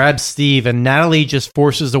 and grabs Steve, and Natalie just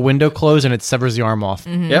forces the window closed, and it severs the arm off.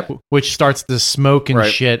 Mhm. Yep. Which starts the smoke and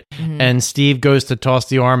Right. shit. Mhm. And Steve goes to toss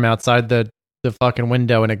the arm outside the fucking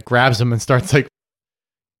window, and it grabs him and starts like.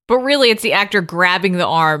 But really, it's the actor grabbing the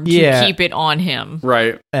arm to Yeah. keep it on him.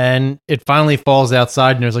 Right. And it finally falls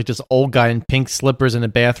outside, and there's like this old guy in pink slippers in a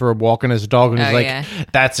bathrobe walking his dog, and he's Oh, like, yeah.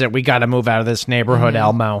 "That's it, we got to move out of this neighborhood, Mhm.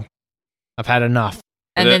 Elmo. I've had enough."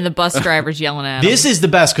 And then the bus driver's yelling at him. This is the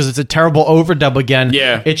best because it's a terrible overdub again.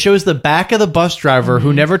 Yeah. It shows the back of the bus driver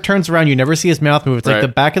who never turns around. You never see his mouth move. It's like Right. the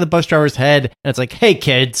back of the bus driver's head, and it's like, "Hey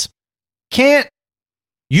kids, can't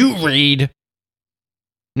you read?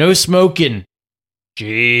 No smoking."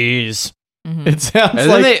 Jeez. Mhm. It sounds And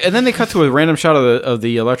like then they cut to a random shot of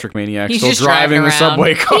the electric maniac He's still just driving the around.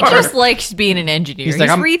 subway car. He just likes being an engineer. He's He's, like,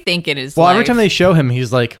 I'm- rethinking his well, life. every time they show him,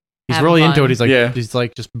 he's like he's Having really into fun. it. He's like Yeah. he's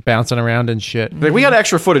like just bouncing around and shit. Like, we got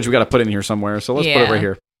extra footage we got to put in here somewhere, so let's put it Yeah. right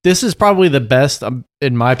here. This is probably the best,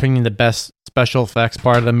 in my opinion, the best special effects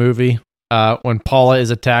part of the movie. When Paula is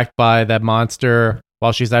attacked by that monster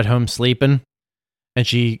while she's at home sleeping, and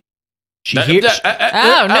she She hears.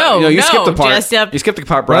 no, you skipped the part. Jessup. You skipped the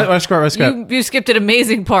part, bro. You skipped an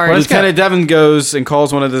amazing part. Lieutenant Devon goes and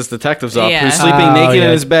calls one of his detectives up, Yeah. who's sleeping naked in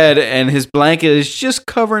his bed, and his blanket is just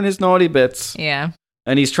covering his naughty bits. Yeah.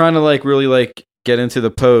 And he's trying to really get into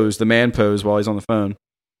the man pose while he's on the phone.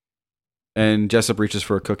 And Jessup reaches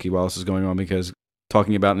for a cookie while this is going on because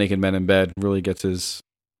talking about naked men in bed really gets his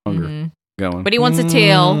hunger going. But he wants a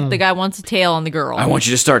tail. The guy wants a tail on the girl. I want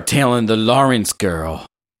you to start tailing the Lawrence girl.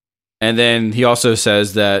 And then he also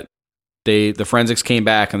says that the forensics came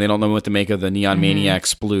back and they don't know what to make of the Neon Maniac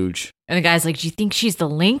splooge. And the guy's like, do you think she's the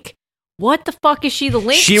link? What the fuck is she the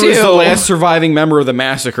link She to? was the last surviving member of the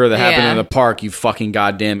massacre that happened Yeah. in the park, you fucking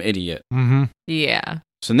goddamn idiot. Mm-hmm. Yeah.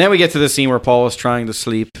 So then we get to the scene where Paul is trying to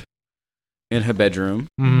sleep in her bedroom.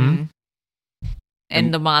 Mm-hmm.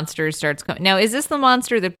 And the monster starts coming. Now, is this the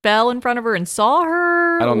monster that fell in front of her and saw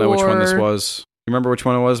her? I don't know which one this or- was. You remember which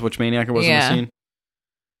one it was? Which maniac it was Yeah. in the scene?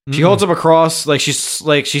 She holds up a cross, she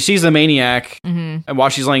sees the maniac, Mhm. and while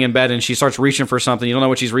she's laying in bed, and she starts reaching for something. You don't know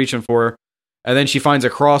what she's reaching for, and then she finds a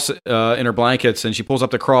cross in her blankets, and she pulls up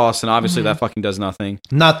the cross, and obviously that fucking does nothing.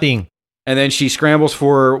 Nothing. And then she scrambles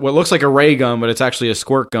for what looks like a ray gun, but it's actually a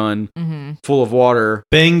squirt gun full of water.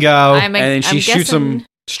 Bingo. And then she shoots him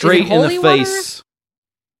straight in the holy water? face.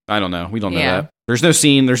 I don't know. We don't know Yeah. that. There's no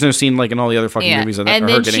scene like in all the other fucking movies of that And are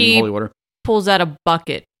then her getting she holy water. pulls out a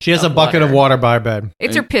bucket. She has a bucket of water by her bed.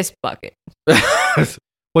 It's her piss bucket.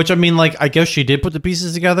 Which, I mean, I guess she did put the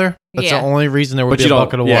pieces together. That's Yeah. the only reason there would be a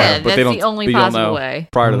bucket of water. Yeah, that's the only possible way.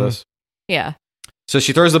 Prior to this. Yeah. So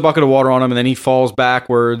she throws the bucket of water on him, and then he falls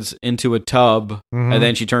backwards into a tub, Mhm. and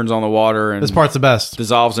then she turns on the water, and This part's the best.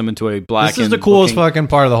 dissolves him into a black. This is the coolest fucking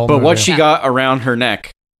part of the whole But movie. what she got around her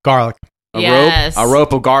neck? Garlic. A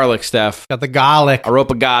rope of garlic, Steph. Got the garlic. A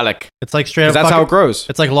rope of garlic. It's like straight up. That's how it grows.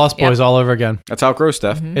 It's like Lost Boys all over again. That's how it grows,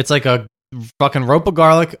 Steph. It's like a fucking rope of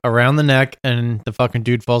garlic around the neck, and the fucking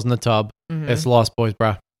dude falls in the tub. Mhm. It's Lost Boys,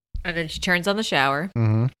 bruh. And then she turns on the shower.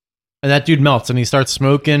 Mm-hmm. And that dude melts, and he starts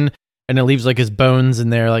smoking, and it leaves like his bones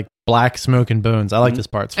in there, like black smoking bones. I like this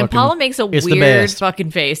part. It's And fucking- Paula makes a it's the weird best.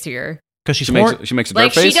 fucking face here. Because she's She makes a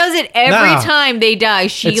Like dirt face. she does it every Nah. time they die.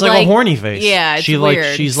 She It's like a horny face. Yeah, it's She,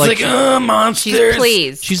 weird. she's like, monsters. She's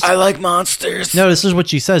pleased. She's, I like monsters. No, this is what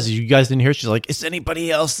she says. You guys didn't hear. She's like, is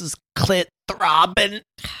anybody else's clit throbbing?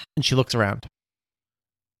 And she looks around,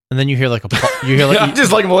 and then you hear like you hear like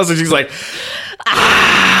just like Melissa. She's like,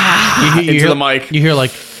 you into hear, the mic. You hear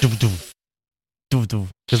like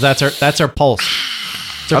because that's her pulse.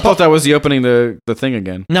 I thought that was the opening the thing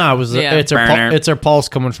again. No, it was it's her pulse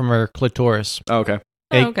coming from her clitoris. Oh, okay.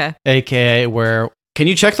 Okay. AKA where Can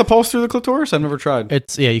you check the pulse through the clitoris? I've never tried.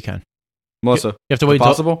 it's you can. Melissa, You have to wait.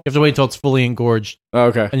 possible? You have to wait until it's fully engorged. Oh,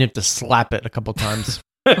 okay. And you have to slap it a couple times.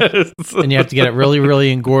 And you have to get it really,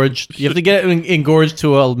 really engorged. You have to get it engorged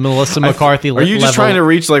to a Melissa McCarthy Are you just level. trying to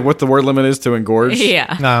reach like what the word limit is to engorge?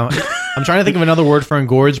 Yeah. No, I'm trying to think of another word for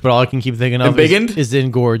engorged, but all I can keep thinking of Embiggened? is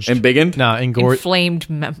engorged. Embiggened? No, engorged. Inflamed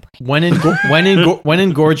membrane. When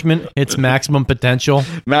engorgement hits maximum potential,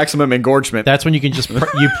 maximum engorgement. That's when you can just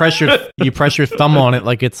you press your thumb on it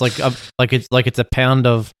like it's like a pound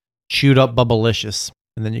of chewed up Bubblicious,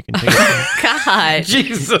 and then you can take it. God.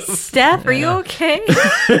 Jesus. Steph, are you okay?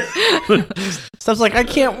 Stuff's like, I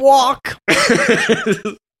can't walk.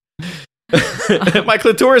 My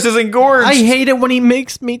clitoris is engorged. I hate it when he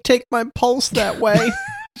makes me take my pulse that way.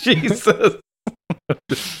 Jesus.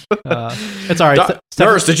 It's all right.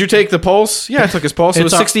 Nurse, did you take the pulse? Yeah, I took his pulse. It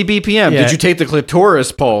was 60 BPM. Yeah. Did you take the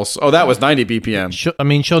clitoris pulse? Oh, that was 90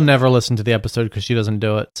 BPM. She'll never listen to the episode because she doesn't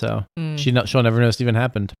do it, so Mm. she'll never know this even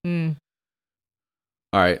happened. Mm.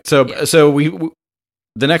 All right. So we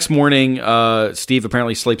the next morning, Steve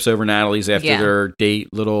apparently sleeps over Natalie's after Yeah. their date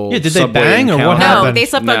little. Yeah, did they subway bang or what encounter. happened? No, they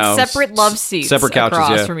slept No, on separate love seats separate couches,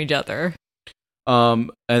 across yeah. from each other. And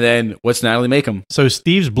then what's Natalie make him? So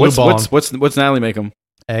Steve's blue ball What's Natalie make him?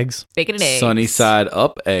 eggs. Bacon and eggs. Sunny side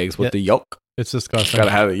up eggs with Yeah. the yolk. It's disgusting.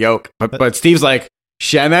 Gotta have the yolk. But Steve's like,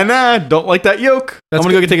 sha-na-na, don't like that yolk. I'm That's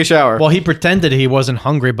gonna go take a shower. Well, he pretended he wasn't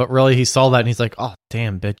hungry, but really he saw that and he's like, "Oh,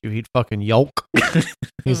 damn, bitch, you eat fucking yolk."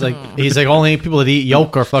 he's like, only people that eat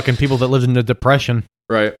yolk are fucking people that lived in the Depression.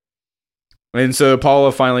 Right. And so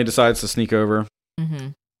Paula finally decides to sneak over. Mm-hmm.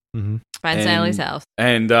 Mm-hmm. Finds Natalie's house.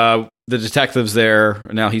 And the detective's there.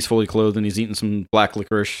 Now he's fully clothed and he's eating some black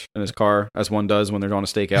licorice in his car, as one does when they're on a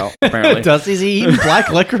stakeout, apparently. Does he eat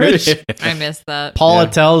black licorice? I missed that. Paula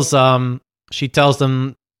tells she tells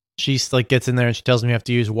them, she's like gets in there and she tells them you have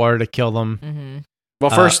to use water to kill them. Mm-hmm. Well,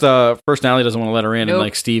 first Natalie doesn't want to let her in, Nope. and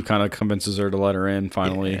like Steve kind of convinces her to let her in.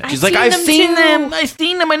 Finally, she's I've like, "I've seen them. I've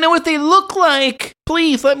seen them. I know what they look like.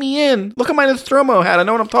 Please let me in. Look at my Nostromo hat. I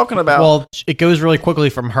know what I'm talking about." Well, it goes really quickly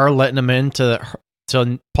from her letting them in to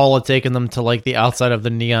Paula taking them to like the outside of the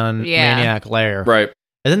Neon Yeah. Maniac lair. Right.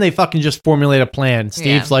 And then they fucking just formulate a plan.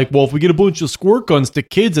 Steve's Yeah. like, well, if we get a bunch of squirt guns to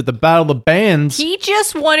kids at the Battle of the Bands. He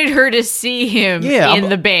just wanted her to see him Yeah, in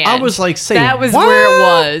the band. I was like, say that was what? where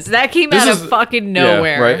it was. That came This out is- of fucking Yeah,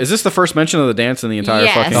 nowhere. right? Is this the first mention of the dance in the entire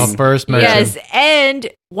Yes. fucking? The first mention. Yes, and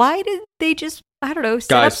why did they just, I don't know,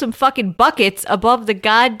 set up Guys. some fucking buckets above the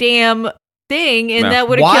goddamn thing, and No. that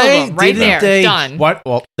would have killed them right there. they? Done. What?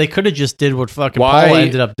 Well, they could have just did what fucking Why Paula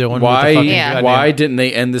ended up doing. Why? With the fucking Yeah. goddamn- Why didn't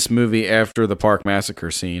they end this movie after the park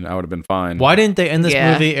massacre scene? I would have been fine. Why didn't they end this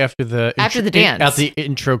Yeah. movie after the After the dance. At the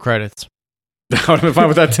intro credits? I would have been fine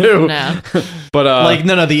with that too. No. But Like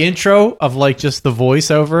no, the intro of like just the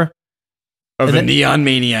voiceover of and the then- Neon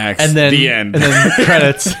Maniacs, and then the end, and then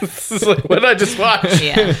credits. This is like, what did I just watch?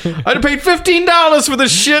 Yeah. I'd have paid $15 for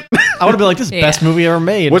this shit. I would have been like, this is the best Yeah. movie ever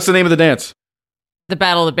made. What's the name of the dance? The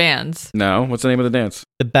Battle of the Bands. No, what's the name of the dance?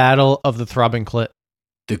 The Battle of the Throbbing Clit?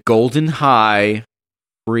 The Golden High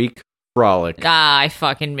Freak Frolic. Ah, I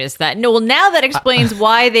fucking missed that. No, well, now that explains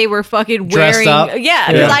why they were fucking Dressed wearing. up? Yeah,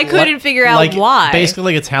 because Yeah. I couldn't figure out Like, why. Basically,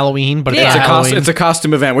 like it's Halloween, but Yeah. it's It's not a Halloween. it's a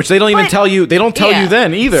costume event, which they don't even tell you. They don't tell Yeah. you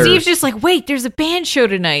then either. Steve's just like, wait, there's a band show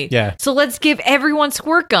tonight. Yeah. So let's give everyone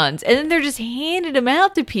squirt guns. And then they're just handing them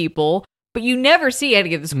out to people, but you never see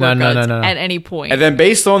any of the squirt No, guns no. at any point. And then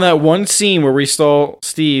based on that one scene where we saw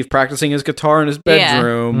Steve practicing his guitar in his Yeah.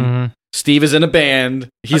 bedroom, Mhm. Steve is in a band.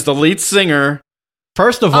 He's the lead singer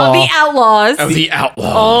First of Oh, all, the Outlaws. of the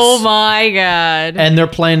Outlaws. Oh my God. and they're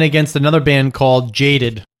playing against another band called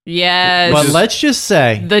Jaded. Yes. But let's just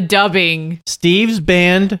say, the dubbing. Steve's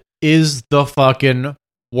band is the fucking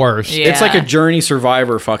worst. Yeah. It's like a Journey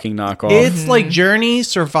Survivor fucking knockoff. It's like Journey,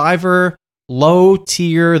 Survivor, low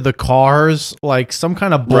tier, The Cars, like some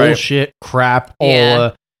kind of Right. bullshit crap.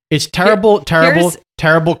 Yeah. It's terrible, here's-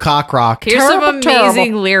 terrible cock rock. Here's terrible, some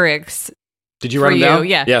amazing lyrics. Did you for write them you, down?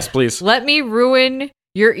 yeah. Yes, please. Let me ruin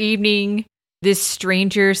your evening, this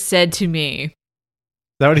stranger said to me. Is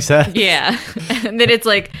that what he said? Yeah. And then it's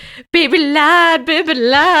like, baby lied, baby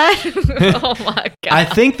lied. Oh my God. I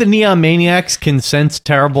think the Neon Maniacs can sense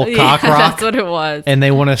terrible cock Yeah, rock, that's what it was. and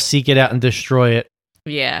they want to seek it out and destroy it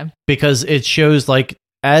Yeah. because it shows like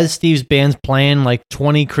as Steve's band's playing, like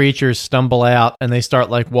 20 creatures stumble out and they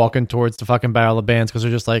start like walking towards the fucking Battle of the Bands because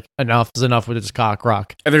they're just like, enough is enough with this cock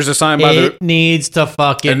rock. And there's a sign by It needs to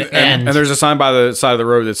fucking end. and there's a sign by the side of the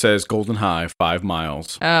road that says Golden High 5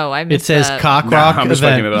 miles. Oh, I It missed says that. cock Nah, rock I'm just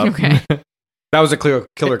event. making it up. Okay. That was a Killer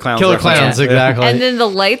Clowns. Killer reference. Clowns, Yeah. exactly. And then the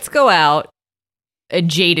lights go out and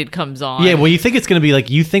Jaded comes on. Yeah, well, you think it's gonna be like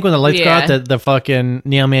you think when the lights go Yeah. out that the fucking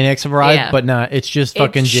Neon Maniacs have arrived, Yeah. but nah, it's just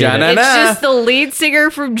fucking It's- Jaded. It's just the lead singer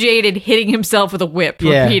from Jaded hitting himself with a whip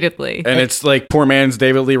Yeah. repeatedly. And it's like poor man's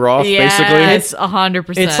David Lee Roth, basically. Yes,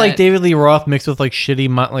 100%. It's like David Lee Roth mixed with like shitty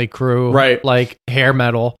Motley Crue, Right. Like hair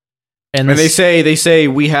metal. And they say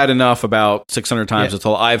we had enough about 600 times Yeah.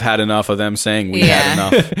 until I've had enough of them saying we had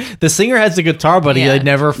enough. the singer has the guitar, but he Yeah. like,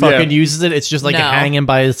 never fucking Yeah. uses it. It's just like No. hanging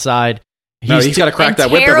by his side. No, he's got to crack and that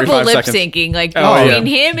whip every 5 terrible lip seconds. syncing. Like Oh, between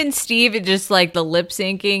yeah. him and Steve, it just like the lip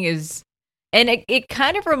syncing is, and it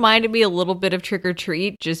kind of reminded me a little bit of Trick or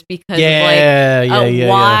Treat, just because Yeah, of like, yeah,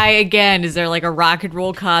 why again is there like a rock and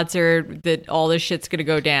roll concert that all this shit's gonna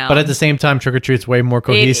go down? But at the same time, Trick or Treat's way more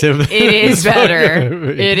cohesive. it is So better.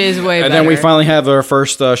 good. It is way better. And then we finally have our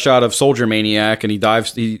first shot of Soldier Maniac, and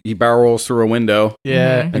he barrels through a window.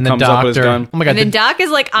 Yeah, Mhm. and the comes up with his doctor. gun. Oh my god, and then Doc is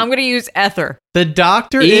like, I'm gonna use ether. the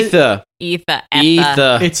doctor is Ether.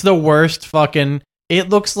 Ether. It's the worst fucking. It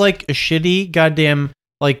looks like a shitty goddamn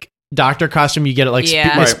like doctor costume you get at like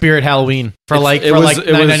Yeah. a Spirit Halloween for It like was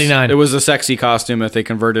 $9.99. It was a sexy costume that they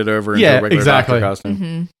converted over into Yeah, a regular exactly. doctor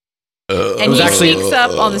costume. Mhm. It And was he actually- sneaks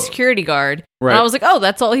up on the security guard. Right. And I was like, oh,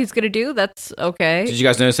 that's all he's gonna do? That's okay. Did you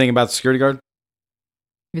guys know anything about the security guard?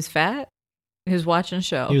 He was fat. He was watching a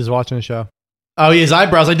show. He was watching the show. Oh, his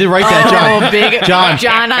eyebrows. I did write that, John. Oh, big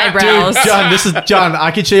John eyebrows. Dude, John, this is John. I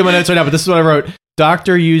can show you my notes right now, but this is what I wrote.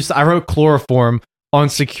 I wrote chloroform on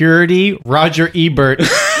security, Roger Ebert,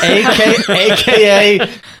 aka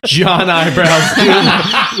John Eyebrows.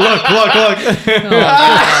 Dude, look.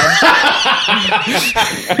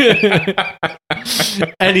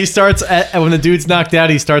 And he starts when the dude's knocked out,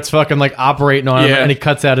 he starts fucking like operating on him, Yeah. and he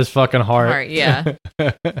cuts out his fucking heart. Heart, yeah.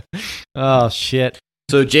 Oh shit.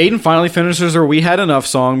 So Jaden finally finishes her "We Had Enough"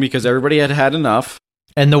 song because everybody had had enough.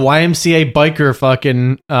 And the YMCA biker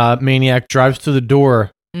fucking maniac drives through the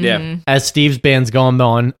door. Yeah. As Steve's band's going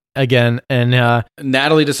on, again, and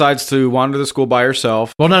Natalie decides to wander the school by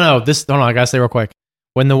herself. Well, no, this. Hold on, I gotta say real quick.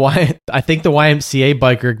 When I think the YMCA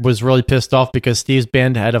biker was really pissed off because Steve's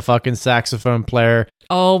band had a fucking saxophone player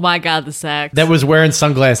Oh my god, the sax. that was wearing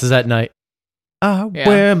sunglasses that night. I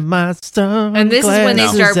wear my sunglasses. And this is when they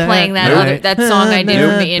start playing that song I did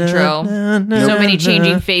from the intro. So many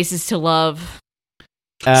changing faces to love.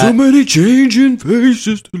 So many changing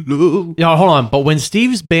faces to love. Yeah, hold on. But when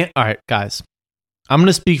Steve's band, all right, guys, I'm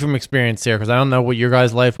gonna speak from experience here because I don't know what your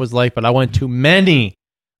guys' life was like, but I went to many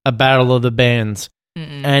a battle of the bands,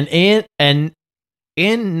 and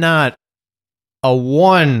in not a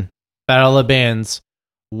one battle of the bands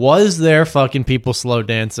was there fucking people slow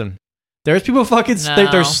dancing. There's people fucking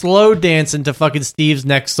they're slow dancing to fucking Steve's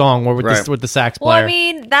next song with the sax player. Well, I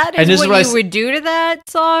mean, that is what you would do to that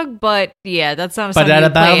song, but yeah, that's not something But at you a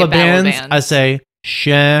battle play of at battle bands, I say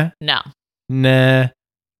shan. No. Nah.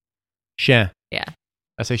 Shan. Yeah.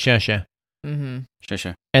 I say shan shan. Mm-hmm.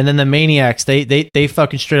 Shan. And then the Maniacs, they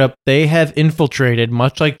fucking straight up, they have infiltrated,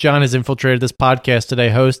 much like John has infiltrated this podcast today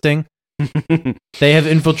hosting. They have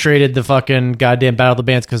infiltrated the fucking goddamn battle of the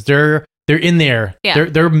bands because they're in there. Yeah.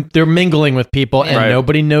 They're mingling with people, and Right.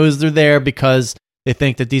 nobody knows they're there because they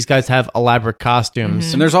think that these guys have elaborate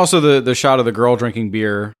costumes. And there's also the shot of the girl drinking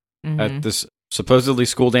beer Mhm. at this supposedly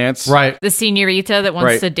school dance. Right. The senorita that wants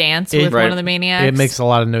Right. to dance It- with one of the maniacs. It makes a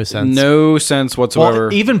lot of no sense. No sense whatsoever.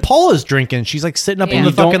 Well, even Paula's drinking. She's like sitting up Yeah. in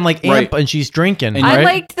the You don't- fucking like amp, right. and she's drinking. I right?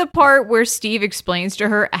 liked the part where Steve explains to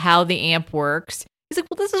her how the amp works. He's like,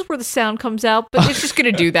 well, this is where the sound comes out, but it's just going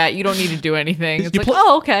to do that. You don't need to do anything. It's You like, pl-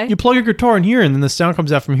 oh, okay. You plug your guitar in here, and then the sound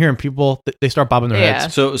comes out from here, and people they start bobbing their Yeah.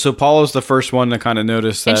 heads. So Paula's the first one to kind of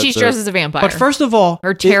notice that. And she's dressed as a vampire. But first of all,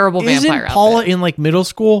 her terrible isn't vampire Paula in like middle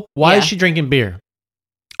school? Why is Yeah. she drinking beer?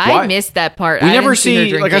 I Why? missed that part. we I never didn't see, her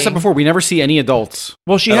see, like I said drinking. before, we never see any adults.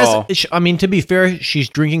 Well, she at has. all. I mean, to be fair, she's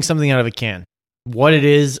drinking something out of a can. What it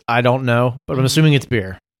is, I don't know, but I'm assuming it's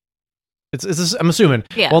beer. I'm assuming.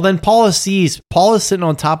 Yeah. Well, then Paula's sitting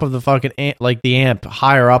on top of the fucking the amp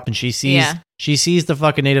higher up, and she sees the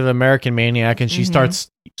fucking Native American maniac, and she Mhm. starts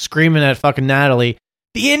screaming at fucking Natalie,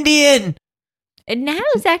 the Indian, And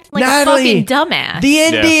Natalie's acting like Natalie, a fucking dumbass. the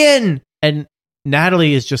Indian, and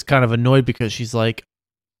Natalie is just kind of annoyed because she's like,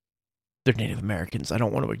 they're Native Americans. I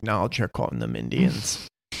don't want to acknowledge her calling them Indians.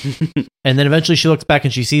 And then eventually she looks back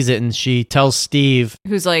and she sees it, and she tells Steve,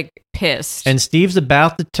 Who's like pissed. and Steve's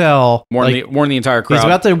about to tell, Warn like, the entire crowd. he's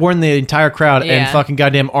about to warn the entire crowd, and Yeah. fucking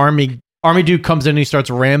goddamn army dude comes in and he starts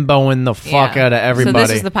Ramboing the fuck Yeah. out of everybody. So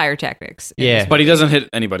this is the pyrotechnics. Yeah. But he doesn't hit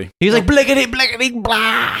anybody. He's like, blickety, blickety,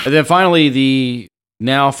 blah. And then finally, the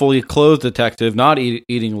now fully clothed detective, not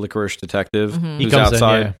eating licorice detective, Mhm. He who's comes in,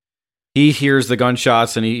 outside. yeah. He hears the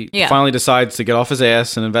gunshots and he Yeah. finally decides to get off his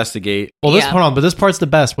ass and investigate. Well, Yeah. hold on, but this part's the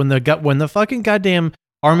best. When the fucking goddamn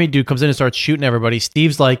army dude comes in and starts shooting everybody,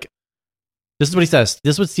 Steve's like, this is what he says.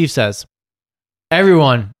 This is what Steve says.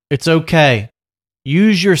 Everyone, it's okay.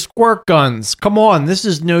 Use your squirt guns. Come on, this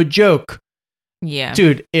is no joke. Yeah.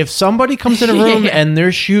 Dude, if somebody comes in a room Yeah. and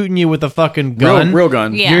they're shooting you with a fucking gun, Real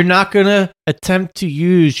gun. Yeah. you're not gonna attempt to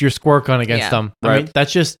use your squirt gun against Yeah. them. I Right.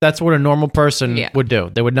 mean, that's what a normal person Yeah. would do.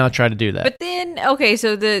 They would not try to do that. But then, okay,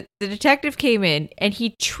 so the detective came in and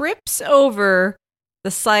he trips over the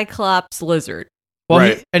Cyclops lizard. well,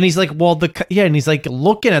 Right. and he's like, and he's like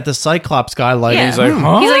looking at the Cyclops guy, like, Yeah. He's like,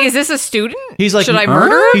 huh? He's like, is this a student? He's like, should I huh?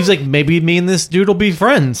 murder him? He's like, maybe me and this dude will be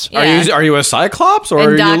friends. Yeah. Are you a cyclops or And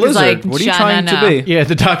are you a Doc is lizard? like, What are you trying to "Sha-na-na." be? Yeah,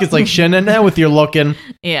 the doc is like, shenana with your looking,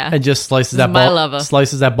 Yeah. and just slices This that is my ball, lover.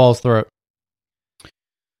 slices that ball's throat.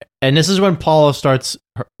 And this is when Paula starts.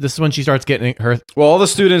 This is when she starts getting her. Well, all the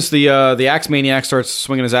students, the axe maniac starts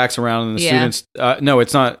swinging his axe around, and the Yeah. students. No,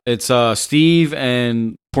 it's not. It's Steve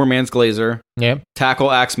and poor man's Glazer Yep.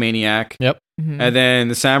 tackle axe maniac, Yep. Mhm. and then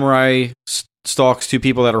the samurai stalks two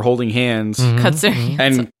people that are holding hands Mhm. Cuts their hands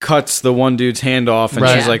and cuts the one dude's hand off, and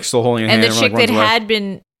Right. she's like still holding a and hand. the chick like, that runs away. had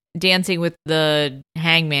been dancing with the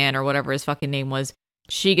hangman or whatever his fucking name was,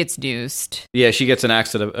 she gets noosed. Yeah, she gets an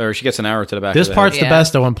axe she gets an arrow to the back. This of the part's head. the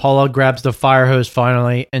best though when Paula grabs the fire hose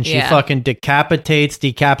finally, and she Yeah. fucking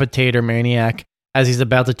decapitator maniac as he's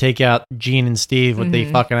about to take out Gene and Steve with the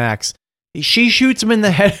Mhm. fucking axe. She shoots him in the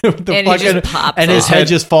head with the And he fucking, just pops and his off. head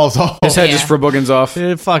just falls off. His head Yeah. just boogans off.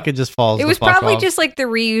 It fucking just falls. It the was fuck probably off. just like the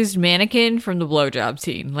reused mannequin from the blowjob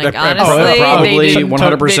scene. Like, That- honestly, probably they didn't,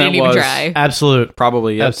 100% they didn't even was. try. Absolute.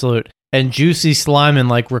 Probably, yeah. Absolute. And juicy slime and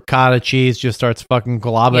like ricotta cheese just starts fucking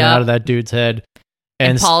globbing Yep. out of that dude's head.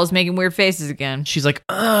 And Paula's making weird faces again. She's like,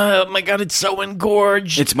 oh my god, it's so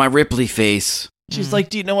engorged. It's my Ripley face. She's like,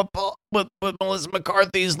 do you know what Melissa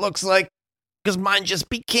McCarthy's looks like? Because mine just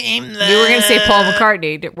became that. You were going to say Paul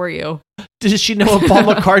McCartney, were you? Does she know what Paul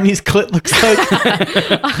McCartney's clit looks like?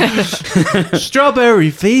 Strawberry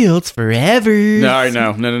fields forever.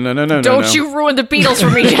 No. Don't you ruin the Beatles for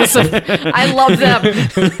me, Jessup. I love them.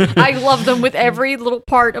 I love them with every little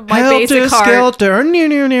part of my basic heart. Skelter,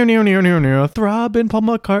 throbbing Paul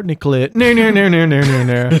McCartney clit.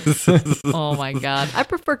 Oh my god. I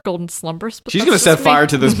prefer Golden Slumbers. But She's that's gonna set just me. fire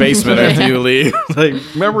to this basement after you leave. Like,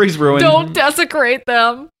 memories ruined. Don't desecrate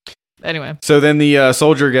them. Anyway. So then the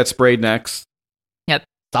soldier gets sprayed next. Yep.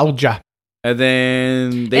 Soldier. And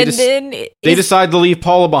then they they decide to leave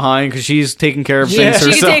Paula behind because she's taking care of things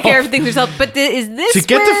herself. She can take care of things herself. But is this to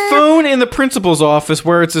get the phone in the principal's office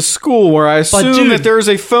where it's a school where I assume that there's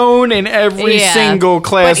a phone in every single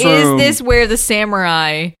classroom. But is this where the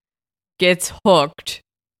samurai gets hooked?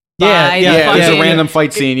 There's a random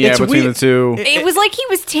fight scene, between the two. It was like he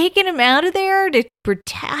was taking him out of there to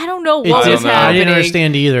protect. I don't know what was happening. I didn't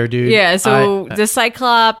understand either, dude. Yeah, so the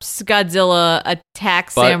Cyclops Godzilla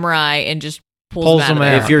attacks Samurai and just pulls him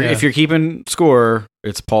out. If you're keeping score,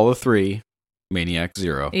 it's Paula 3, Maniac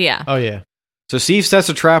 0. Yeah. Oh yeah. So Steve sets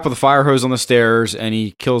a trap with a fire hose on the stairs, and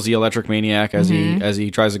he kills the electric maniac as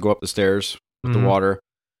he tries to go up the stairs with the water.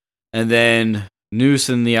 And then Noose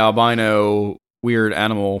and the albino weird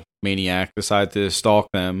animal maniac decide to stalk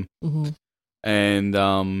them, and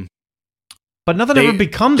but nothing ever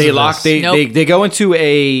becomes. They of lock. this. They go into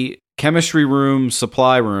a chemistry room,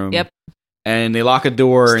 supply room. Yep. And they lock a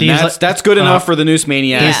door, Steve's and that's good enough for the Noose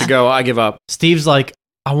maniac Yeah. to go. I give up. Steve's like,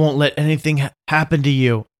 I won't let anything happen to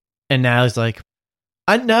you, and Natalie's like,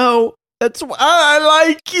 I know. That's why I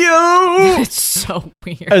like you. It's so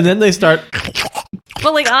weird. And then they start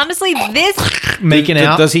But like honestly, this making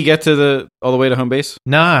out. Does he get to all the way to home base?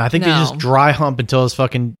 Nah, I think they No. just dry hump until his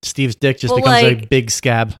fucking Steve's dick just Well, becomes a like- big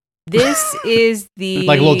scab. this is the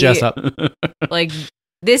Like a little Jessup. Like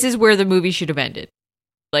this is where the movie should have ended.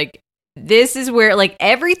 Like this is where like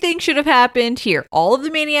everything should have happened here. All of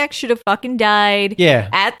the maniacs should have fucking died. Yeah.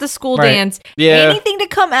 At the school Right. dance. Yeah. Anything to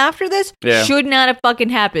come after this Yeah. should not have fucking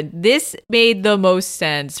happened. This made the most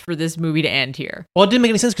sense for this movie to end here. Well, it didn't make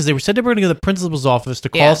any sense because they said they were going to go to the principal's office to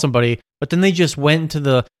call Yeah. somebody, but then they just went into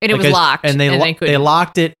the And it was locked, and they and they couldn't. they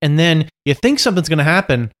locked it, and then you think something's going to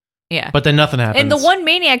happen, Yeah. but then nothing happens. And the one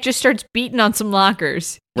maniac just starts beating on some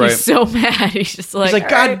lockers. Right. He's so mad. He's just like, he's like,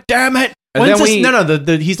 God "All right." damn it! And When's then this?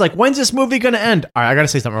 we- No. He's like, when's this movie going to end? All right, I got to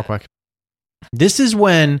say something real quick. This is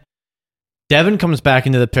when Devin comes back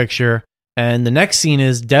into the picture, and the next scene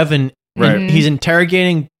is Devin. Right. He's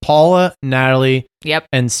interrogating Paula, Natalie, Yep.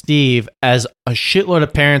 and Steve as a shitload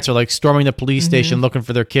of parents are like storming the police station looking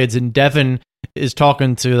for their kids, and Devin is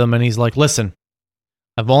talking to them, and he's like, "Listen,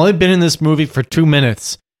 I've only been in this movie for 2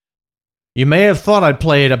 minutes. You may have thought I'd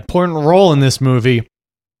play an important role in this movie.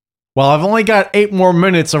 Well, I've only got 8 more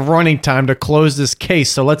minutes of running time to close this case,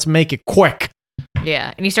 so let's make it quick."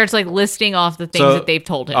 Yeah. And he starts like listing off the things So, that they've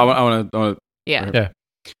told him. I want to. Yeah.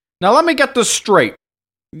 Now let me get this straight.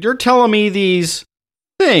 You're telling me these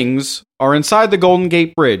things are inside the Golden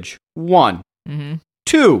Gate Bridge. 1. Mm-hmm.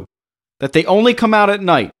 2, that they only come out at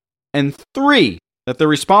night. And 3, that they're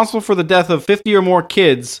responsible for the death of 50 or more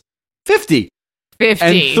kids. 50. 50.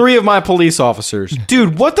 And 3 of my police officers.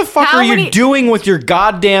 Dude, what the fuck How are you many- doing with your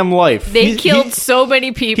goddamn life? They killed so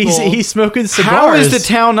many people. He's smoking cigars. How is the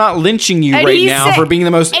town not lynching you And right he now said- for being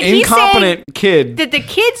the most and he's incompetent kid? that the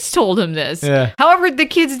kids told him this. Yeah. However, the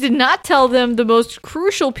kids did not tell them the most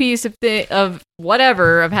crucial piece of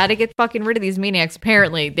of how to get fucking rid of these maniacs.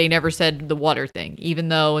 Apparently, they never said the water thing, even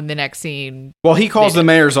though in the next scene. Well, he calls the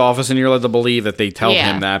mayor's office, and you're led to believe that they tell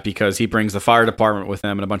Yeah. him that because he brings the fire department with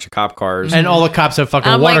them and a bunch of cop cars. And all the cops have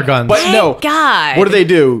fucking I'm water like, guns. But no, God. what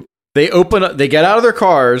do? They open up, they get out of their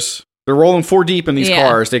cars. They're rolling 4 deep in these Yeah.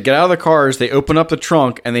 cars. They get out of the cars, they open up the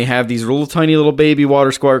trunk, and they have these little tiny little baby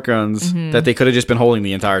water squirt guns Mhm. that they could have just been holding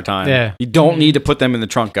the entire time. Yeah. You don't need to put them in the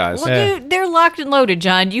trunk, guys. Well, they're locked and loaded,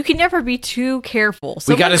 John. You can never be too careful. We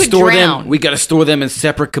Someone got to could store drown. them. We got to store them in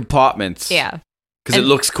separate compartments. Yeah. Because it And-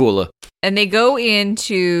 looks cooler. And they go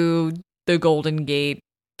into the Golden Gate.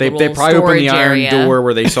 They little probably opened the storage iron area. door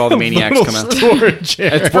where they saw the maniacs come out. Storage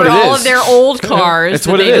area. That's For what it all is. of their old cars. That's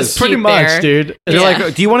that what they it just is. Pretty keep much, there. dude. They're Yeah.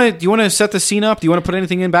 like, do you want to set the scene up? Do you want to put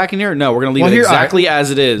anything in back in here? No, we're gonna leave Well, it here, exactly as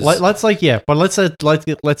it is. Let's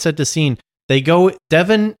set the scene. They go,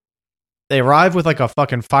 Devin. They arrive with like a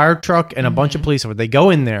fucking fire truck and a bunch of police. They go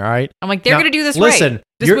in there, all right? I'm like, they're Now, going to do this listen, right.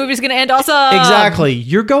 This you're- movie's going to end awesome. Exactly.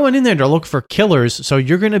 You're going in there to look for killers, so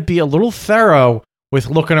you're going to be a little thorough with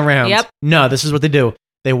looking around. Yep. No, this is what they do.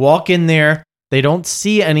 They walk in there. They don't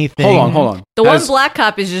see anything. Hold on. The one black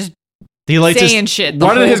cop is just He lights saying his, shit. The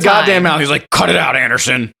Running whole his goddamn time. mouth. He's like, cut it out,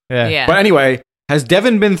 Anderson. Yeah. Yeah. But anyway, Has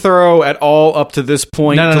Devin been thorough at all up to this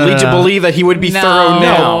point to lead you to believe that he would be thorough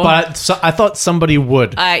now? No, but I thought somebody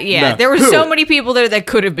would. Yeah, there were so many people there that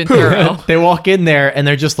could have been thorough. They walk in there and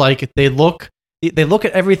they're just like, they look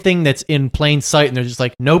at everything that's in plain sight and they're just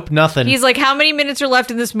like, nope, nothing. He's like, how many minutes are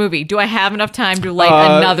left in this movie? Do I have enough time to light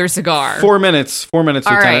another cigar? 4 minutes. 4 minutes.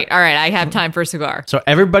 All Lieutenant. right. I have time for a cigar. So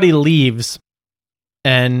everybody leaves,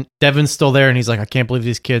 and Devin's still there, and he's like, I can't believe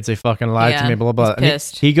these kids, they fucking lied to me, blah, blah, blah. He's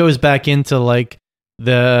pissed. He goes back into like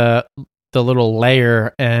the little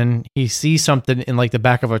lair, and he sees something in like the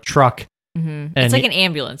back of a truck. Mm-hmm. And It's like an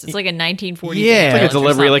ambulance. It's like a 1940s Yeah. It's like a ambulance or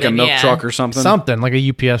delivery, like a something. milk Yeah. truck or something. Something like a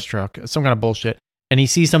UPS truck, some kind of bullshit. And he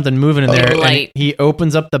sees something moving in there, and Light. he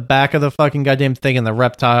opens up the back of the fucking goddamn thing, and the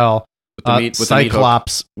reptile With the meat hook.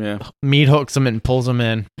 Cyclops Yeah. meat hooks him and pulls him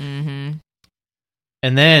in. Mm-hmm.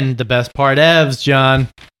 And then the best part, Evs, John.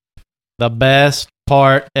 The best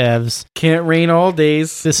part, Evs. Can't rain all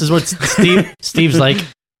days. This is what Steve's like.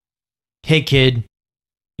 Hey, kid,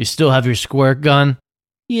 you still have your squirt gun?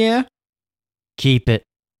 Yeah. Keep it.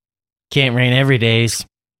 Can't rain every days.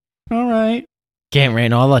 All right. Can't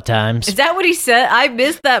rain all the times. Is that what he said? I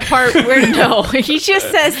missed that part where no, he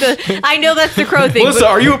just says I know that's the crow thing. Melissa, but-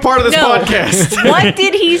 are you a part of this podcast? What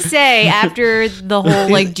did he say after the whole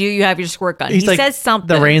like, do you have your squirt gun? He He's like, says something.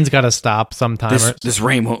 The rain's got to stop sometime. This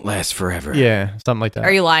rain won't last forever. Yeah, something like that.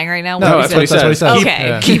 Are you lying right now? No, that's what he says.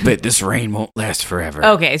 Okay. Keep it. This rain won't last forever.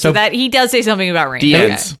 Okay, so that he does say something about rain. The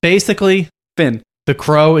Okay. ends. Basically, Finn. The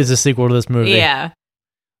Crow is a sequel to this movie. Yeah.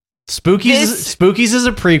 Spookies is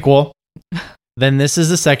a prequel. Then this is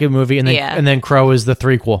the second movie, and then Yeah. and then Crow is the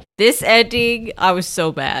threequel. This ending, I was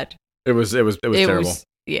so bad. It was terrible.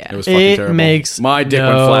 Yeah. It was fucking It terrible. makes My dick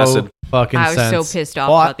no went flaccid. Fucking I was so sense. pissed off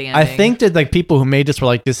Well, about the I ending. think that like people who made this were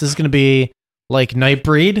like, this is going to be like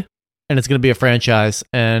Nightbreed, and it's going to be a franchise,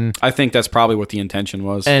 and I think that's probably what the intention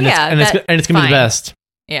was. and Yeah, it's that- going to be the fine. best.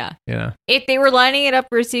 Yeah. Yeah. If they were lining it up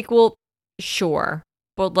for a sequel, sure.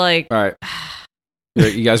 But like, All right.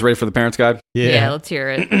 You guys ready for the Parents Guide? yeah, let's hear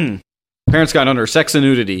it. Parents Guide under Sex and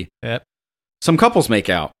Nudity. Yep. Some couples make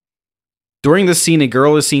out. During this scene, a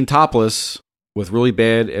girl is seen topless with really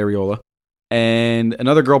bad areola, and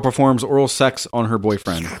another girl performs oral sex on her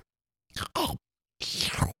boyfriend.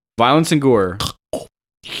 Violence and gore.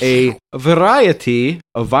 A variety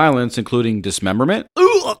of violence, including dismemberment,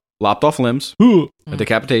 lopped off limbs, a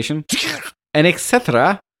decapitation, and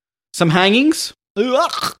etc. Some hangings,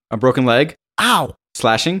 a broken leg,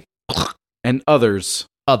 slashing, and others.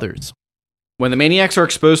 When the maniacs are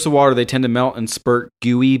exposed to water, they tend to melt and spurt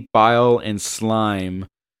gooey bile and slime.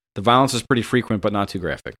 The violence is pretty frequent, but not too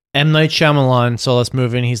graphic. M. Night Shyamalan saw this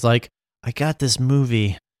movie, and he's like, I got this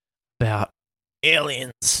movie about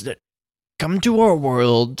aliens that come to our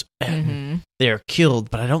world, and they're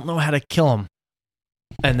killed, but I don't know how to kill them.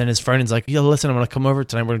 And then his friend is like, yo, listen, I'm going to come over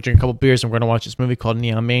tonight. We're going to drink a couple beers, and we're going to watch this movie called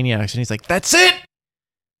Neon Maniacs. And he's like, that's it!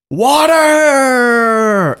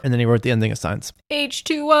 Water! And then he wrote the ending of Signs.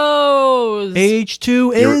 H2Os.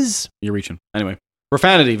 H2 is... You're reaching. Anyway.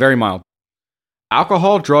 Profanity, very mild.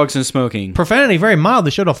 Alcohol, drugs, and smoking. Profanity, very mild. They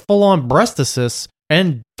showed a full-on breast assist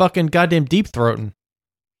and fucking goddamn deep-throating.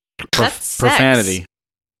 That's sex. Profanity.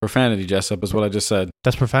 Profanity, Jessup, is what I just said.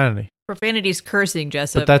 That's profanity. Profanity's cursing,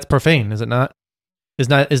 Jessup. But that's profane, is it not? Is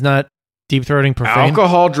not deep-throating profane?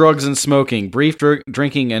 Alcohol, drugs, and smoking. Brief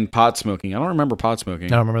drinking and pot smoking. I don't remember pot smoking. I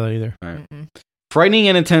don't remember that either. All right. Frightening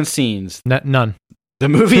and intense scenes. None. The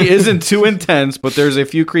movie isn't too intense, but there's a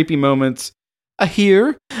few creepy moments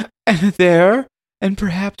here and there, and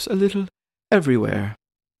perhaps a little everywhere.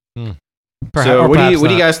 So, what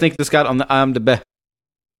do you guys think this got on the IMDb?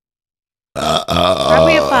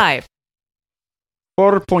 Probably a 5.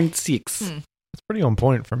 4.6. It's pretty on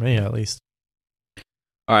point for me, at least.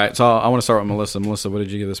 All right, so I want to start with Melissa. Melissa, what did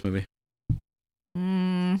you give this movie?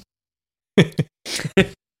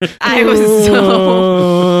 I was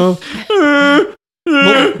so...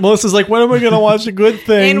 Melissa's like, when am I going to watch a good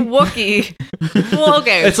thing? In Wookiee. Well,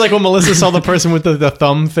 okay. It's like when Melissa saw the person with the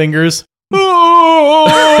thumb fingers. Yeah,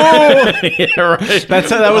 right.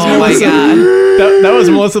 That was Oh my Melissa. God. That was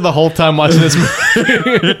Melissa the whole time watching this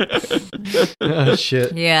movie. Oh,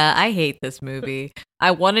 shit. Yeah, I hate this movie.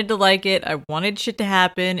 I wanted to like it. I wanted shit to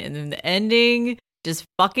happen. And then the ending just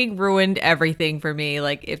fucking ruined everything for me.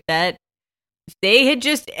 Like, if they had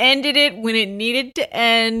just ended it when it needed to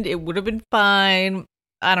end, it would have been fine.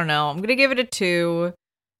 I don't know. I'm going to give it a 2.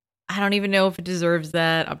 I don't even know if it deserves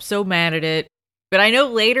that. I'm so mad at it. But I know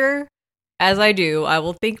later, as I do, I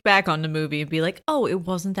will think back on the movie and be like, oh, it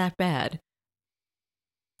wasn't that bad.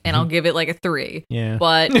 And I'll give it like a 3. Yeah.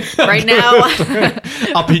 But right now...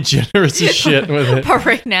 I'll be generous as shit with it. But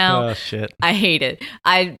right now, Oh, shit. I hate it.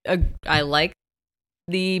 I like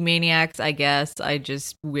the Maniacs, I guess. I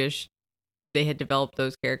just wish they had developed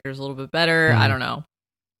those characters a little bit better. I don't know.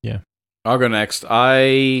 Yeah. I'll go next.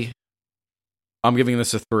 I'm giving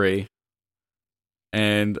this a 3.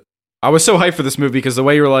 And I was so hyped for this movie because the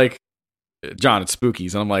way you were like, John, it's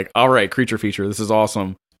Spookies. And I'm like, all right, creature feature. This is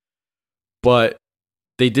awesome. But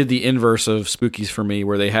they did the inverse of Spookies for me,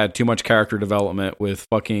 where they had too much character development with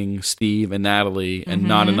fucking Steve and Natalie and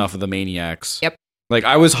not enough of the Maniacs. Yep. Like,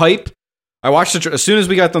 I was hype. I watched as soon as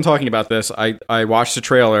we got done talking about this, I watched the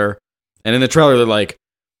trailer, and in the trailer, they're like,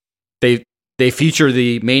 they feature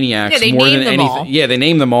the Maniacs more than anything. All. Yeah, they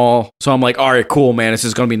name them all. So I'm like, all right, cool, man. This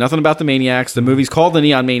is going to be nothing about the Maniacs. The movie's called The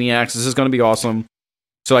Neon Maniacs. This is going to be awesome.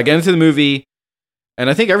 So I get into the movie,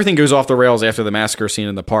 and I think everything goes off the rails after the massacre scene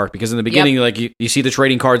in the park, because in the beginning, like you see the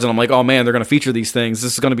trading cards, and I'm like, oh man, they're going to feature these things.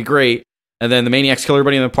 This is going to be great. And then the Maniacs kill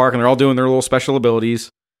everybody in the park, and they're all doing their little special abilities.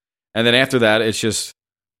 And then after that, it's just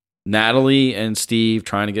Natalie and Steve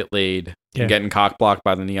trying to get laid and getting cock-blocked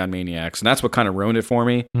by the Neon Maniacs. And that's what kind of ruined it for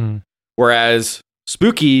me. Whereas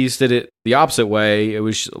Spookies did it the opposite way. It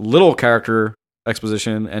was little character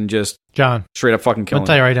exposition and just John, straight up fucking killing. I'll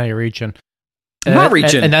tell you right now, you're reaching. I'm not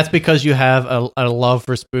reaching. And that's because you have a love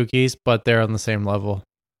for Spookies, but they're on the same level.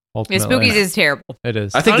 Ultimately. Yeah, Spookies is terrible. It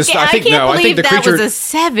is. I think the I can't believe the that creature was a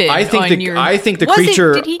 7. I think the Was it-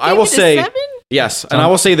 creature. did he I give will it a say 7? yes, and I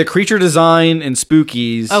will say the creature design in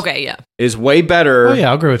Spookies. Okay, yeah. is way better. Oh, yeah,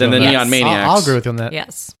 I'll agree with than you the on that. Neon Maniacs. I'll agree with you on that.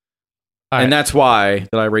 Yes. And that's why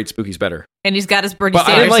that I rate Spookies better. And he's got his Bernie But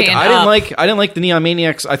Sanders hand up. I didn't like the Neon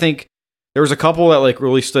Maniacs. I think there was a couple that like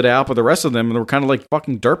really stood out, but the rest of them they were kind of like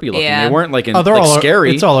fucking derpy looking. Yeah. They weren't like they're like all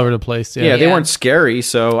scary. It's all over the place. Yeah, they weren't scary.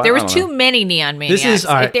 So There I was don't know. too many Neon Maniacs. This is-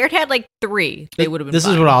 all right. If they had like 3, they would have been This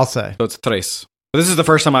fine. is what I'll say. So it's tres. But this is the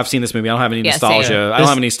first time I've seen this movie. I don't have any Yeah, nostalgia. same. I don't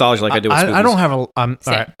have any nostalgia like I do with Spookies. I don't have a. All Same.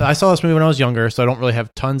 right. I saw this movie when I was younger, so I don't really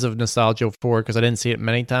have tons of nostalgia for it because I didn't see it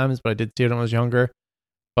many times, but I did see it when I was younger.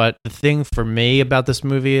 But the thing for me about this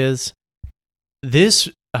movie is this.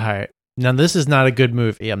 All right. Now, this is not a good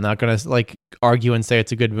movie. I'm not going to like argue and say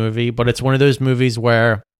it's a good movie, but it's one of those movies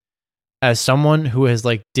where, as someone who has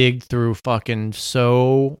like digged through fucking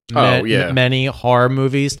so many horror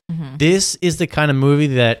movies, this is the kind of movie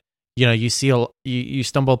that, you know, you see, you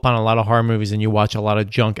stumble upon a lot of horror movies and you watch a lot of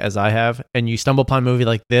junk, as I have, and you stumble upon a movie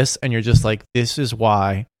like this and you're just like, this is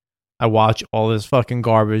why I watch all this fucking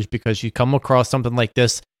garbage, because you come across something like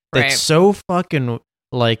this that's Right. so fucking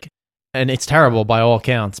like, and it's terrible by all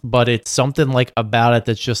accounts, but it's something like about it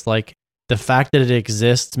that's just like, the fact that it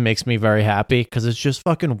exists makes me very happy because it's just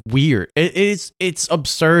fucking weird. It's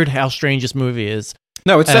absurd how strange this movie is.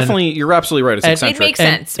 No, it's definitely, you're absolutely right. It's eccentric. It makes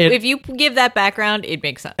sense. If you give that background, it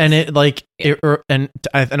makes sense. And it like, and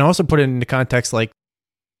I also put it into context, like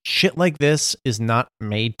shit like this is not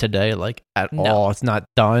made today, like at all. It's not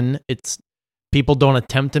done. People don't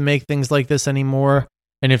attempt to make things like this anymore.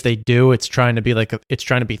 And if they do, it's trying to be like, it's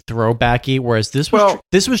trying to be throwbacky. Whereas this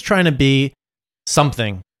was trying to be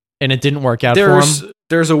something, and it didn't work out for him.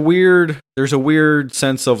 There's a weird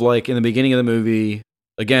sense of like in the beginning of the movie,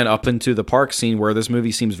 again, up into the park scene where this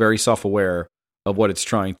movie seems very self-aware of what it's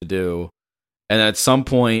trying to do. And at some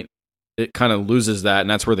point, it kind of loses that, and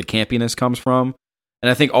that's where the campiness comes from.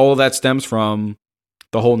 And I think all of that stems from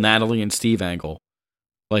the whole Natalie and Steve angle.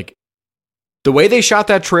 Like, the way they shot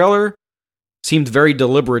that trailer seemed very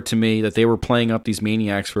deliberate to me, that they were playing up these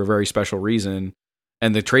maniacs for a very special reason.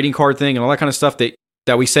 And the trading card thing and all that kind of stuff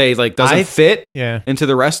that we say like doesn't fit into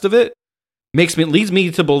the rest of it leads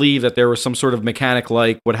me to believe that there was some sort of mechanic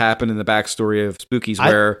like what happened in the backstory of Spookies,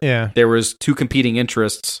 where there was two competing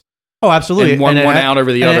interests. Oh, absolutely. And one won out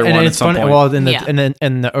over the other one at some point. Well, and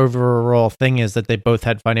the overall thing is that they both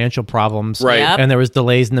had financial problems, right? Yep. And there was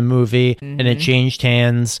delays in the movie, and it changed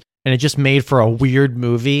hands, and it just made for a weird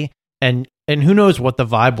movie. And who knows what the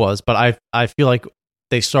vibe was, but I feel like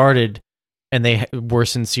they started and they were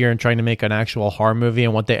sincere in trying to make an actual horror movie,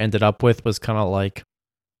 and what they ended up with was kind of like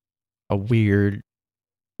a weird,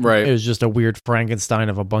 right? It was just a weird Frankenstein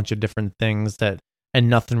of a bunch of different things and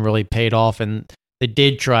nothing really paid off. And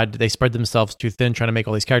they spread themselves too thin trying to make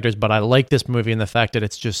all these characters. But I like this movie and the fact that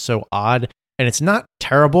it's just so odd, and it's not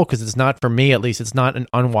terrible, because it's not, for me at least, it's not an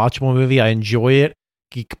unwatchable movie. I enjoy it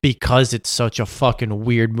because it's such a fucking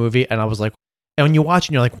weird movie. And I was like, and when you watch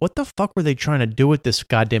and you're like, what the fuck were they trying to do with this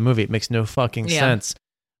goddamn movie? It makes no fucking sense.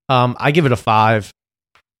 I give it a 5,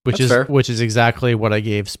 which is exactly what I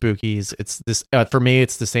gave Spookies. It's this, for me,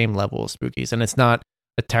 it's the same level of Spookies, and it's not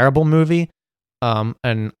a terrible movie.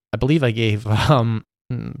 And I believe I gave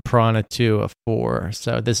Piranha 2 a 4.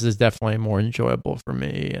 So this is definitely more enjoyable for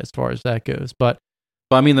me as far as that goes. But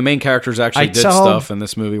But I mean, the main characters actually I did saw- stuff in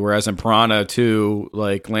this movie, whereas in Piranha 2,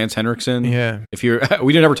 like Lance Henriksen, Yeah. if you're,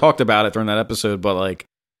 we never talked about it during that episode, but like,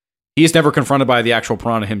 he's never confronted by the actual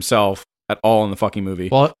Piranha himself at all in the fucking movie.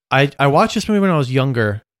 Well, I watched this movie when I was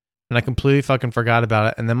younger, and I completely fucking forgot about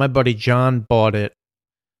it. And then my buddy John bought it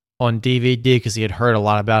on DVD because he had heard a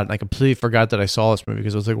lot about it. And I completely forgot that I saw this movie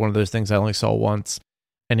because it was like one of those things I only saw once.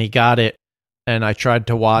 And he got it, and I tried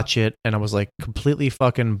to watch it, and I was like completely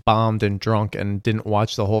fucking bombed and drunk and didn't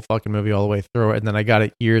watch the whole fucking movie all the way through it. And then I got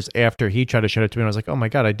it years after he tried to show it to me, and I was like, oh my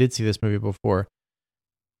God, I did see this movie before.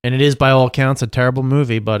 And it is, by all accounts, a terrible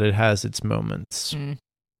movie, but it has its moments.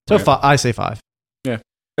 So Right. I say 5. Yeah.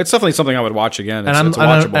 It's definitely something I would watch again. It's, And it's a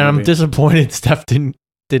watchable I'm movie. disappointed Steph didn't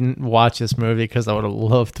watch this movie because I would have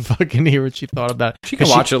loved to fucking hear what she thought about it. She can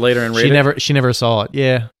 'Cause watch it later and rate it. She never saw it.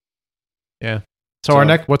 Yeah. So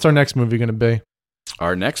what's our next movie going to be?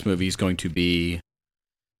 Our next movie is going to be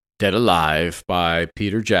Dead Alive by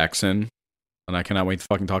Peter Jackson. And I cannot wait to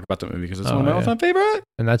fucking talk about that movie because it's one of my all-time favorite.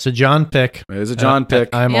 And that's a John pick. It is a John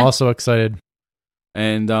pick. I'm also excited.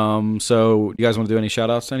 And so, you guys want to do any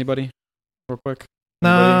shout-outs to anybody real quick?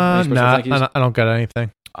 Nah, Anybody? Any special thank yous? I don't got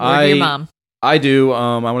anything. Or your mom. I do.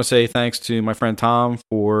 I want to say thanks to my friend Tom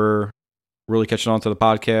for really catching on to the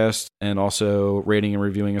podcast and also rating and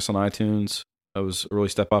reviewing us on iTunes. That was a really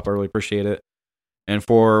step up. I really appreciate it. And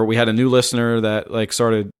we had a new listener that like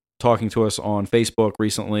started talking to us on Facebook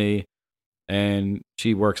recently, and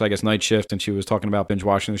she works, I guess, night shift, and she was talking about binge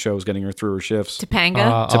watching the show, was getting her through her shifts.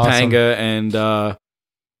 Topanga. Topanga,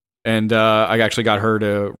 and I actually got her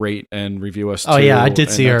to rate and review us. Oh too, yeah, I did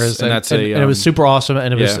and see that's- hers, and that's a. and it was super awesome,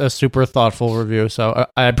 and it was yeah. a super thoughtful review. So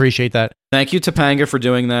I appreciate that. Thank you, Topanga, for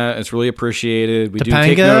doing that. It's really appreciated. We do Topanga.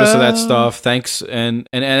 take notice of that stuff. Thanks, and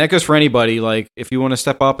that goes for anybody. Like, if you want to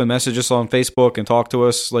step up and message us on Facebook and talk to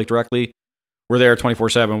us like directly, we're there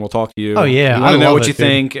 24/7. We'll talk to you. Oh, yeah, we want I to know love what it, you dude.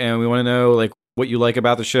 think, and we want to know like what you like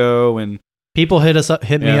about the show. And People hit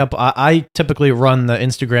me Yeah. up. I typically run the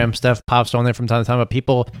Instagram stuff, pops on there from time to time. But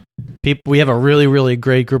people, we have a really, really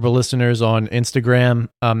great group of listeners on Instagram.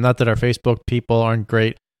 Not that our Facebook people aren't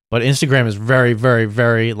great, but Instagram is very, very,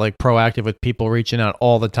 very like proactive with people reaching out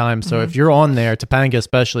all the time. So Mm-hmm. if you're on there, Topanga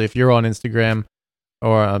especially, if you're on Instagram,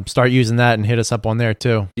 or start using that and hit us up on there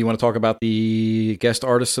too. do you want to talk about the guest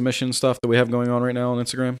artist submission stuff that we have going on right now on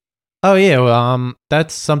Instagram? Oh yeah, well,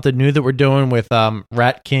 that's something new that we're doing with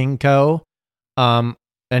Rat King Co. And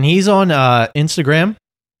he's on Instagram.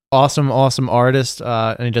 Awesome artist,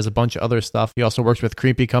 and he does a bunch of other stuff. He also works with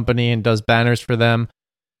Creepy Company and does banners for them.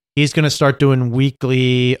 He's going to start doing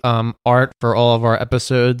weekly art for all of our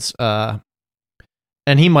episodes, and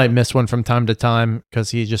he might miss one from time to time because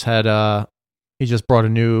he just brought a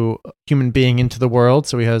new human being into the world,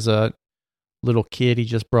 so he has a little kid he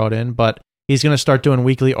just brought in, but he's going to start doing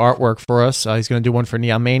weekly artwork for us. He's going to do one for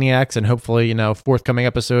Neon Maniacs, and hopefully, forthcoming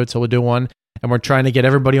episodes, he'll do one. And we're trying to get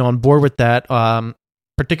everybody on board with that,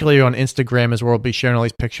 particularly on Instagram is where we'll be sharing all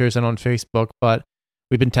these pictures, and on Facebook. But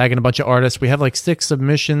we've been tagging a bunch of artists. We have like 6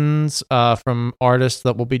 submissions from artists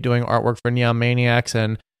that will be doing artwork for Neon Maniacs,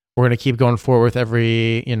 and we're going to keep going forward with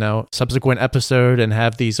every, subsequent episode and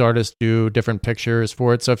have these artists do different pictures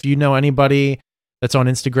for it. So if you know anybody that's on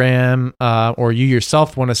Instagram, or you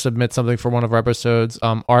yourself want to submit something for one of our episodes,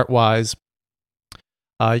 art-wise,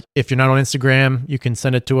 if you're not on Instagram, you can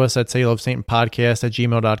send it to us at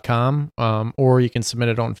saylovesatanpodcast@gmail.com, or you can submit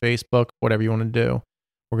it on Facebook, whatever you want to do.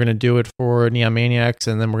 We're going to do it for Neon Maniacs,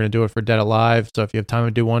 and then we're going to do it for Dead Alive. So if you have time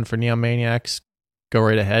to do one for Neon Maniacs, go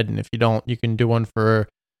right ahead. And if you don't, you can do one for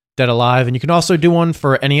Dead Alive, and you can also do one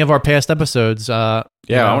for any of our past episodes. I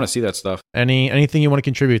want to see that stuff. Anything you want to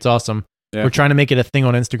contribute, it's awesome. Yeah. We're trying to make it a thing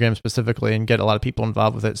on Instagram specifically and get a lot of people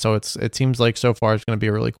involved with it. So it seems like so far it's going to be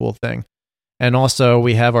a really cool thing. And also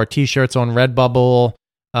we have our t-shirts on Redbubble.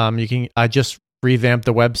 I just revamped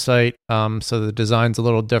the website. So the design's a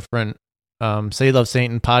little different.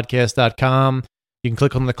 saylovesatanpodcast.com. You can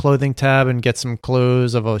click on the clothing tab and get some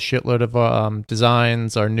clothes of a shitload of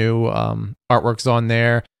designs. Our new artwork's on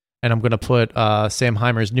there. And I'm going to put Sam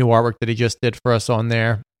Heimer's new artwork that he just did for us on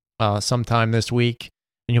there sometime this week.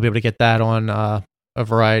 And you'll be able to get that on a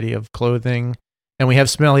variety of clothing. And we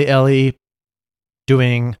have Smelly Ellie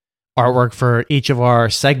doing artwork for each of our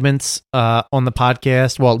segments on the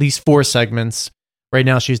podcast. Well, at least 4 segments. Right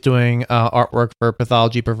now she's doing artwork for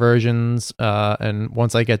Pathology Perversions. And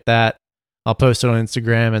once I get that, I'll post it on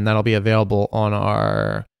Instagram, and that'll be available on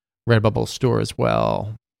our Redbubble store as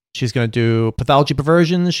well. She's going to do Pathology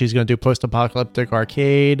Perversions. She's going to do Post-Apocalyptic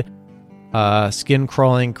Arcade, Skin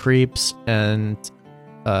Crawling Creeps, and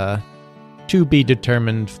to be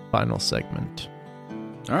determined final segment.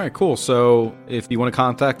 All right, cool. So if you want to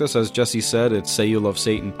contact us, as Jesse said, it's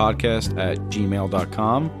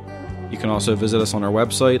sayyoulovesatanpodcast@gmail.com. You can also visit us on our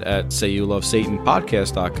website at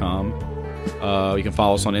sayyoulovesatanpodcast.com. You can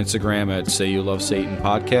follow us on Instagram at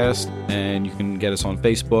sayyoulovesatanpodcast, and you can get us on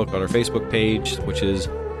Facebook on our Facebook page, which is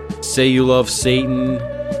Say You Love Satan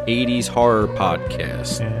 80s Horror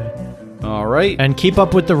Podcast. Yeah. All right. And keep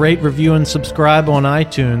up with the rate, review, and subscribe on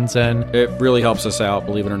iTunes. And it really helps us out,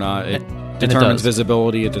 believe it or not. It determines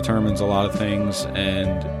visibility. It determines a lot of things.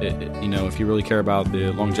 And, if you really care about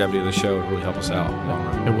the longevity of the show, it really helps us out.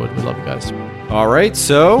 It would. We love you guys. All right.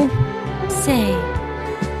 So, Say,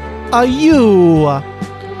 are you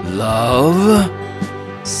love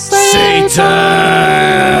Satan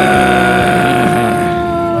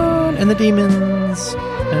and the demons?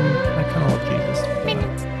 And I kind of love Jesus,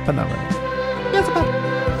 but not really.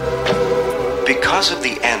 Because of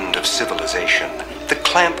the end of civilization, the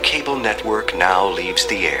Clamp Cable Network now leaves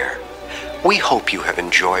the air. We hope you have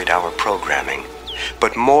enjoyed our programming,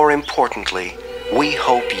 but more importantly, we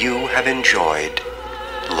hope you have enjoyed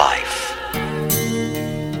life.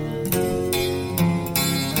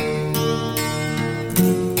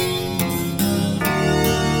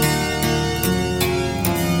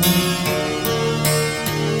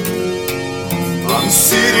 I'm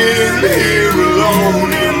sitting here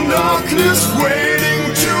alone in darkness,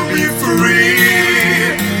 waiting to be free.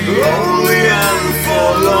 Lonely and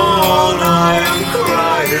forlorn, I am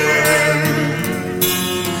crying.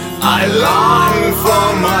 I long for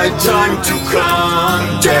my time to come.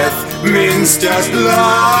 Death means just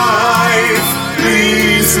life.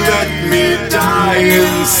 Please let me die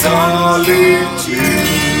in solitude.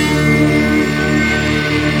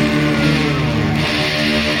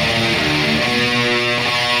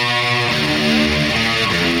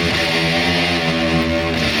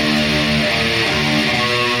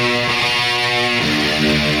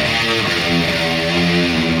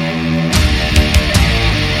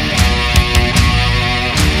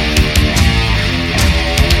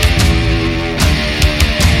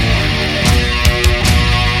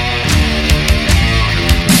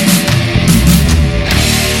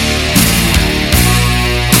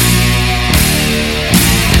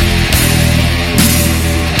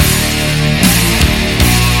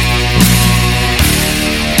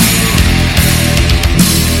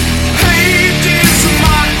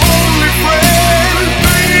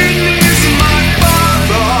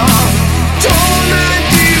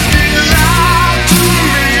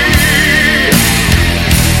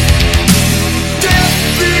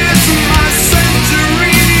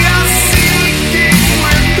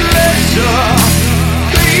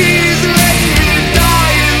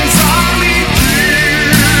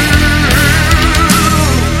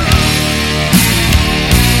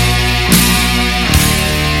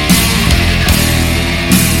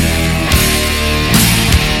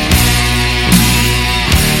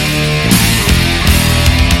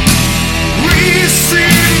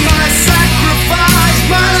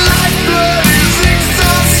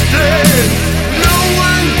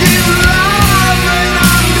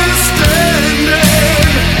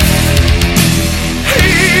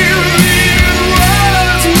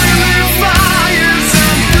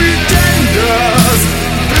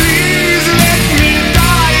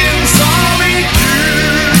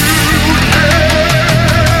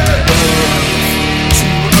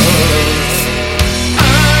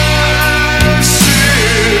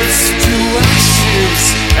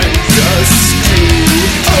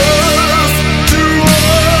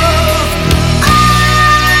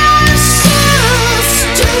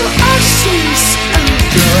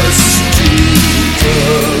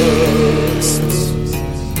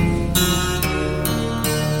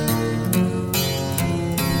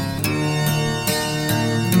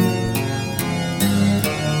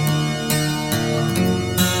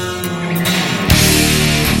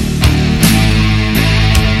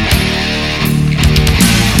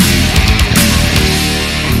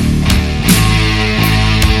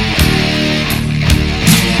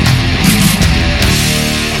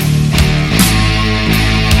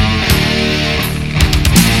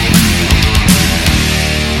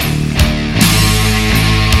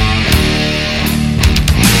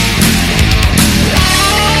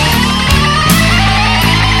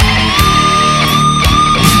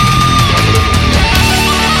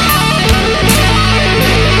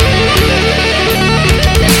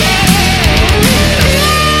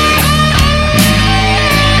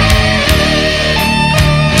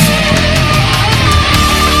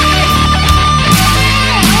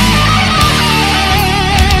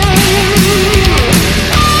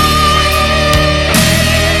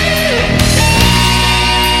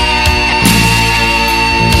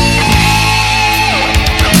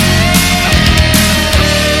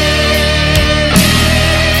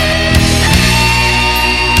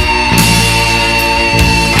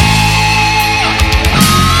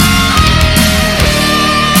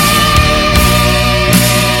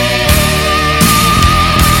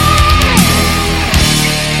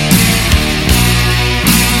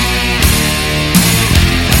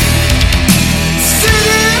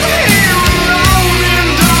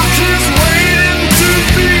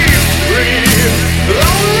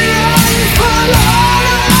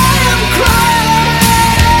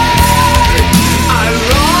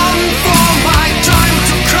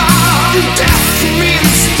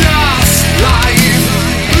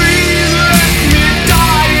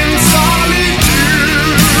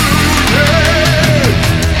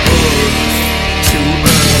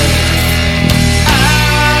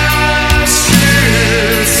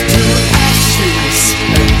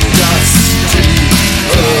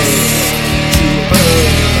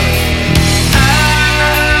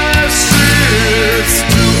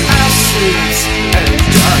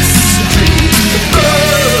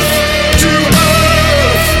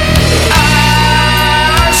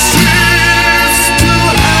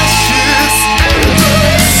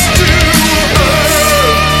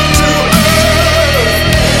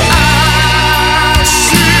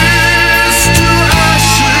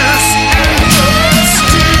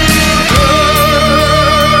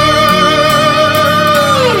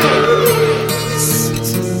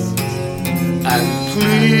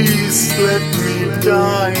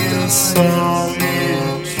 die inside.